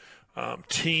those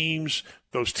teams,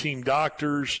 those team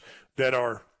doctors that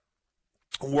are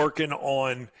working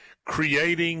on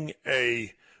creating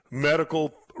a medical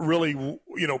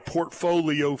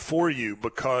portfolio for you,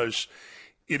 because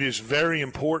it is very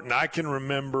important. I can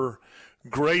remember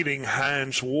grading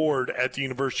Hines Ward at the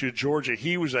University of Georgia.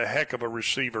 He was a heck of a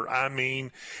receiver.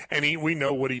 We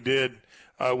know what he did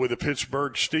with the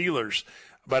Pittsburgh Steelers.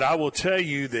 But I will tell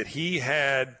you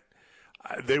that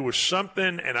there was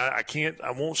something, and I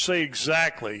won't say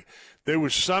exactly, there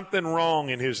was something wrong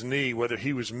in his knee, whether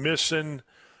he was missing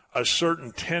a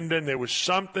certain tendon, there was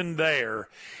something there.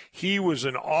 He was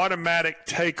an automatic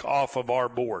takeoff of our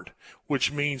board,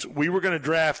 which means we were going to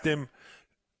draft him.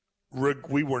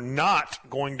 We were not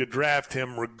going to draft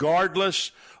him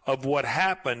regardless of what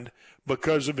happened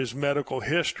because of his medical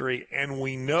history, and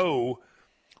we know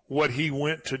what he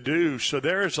went to do. So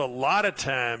there's a lot of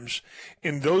times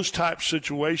in those type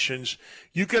situations,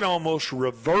 you can almost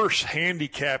reverse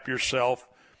handicap yourself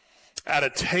out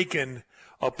of taking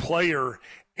a player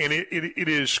And it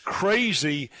is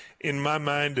crazy in my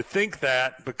mind to think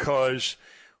that, because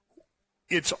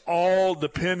it's all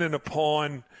dependent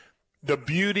upon the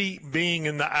beauty being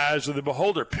in the eyes of the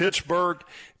beholder. Pittsburgh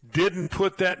didn't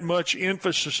put that much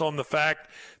emphasis on the fact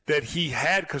that he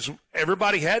had, because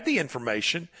everybody had the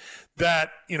information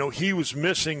that, he was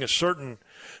missing a certain,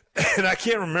 and I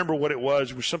can't remember what it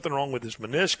was. It was something wrong with his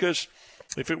meniscus.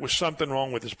 If it was something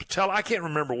wrong with his patella, I can't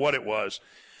remember what it was.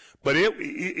 But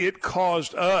it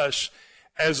caused us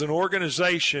as an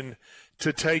organization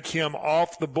to take him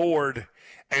off the board,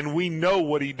 and we know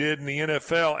what he did in the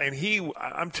NFL. And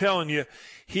I'm telling you,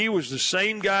 he was the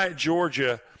same guy at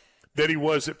Georgia that he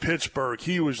was at Pittsburgh.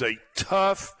 He was a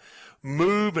tough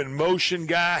move and motion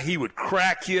guy. He would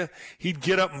crack you. He'd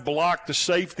get up and block the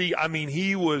safety. I mean,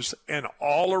 he was an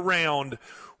all-around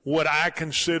what I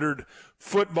considered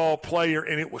football player,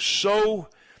 and it was so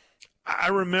 – I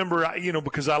remember,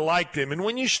 because I liked him. And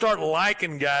when you start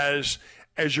liking guys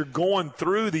as you're going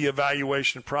through the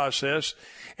evaluation process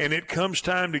and it comes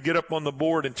time to get up on the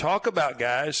board and talk about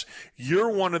guys, you're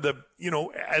one of the,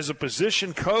 as a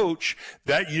position coach,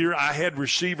 that year I had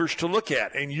receivers to look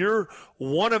at. And you're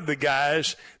one of the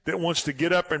guys that wants to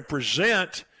get up and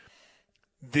present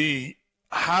the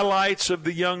highlights of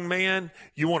the young man.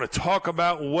 You want to talk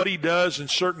about what he does in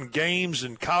certain games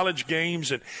and college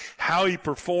games and how he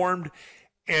performed.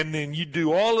 And then you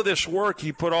do all of this work,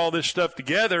 you put all this stuff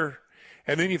together,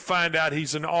 and then you find out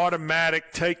he's an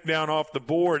automatic takedown off the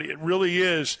board. It really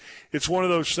is. It's one of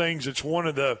those things. It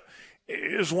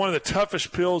was one of the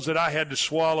toughest pills that I had to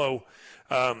swallow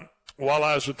while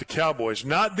I was with the Cowboys.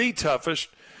 Not the toughest,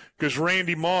 because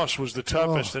Randy Moss was the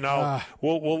toughest, and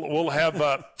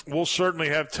we'll certainly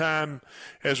have time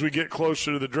as we get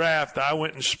closer to the draft. I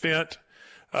went and spent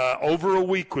over a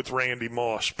week with Randy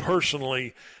Moss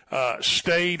personally,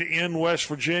 stayed in West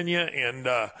Virginia, and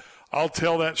I'll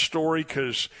tell that story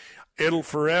because it'll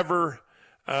forever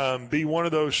be one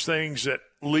of those things that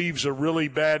leaves a really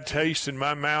bad taste in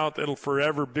my mouth. It'll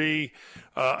forever be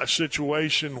a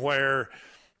situation where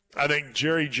I think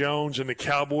Jerry Jones and the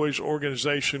Cowboys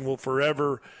organization will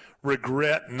forever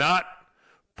regret not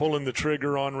pulling the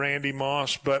trigger on Randy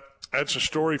Moss, but that's a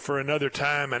story for another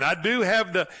time. And I do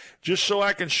have just so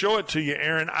I can show it to you,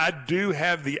 Aaron, I do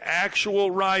have the actual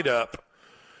write-up,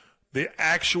 the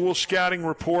actual scouting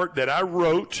report that I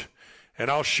wrote,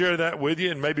 and I'll share that with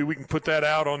you, and maybe we can put that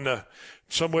out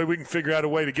some way we can figure out a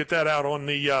way to get that out on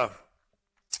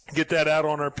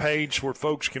our page where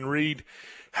folks can read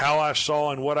how I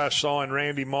saw and what I saw in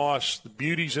Randy Moss. The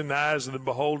beauty's in the eyes of the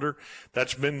beholder.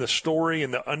 That's been the story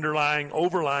and the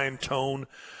overlying tone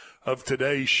of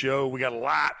today's show. We got a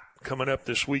lot coming up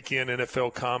this weekend,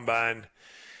 NFL Combine.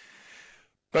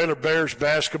 Baylor Bears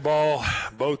basketball,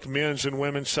 both men's and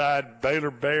women's side.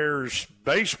 Baylor Bears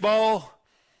baseball.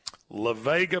 La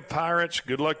Vega Pirates,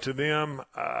 good luck to them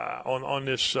on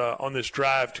this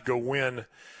drive to go win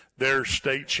their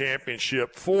state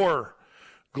championship. For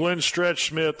Glenn Stretch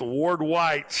Smith, Ward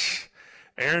White,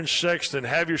 Aaron Sexton,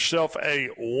 have yourself a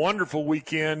wonderful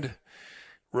weekend.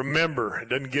 Remember, it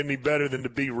doesn't get any better than to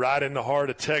be right in the heart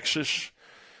of Texas.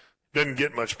 Doesn't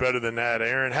get much better than that,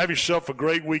 Aaron. Have yourself a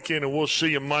great weekend, and we'll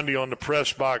see you Monday on the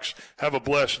Press Box. Have a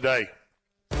blessed day.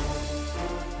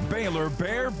 Baylor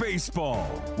Bear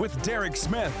Baseball with Derek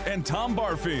Smith and Tom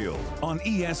Barfield on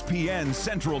ESPN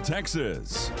Central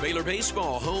Texas. Baylor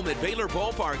Baseball home at Baylor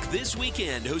Ballpark this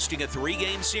weekend, hosting a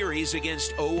 3-game series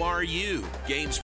against ORU. Games